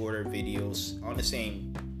content, shorter videos on the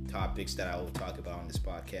same topics that I will talk about on this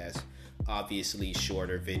podcast. Obviously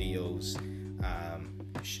shorter videos,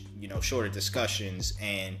 shorter discussions,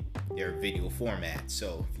 and their video format.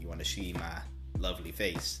 So if you want to see my lovely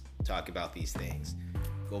face talk about these things,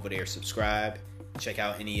 go over there, subscribe. Check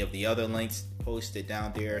out any of the other links posted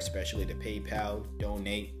down there, especially the PayPal,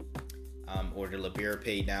 donate, or the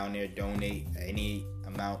Liberapay down there, donate. Any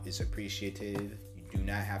amount is appreciative. You do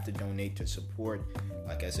not have to donate to support.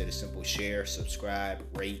 Like I said, a simple share, subscribe,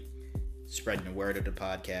 rate, spreading the word of the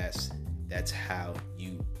podcast. That's how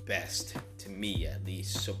you best, to me at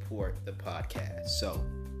least, support the podcast. So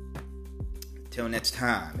until next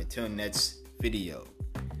time, until next video,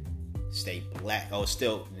 stay black.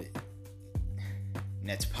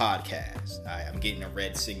 Next podcast. I'm getting a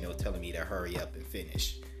red signal telling me to hurry up and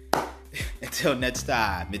finish. Until next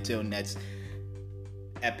time, until next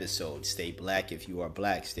episode, stay black if you are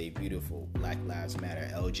black. Stay beautiful. Black lives matter.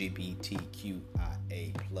 LGBTQIA+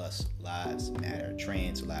 lives matter.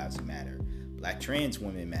 Trans lives matter. Black trans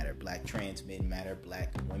women matter. Black trans men matter.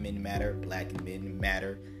 Black women matter. Black men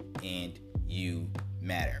matter. And you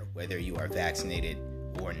matter, whether you are vaccinated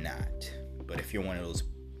or not. But if you're one of those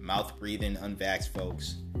mouth breathing unvaxxed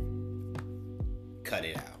folks, cut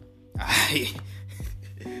it out. All right.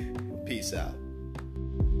 Peace out.